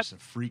 Twilight Zone That- used to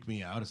freak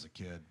me out as a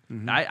kid.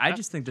 I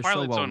just think they're so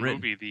Twilight well Zone written.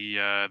 movie,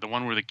 the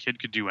one where the kid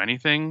could do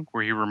anything,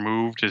 where he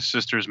removed his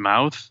sister's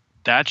mouth.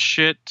 That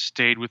shit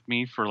stayed with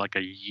me for like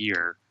a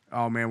year.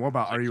 Oh man, what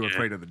about Are You Yeah.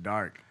 Afraid of the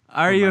Dark?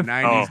 Are From you? the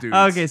 90s dudes.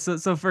 Okay,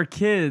 so for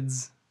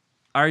kids,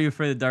 Are You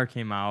Afraid the Dark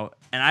came out,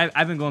 and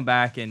I've been going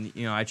back, and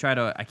you know I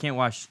can't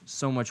watch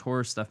so much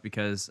horror stuff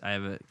because I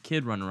have a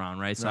kid running around,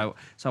 right? So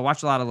I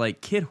watch a lot of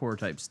like kid horror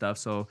type stuff,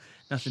 so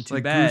nothing too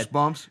Like bad.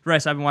 Goosebumps. Right,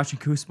 so I've been watching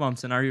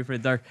Goosebumps and Are You Afraid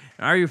of the Dark.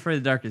 And Are You Afraid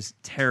of the Dark is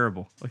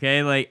terrible.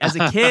 Okay, like as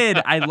a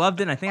kid, I loved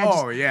it. And I think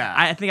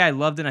I think I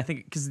loved it. And I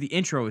think because the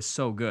intro is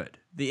so good.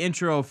 The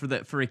intro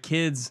for a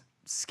kid's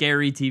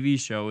scary TV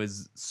show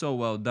is so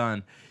well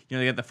done. You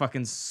know, they got the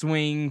fucking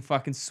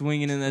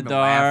swinging in the dark,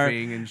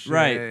 laughing and shit.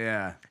 right?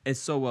 Yeah. It's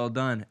so well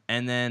done.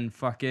 And then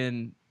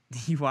fucking.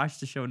 You watch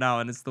the show now,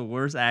 and it's the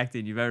worst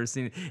acting you've ever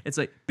seen. It's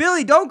like,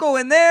 Billy, don't go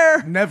in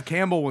there. Nev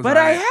Campbell was But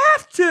on I it.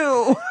 have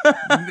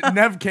to.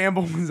 Nev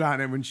Campbell was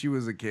on it when she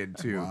was a kid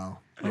too. Wow.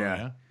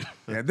 Yeah.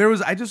 Yeah, there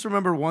was. I just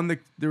remember one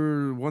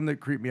that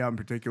creeped me out in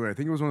particular. I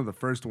think it was one of the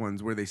first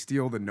ones where they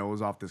steal the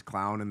nose off this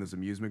clown in this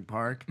amusement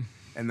park,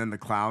 and then the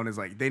clown is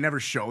like, they never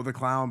show the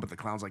clown, but the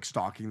clown's like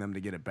stalking them to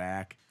get it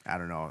back. I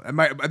don't know.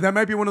 That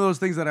might be one of those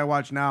things that I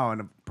watch now,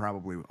 and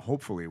probably,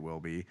 hopefully, will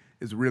be.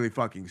 Is really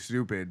fucking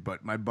stupid.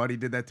 But my buddy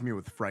did that to me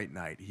with Fright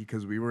Night.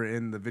 Because we were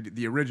in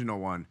the original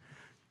one.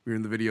 We were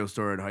in the video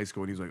store in high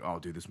school, and he's like, "Oh,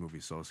 dude, this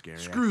movie's so scary."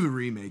 Screw the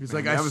remake. He's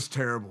man. like, that was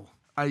terrible.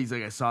 He's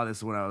like, I saw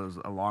this when I was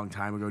a long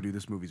time ago. Dude,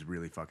 this movie's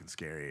really fucking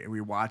scary. And we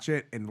watch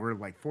it, and we're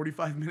like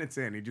 45 minutes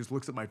in. He just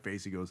looks at my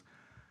face. He goes,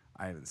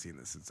 I haven't seen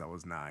this since I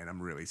was 9.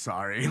 I'm really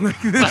sorry.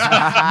 Like, this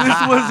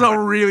was a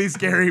really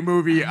scary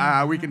movie.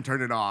 We can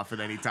turn it off at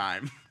any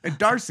time. And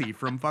Darcy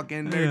from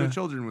fucking Married with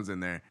Children was in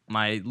there.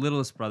 My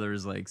littlest brother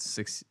is like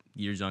 6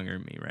 years younger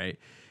than me, right?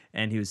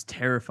 and he was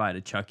terrified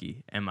of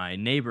Chucky. And my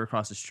neighbor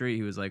across the street,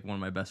 he was like one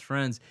of my best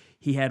friends,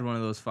 he had one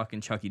of those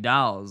fucking Chucky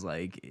dolls,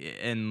 like,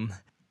 and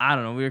I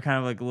don't know, we were kind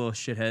of like little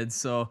shitheads,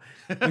 so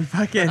we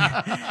fucking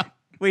I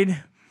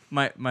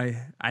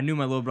knew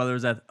my little brother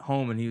was at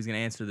home and he was gonna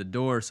answer the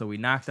door, so we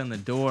knocked on the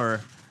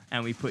door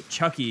and we put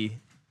Chucky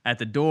at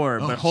the door,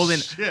 but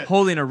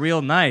holding a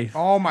real knife.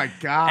 Oh my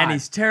god! And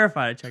he's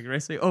terrified of Chucky,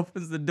 right? So he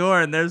opens the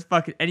door and there's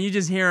and you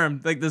just hear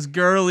him like this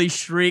girly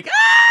shriek.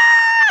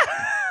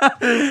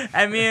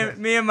 And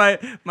me and my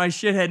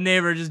shithead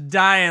neighbor just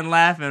dying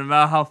laughing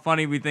about how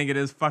funny we think it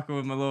is fucking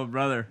with my little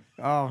brother.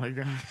 Oh my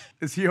god!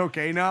 Is he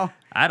okay now?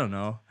 I don't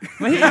know.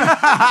 But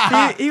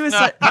he was.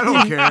 I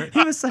don't care.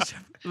 He was such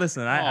a.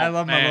 Listen, I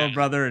love my little man.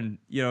 brother, and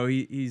you know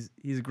he's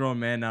a grown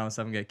man now and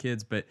stuff and got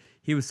kids, but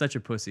he was such a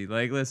pussy.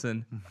 Like,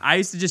 listen, I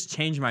used to just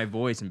change my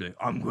voice and be like,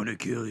 "I'm gonna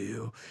kill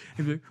you,"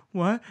 and be like,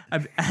 "What?"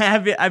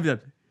 I'd be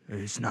like,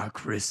 "It's not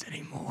Chris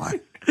anymore,"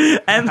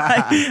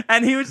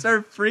 and he would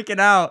start freaking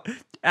out.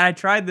 And I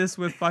tried this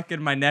with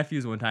fucking my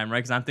nephews one time, right?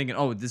 Because I'm thinking,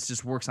 oh, this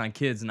just works on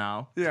kids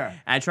now. Yeah. And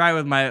I try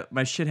with my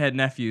shithead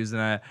nephews,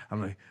 and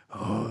I'm like,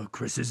 oh,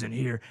 Chris isn't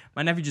here.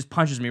 My nephew just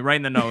punches me right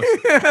in the nose.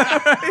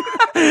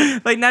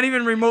 Like, not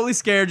even remotely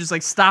scared, just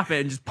like, stop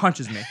it, and just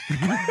punches me.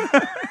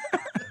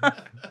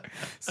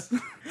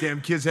 Damn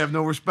kids have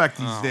no respect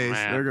these days.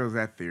 man. There goes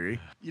that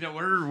theory. You know,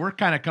 we're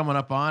kind of coming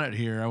up on it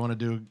here. I want to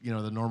do, you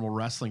know, the normal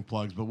wrestling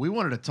plugs, but we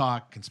wanted to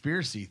talk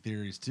conspiracy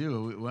theories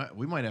too.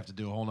 We might have to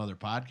do a whole nother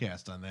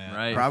podcast on that.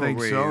 Right.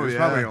 Probably. so, There's yeah.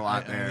 probably a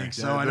lot I there. think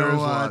so. Yeah, I there know is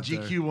a lot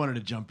GQ wanted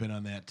to jump in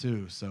on that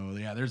too. So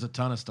yeah, there's a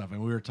ton of stuff,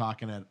 and we were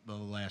talking at the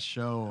last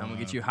show. I'm gonna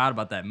get you hot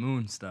about that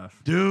moon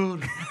stuff.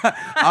 dude.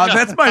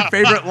 That's my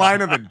favorite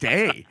line of the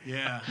day.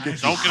 Yeah, Don't get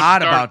Hot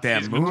started. about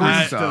that He's moon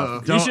been-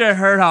 stuff. You should have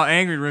heard how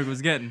angry Rick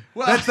was getting.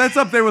 That's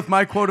up there with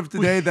my quote of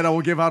today that I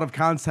will give out of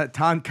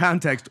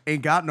context.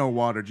 Ain't got no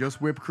water,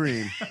 just whipped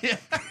cream.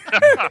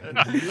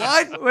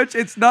 What? Which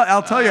it's not.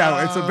 I'll tell you,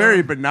 it's a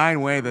very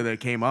benign way that it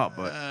came up.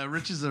 But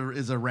Rich is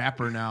a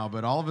rapper now,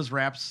 but all of his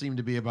raps seem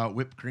to be about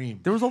whipped cream.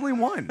 there was only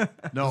one.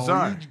 No,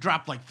 Sorry. you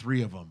dropped like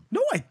 3 of them.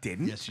 No, I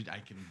didn't. Yes,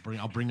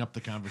 I'll bring up the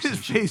His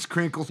conversation. face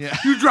crinkles. Yeah.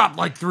 You dropped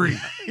like 3.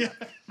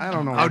 I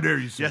don't know. How dare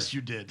you, sir? Yes,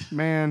 you did.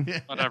 man?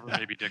 Whatever,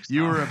 baby dick.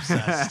 You were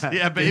obsessed.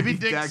 Yeah, baby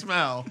dick Dick.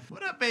 smell.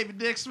 What up, baby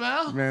dick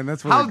smell? Man,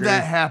 that's what. How'd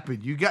that happen?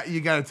 You got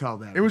to tell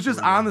that. It was just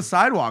on the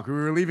sidewalk. We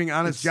were leaving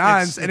Honest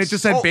It's- John's, and it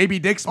just said oh, "baby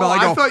dick smell." Oh, I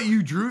I go, thought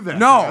you drew that. I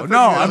no, thought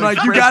no. you had, I'm like,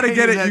 you spray gotta painted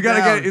get it. that You gotta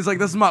down. get it. It's like,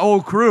 this is my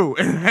old crew,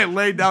 and I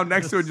laid down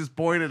next to it, and just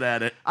pointed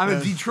at it. on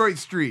a Detroit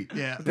street.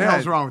 Yeah. What the Yeah.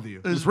 hell's wrong with you?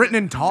 It was written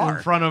in tar.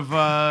 In front of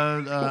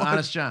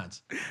Honest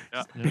John's.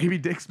 Baby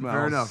dick smell.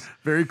 Fair enough.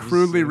 Very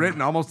crudely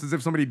written, almost as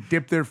if somebody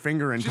dipped their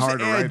finger in Just tar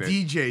to add write it.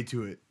 DJ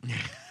to it.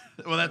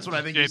 Well, that's what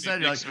I think you Baby said.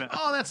 dick You're like, smell.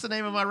 oh, that's the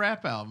name of my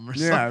rap album or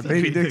Yeah, something.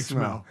 baby dick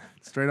smell.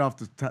 Straight off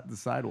the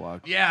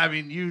sidewalk. Yeah, I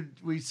mean,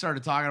 we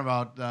started talking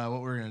about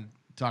what we're going to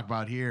talk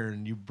about here,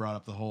 and you brought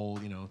up the whole,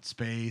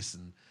 space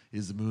and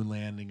is the moon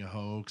landing a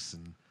hoax?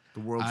 And The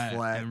world's I-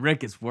 flat. And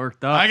Rick is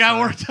worked up. I got son.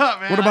 worked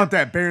up, man. What about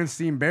that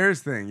Berenstein Bears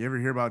thing? You ever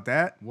hear about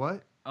that?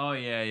 What? Oh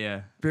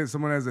yeah.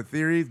 Someone has a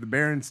theory. The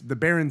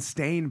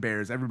Berenstain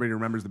Bears. Everybody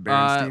remembers the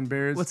Berenstein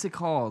Bears. What's it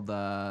called?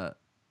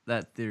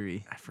 That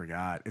theory. I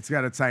forgot. It's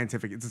got a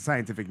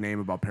scientific name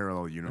about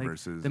parallel Like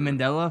universes. the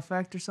Mandela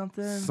effect or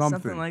something?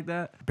 Something. like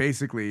that.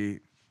 Basically,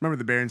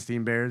 remember the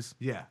Berenstein Bears?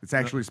 Yeah. It's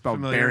actually spelled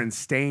familiar.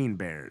 Berenstain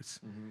Bears.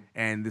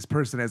 And this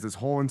person has this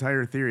whole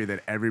entire theory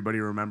that everybody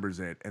remembers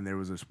it, and there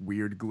was this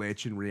weird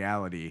glitch in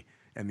reality,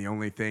 and the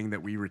only thing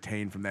that we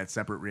retain from that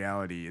separate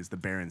reality is the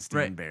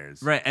Berenstain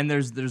Bears. Right, and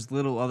there's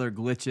little other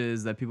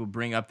glitches that people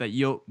bring up that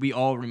we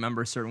all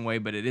remember a certain way,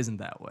 but it isn't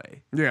that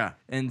way. Yeah.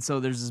 And so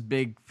there's this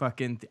big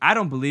fucking. I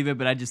don't believe it,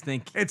 but I just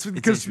think It's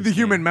because the interesting.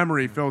 human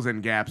memory fills in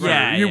gaps.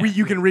 Yeah, You, yeah.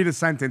 you can read a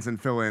sentence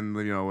and fill in,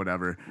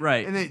 whatever.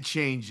 Right. And it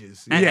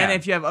changes. And, Yeah. and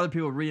if you have other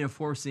people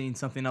reinforcing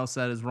something else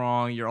that is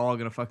wrong, you're all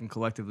gonna fucking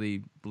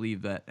collectively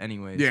believe that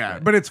anyways. Yeah,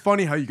 but it's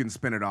funny how you can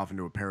spin it off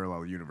into a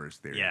parallel universe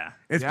theory. Yeah.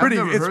 It's Yeah, I've pretty.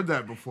 never it's, heard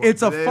that before,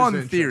 It's a but it is fun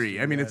interesting,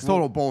 theory. I mean, yeah. it's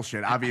total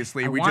bullshit.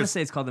 Obviously, I we want to just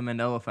say it's called the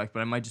Mandela effect,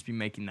 but I might just be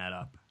making that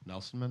up.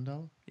 Nelson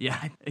Mandela?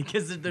 Yeah,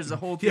 because there's a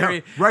whole Yeah,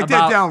 theory. write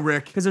that down,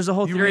 Rick. Because there's a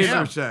whole You theory.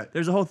 research that.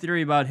 There's a whole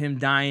theory about him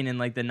dying in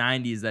like the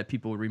 90s that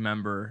people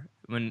remember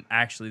when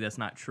actually that's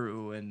not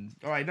true, and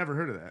Oh, I never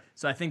heard of that.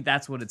 so I think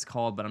that's what it's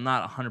called, but I'm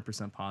not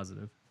 100%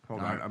 positive.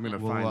 Hold on, I'm gonna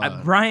we'll, find. uh,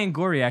 it. Brian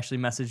Gorey actually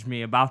messaged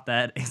me about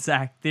that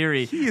exact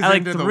theory He is at like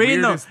into the 3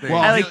 in the weirdest things.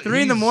 Well, at like he-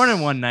 3 in the he's-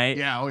 morning one night.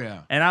 Yeah, oh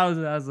yeah. And I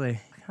was like,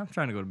 I'm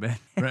trying to go to bed.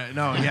 Right,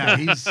 no, yeah,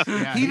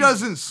 He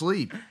doesn't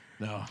sleep.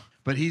 No,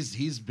 but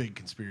he's big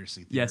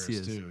conspiracy Yes,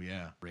 theorist he is. too.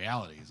 Yeah,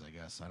 realities, I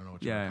guess. I don't know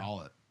what you Yeah. would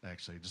call it.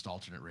 Actually, just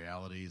alternate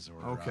realities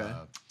or Okay.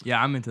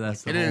 Yeah, I'm into that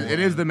stuff. It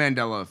is the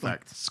Mandela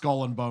effect.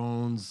 skull and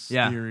bones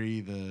Yeah.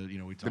 theory.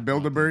 We The talked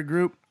Bilderberg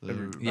group.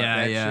 Yeah,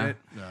 that yeah. shit.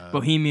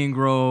 Bohemian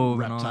Grove,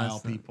 and all that reptile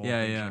stuff. people.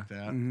 Yeah, things yeah. like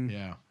that.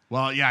 Yeah.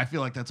 Well, yeah, I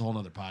feel like that's a whole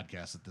nother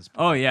podcast at this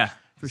point. Oh yeah,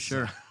 for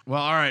sure.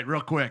 Well, all right, real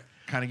quick,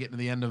 kind of getting to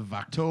the end of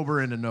October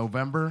into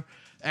November.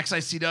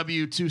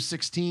 XICW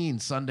 216,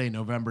 Sunday,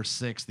 November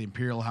 6th, the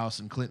Imperial House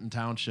in Clinton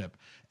Township.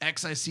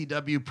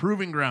 XICW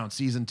Proving Ground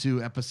Season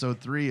 2, Episode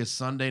 3 is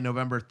Sunday,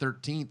 November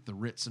 13th, the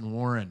Ritz in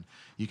Warren.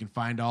 You can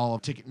find all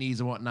of ticket needs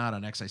and whatnot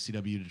on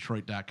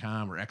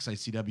XICWDetroit.com or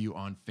XICW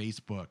on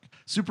Facebook.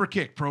 Super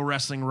Kick Pro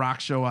Wrestling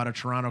Rock Show out of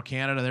Toronto,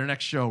 Canada. Their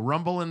next show,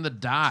 Rumble in the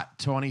Dot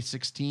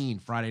 2016,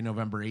 Friday,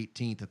 November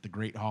 18th at the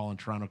Great Hall in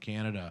Toronto,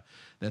 Canada.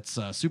 That's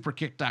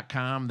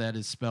superkick.com. That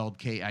is spelled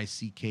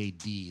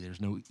Kickd. There's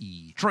no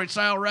E. Detroit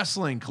Style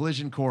Wrestling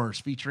Collision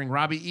Course featuring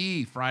Robbie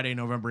E. Friday,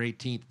 November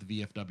 18th at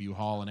the VFW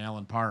Hall in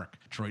Allen Park.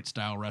 Detroit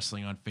Style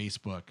Wrestling on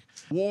Facebook.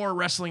 War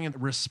Wrestling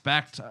and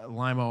Respect,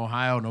 Lima,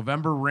 Ohio.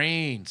 November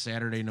Rain,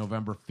 Saturday,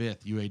 November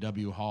 5th,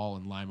 UAW Hall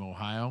in Lima,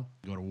 Ohio.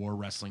 Go to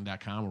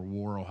warwrestling.com or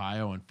War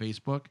Ohio on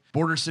Facebook.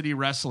 Border City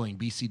Wrestling,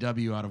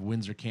 BCW out of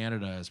Windsor,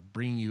 Canada, is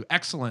bringing you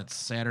excellence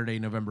Saturday,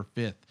 November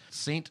 5th.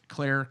 St.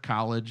 Clair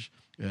College,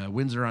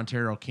 Windsor,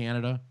 Ontario,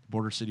 Canada,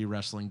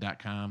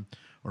 bordercitywrestling.com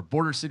or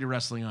Border City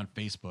Wrestling on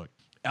Facebook.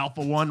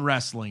 Alpha One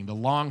Wrestling, The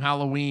Long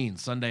Halloween,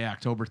 Sunday,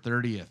 October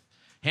 30th.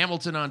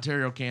 Hamilton,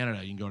 Ontario, Canada.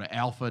 You can go to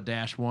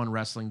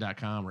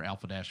alpha-1wrestling.com or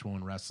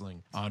alpha-1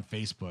 wrestling on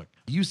Facebook.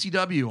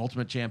 UCW,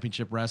 Ultimate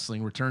Championship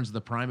Wrestling, returns to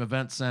the Prime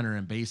Event Center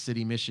in Bay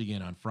City,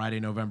 Michigan on Friday,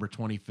 November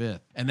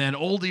 25th. And then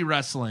Oldie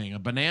Wrestling, a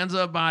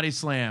Bonanza Body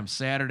Slam,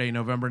 Saturday,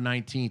 November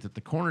 19th at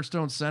the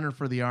Cornerstone Center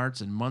for the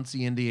Arts in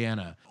Muncie,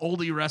 Indiana.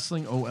 Oldie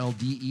Wrestling,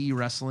 OLDE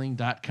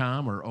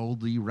Wrestling.com or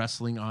Oldie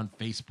Wrestling on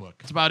Facebook.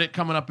 That's about it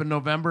coming up in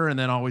November, and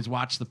then always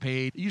watch the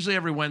page. Usually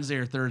every Wednesday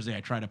or Thursday,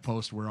 I try to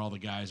post where all the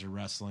guys are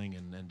wrestling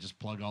and just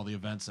plug all the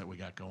events that we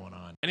got going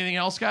on. Anything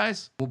else,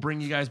 guys? We'll bring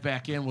you guys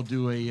back in. We'll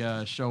do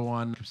a show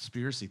on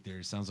conspiracy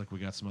theories. Sounds like we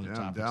got some other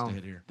topics to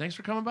hit here. Thanks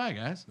for coming by,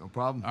 guys. No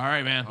problem. All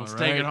right, man. Let's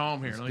take it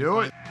home here. Let's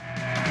do it.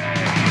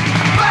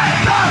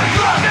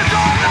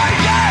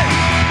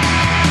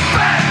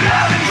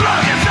 Bad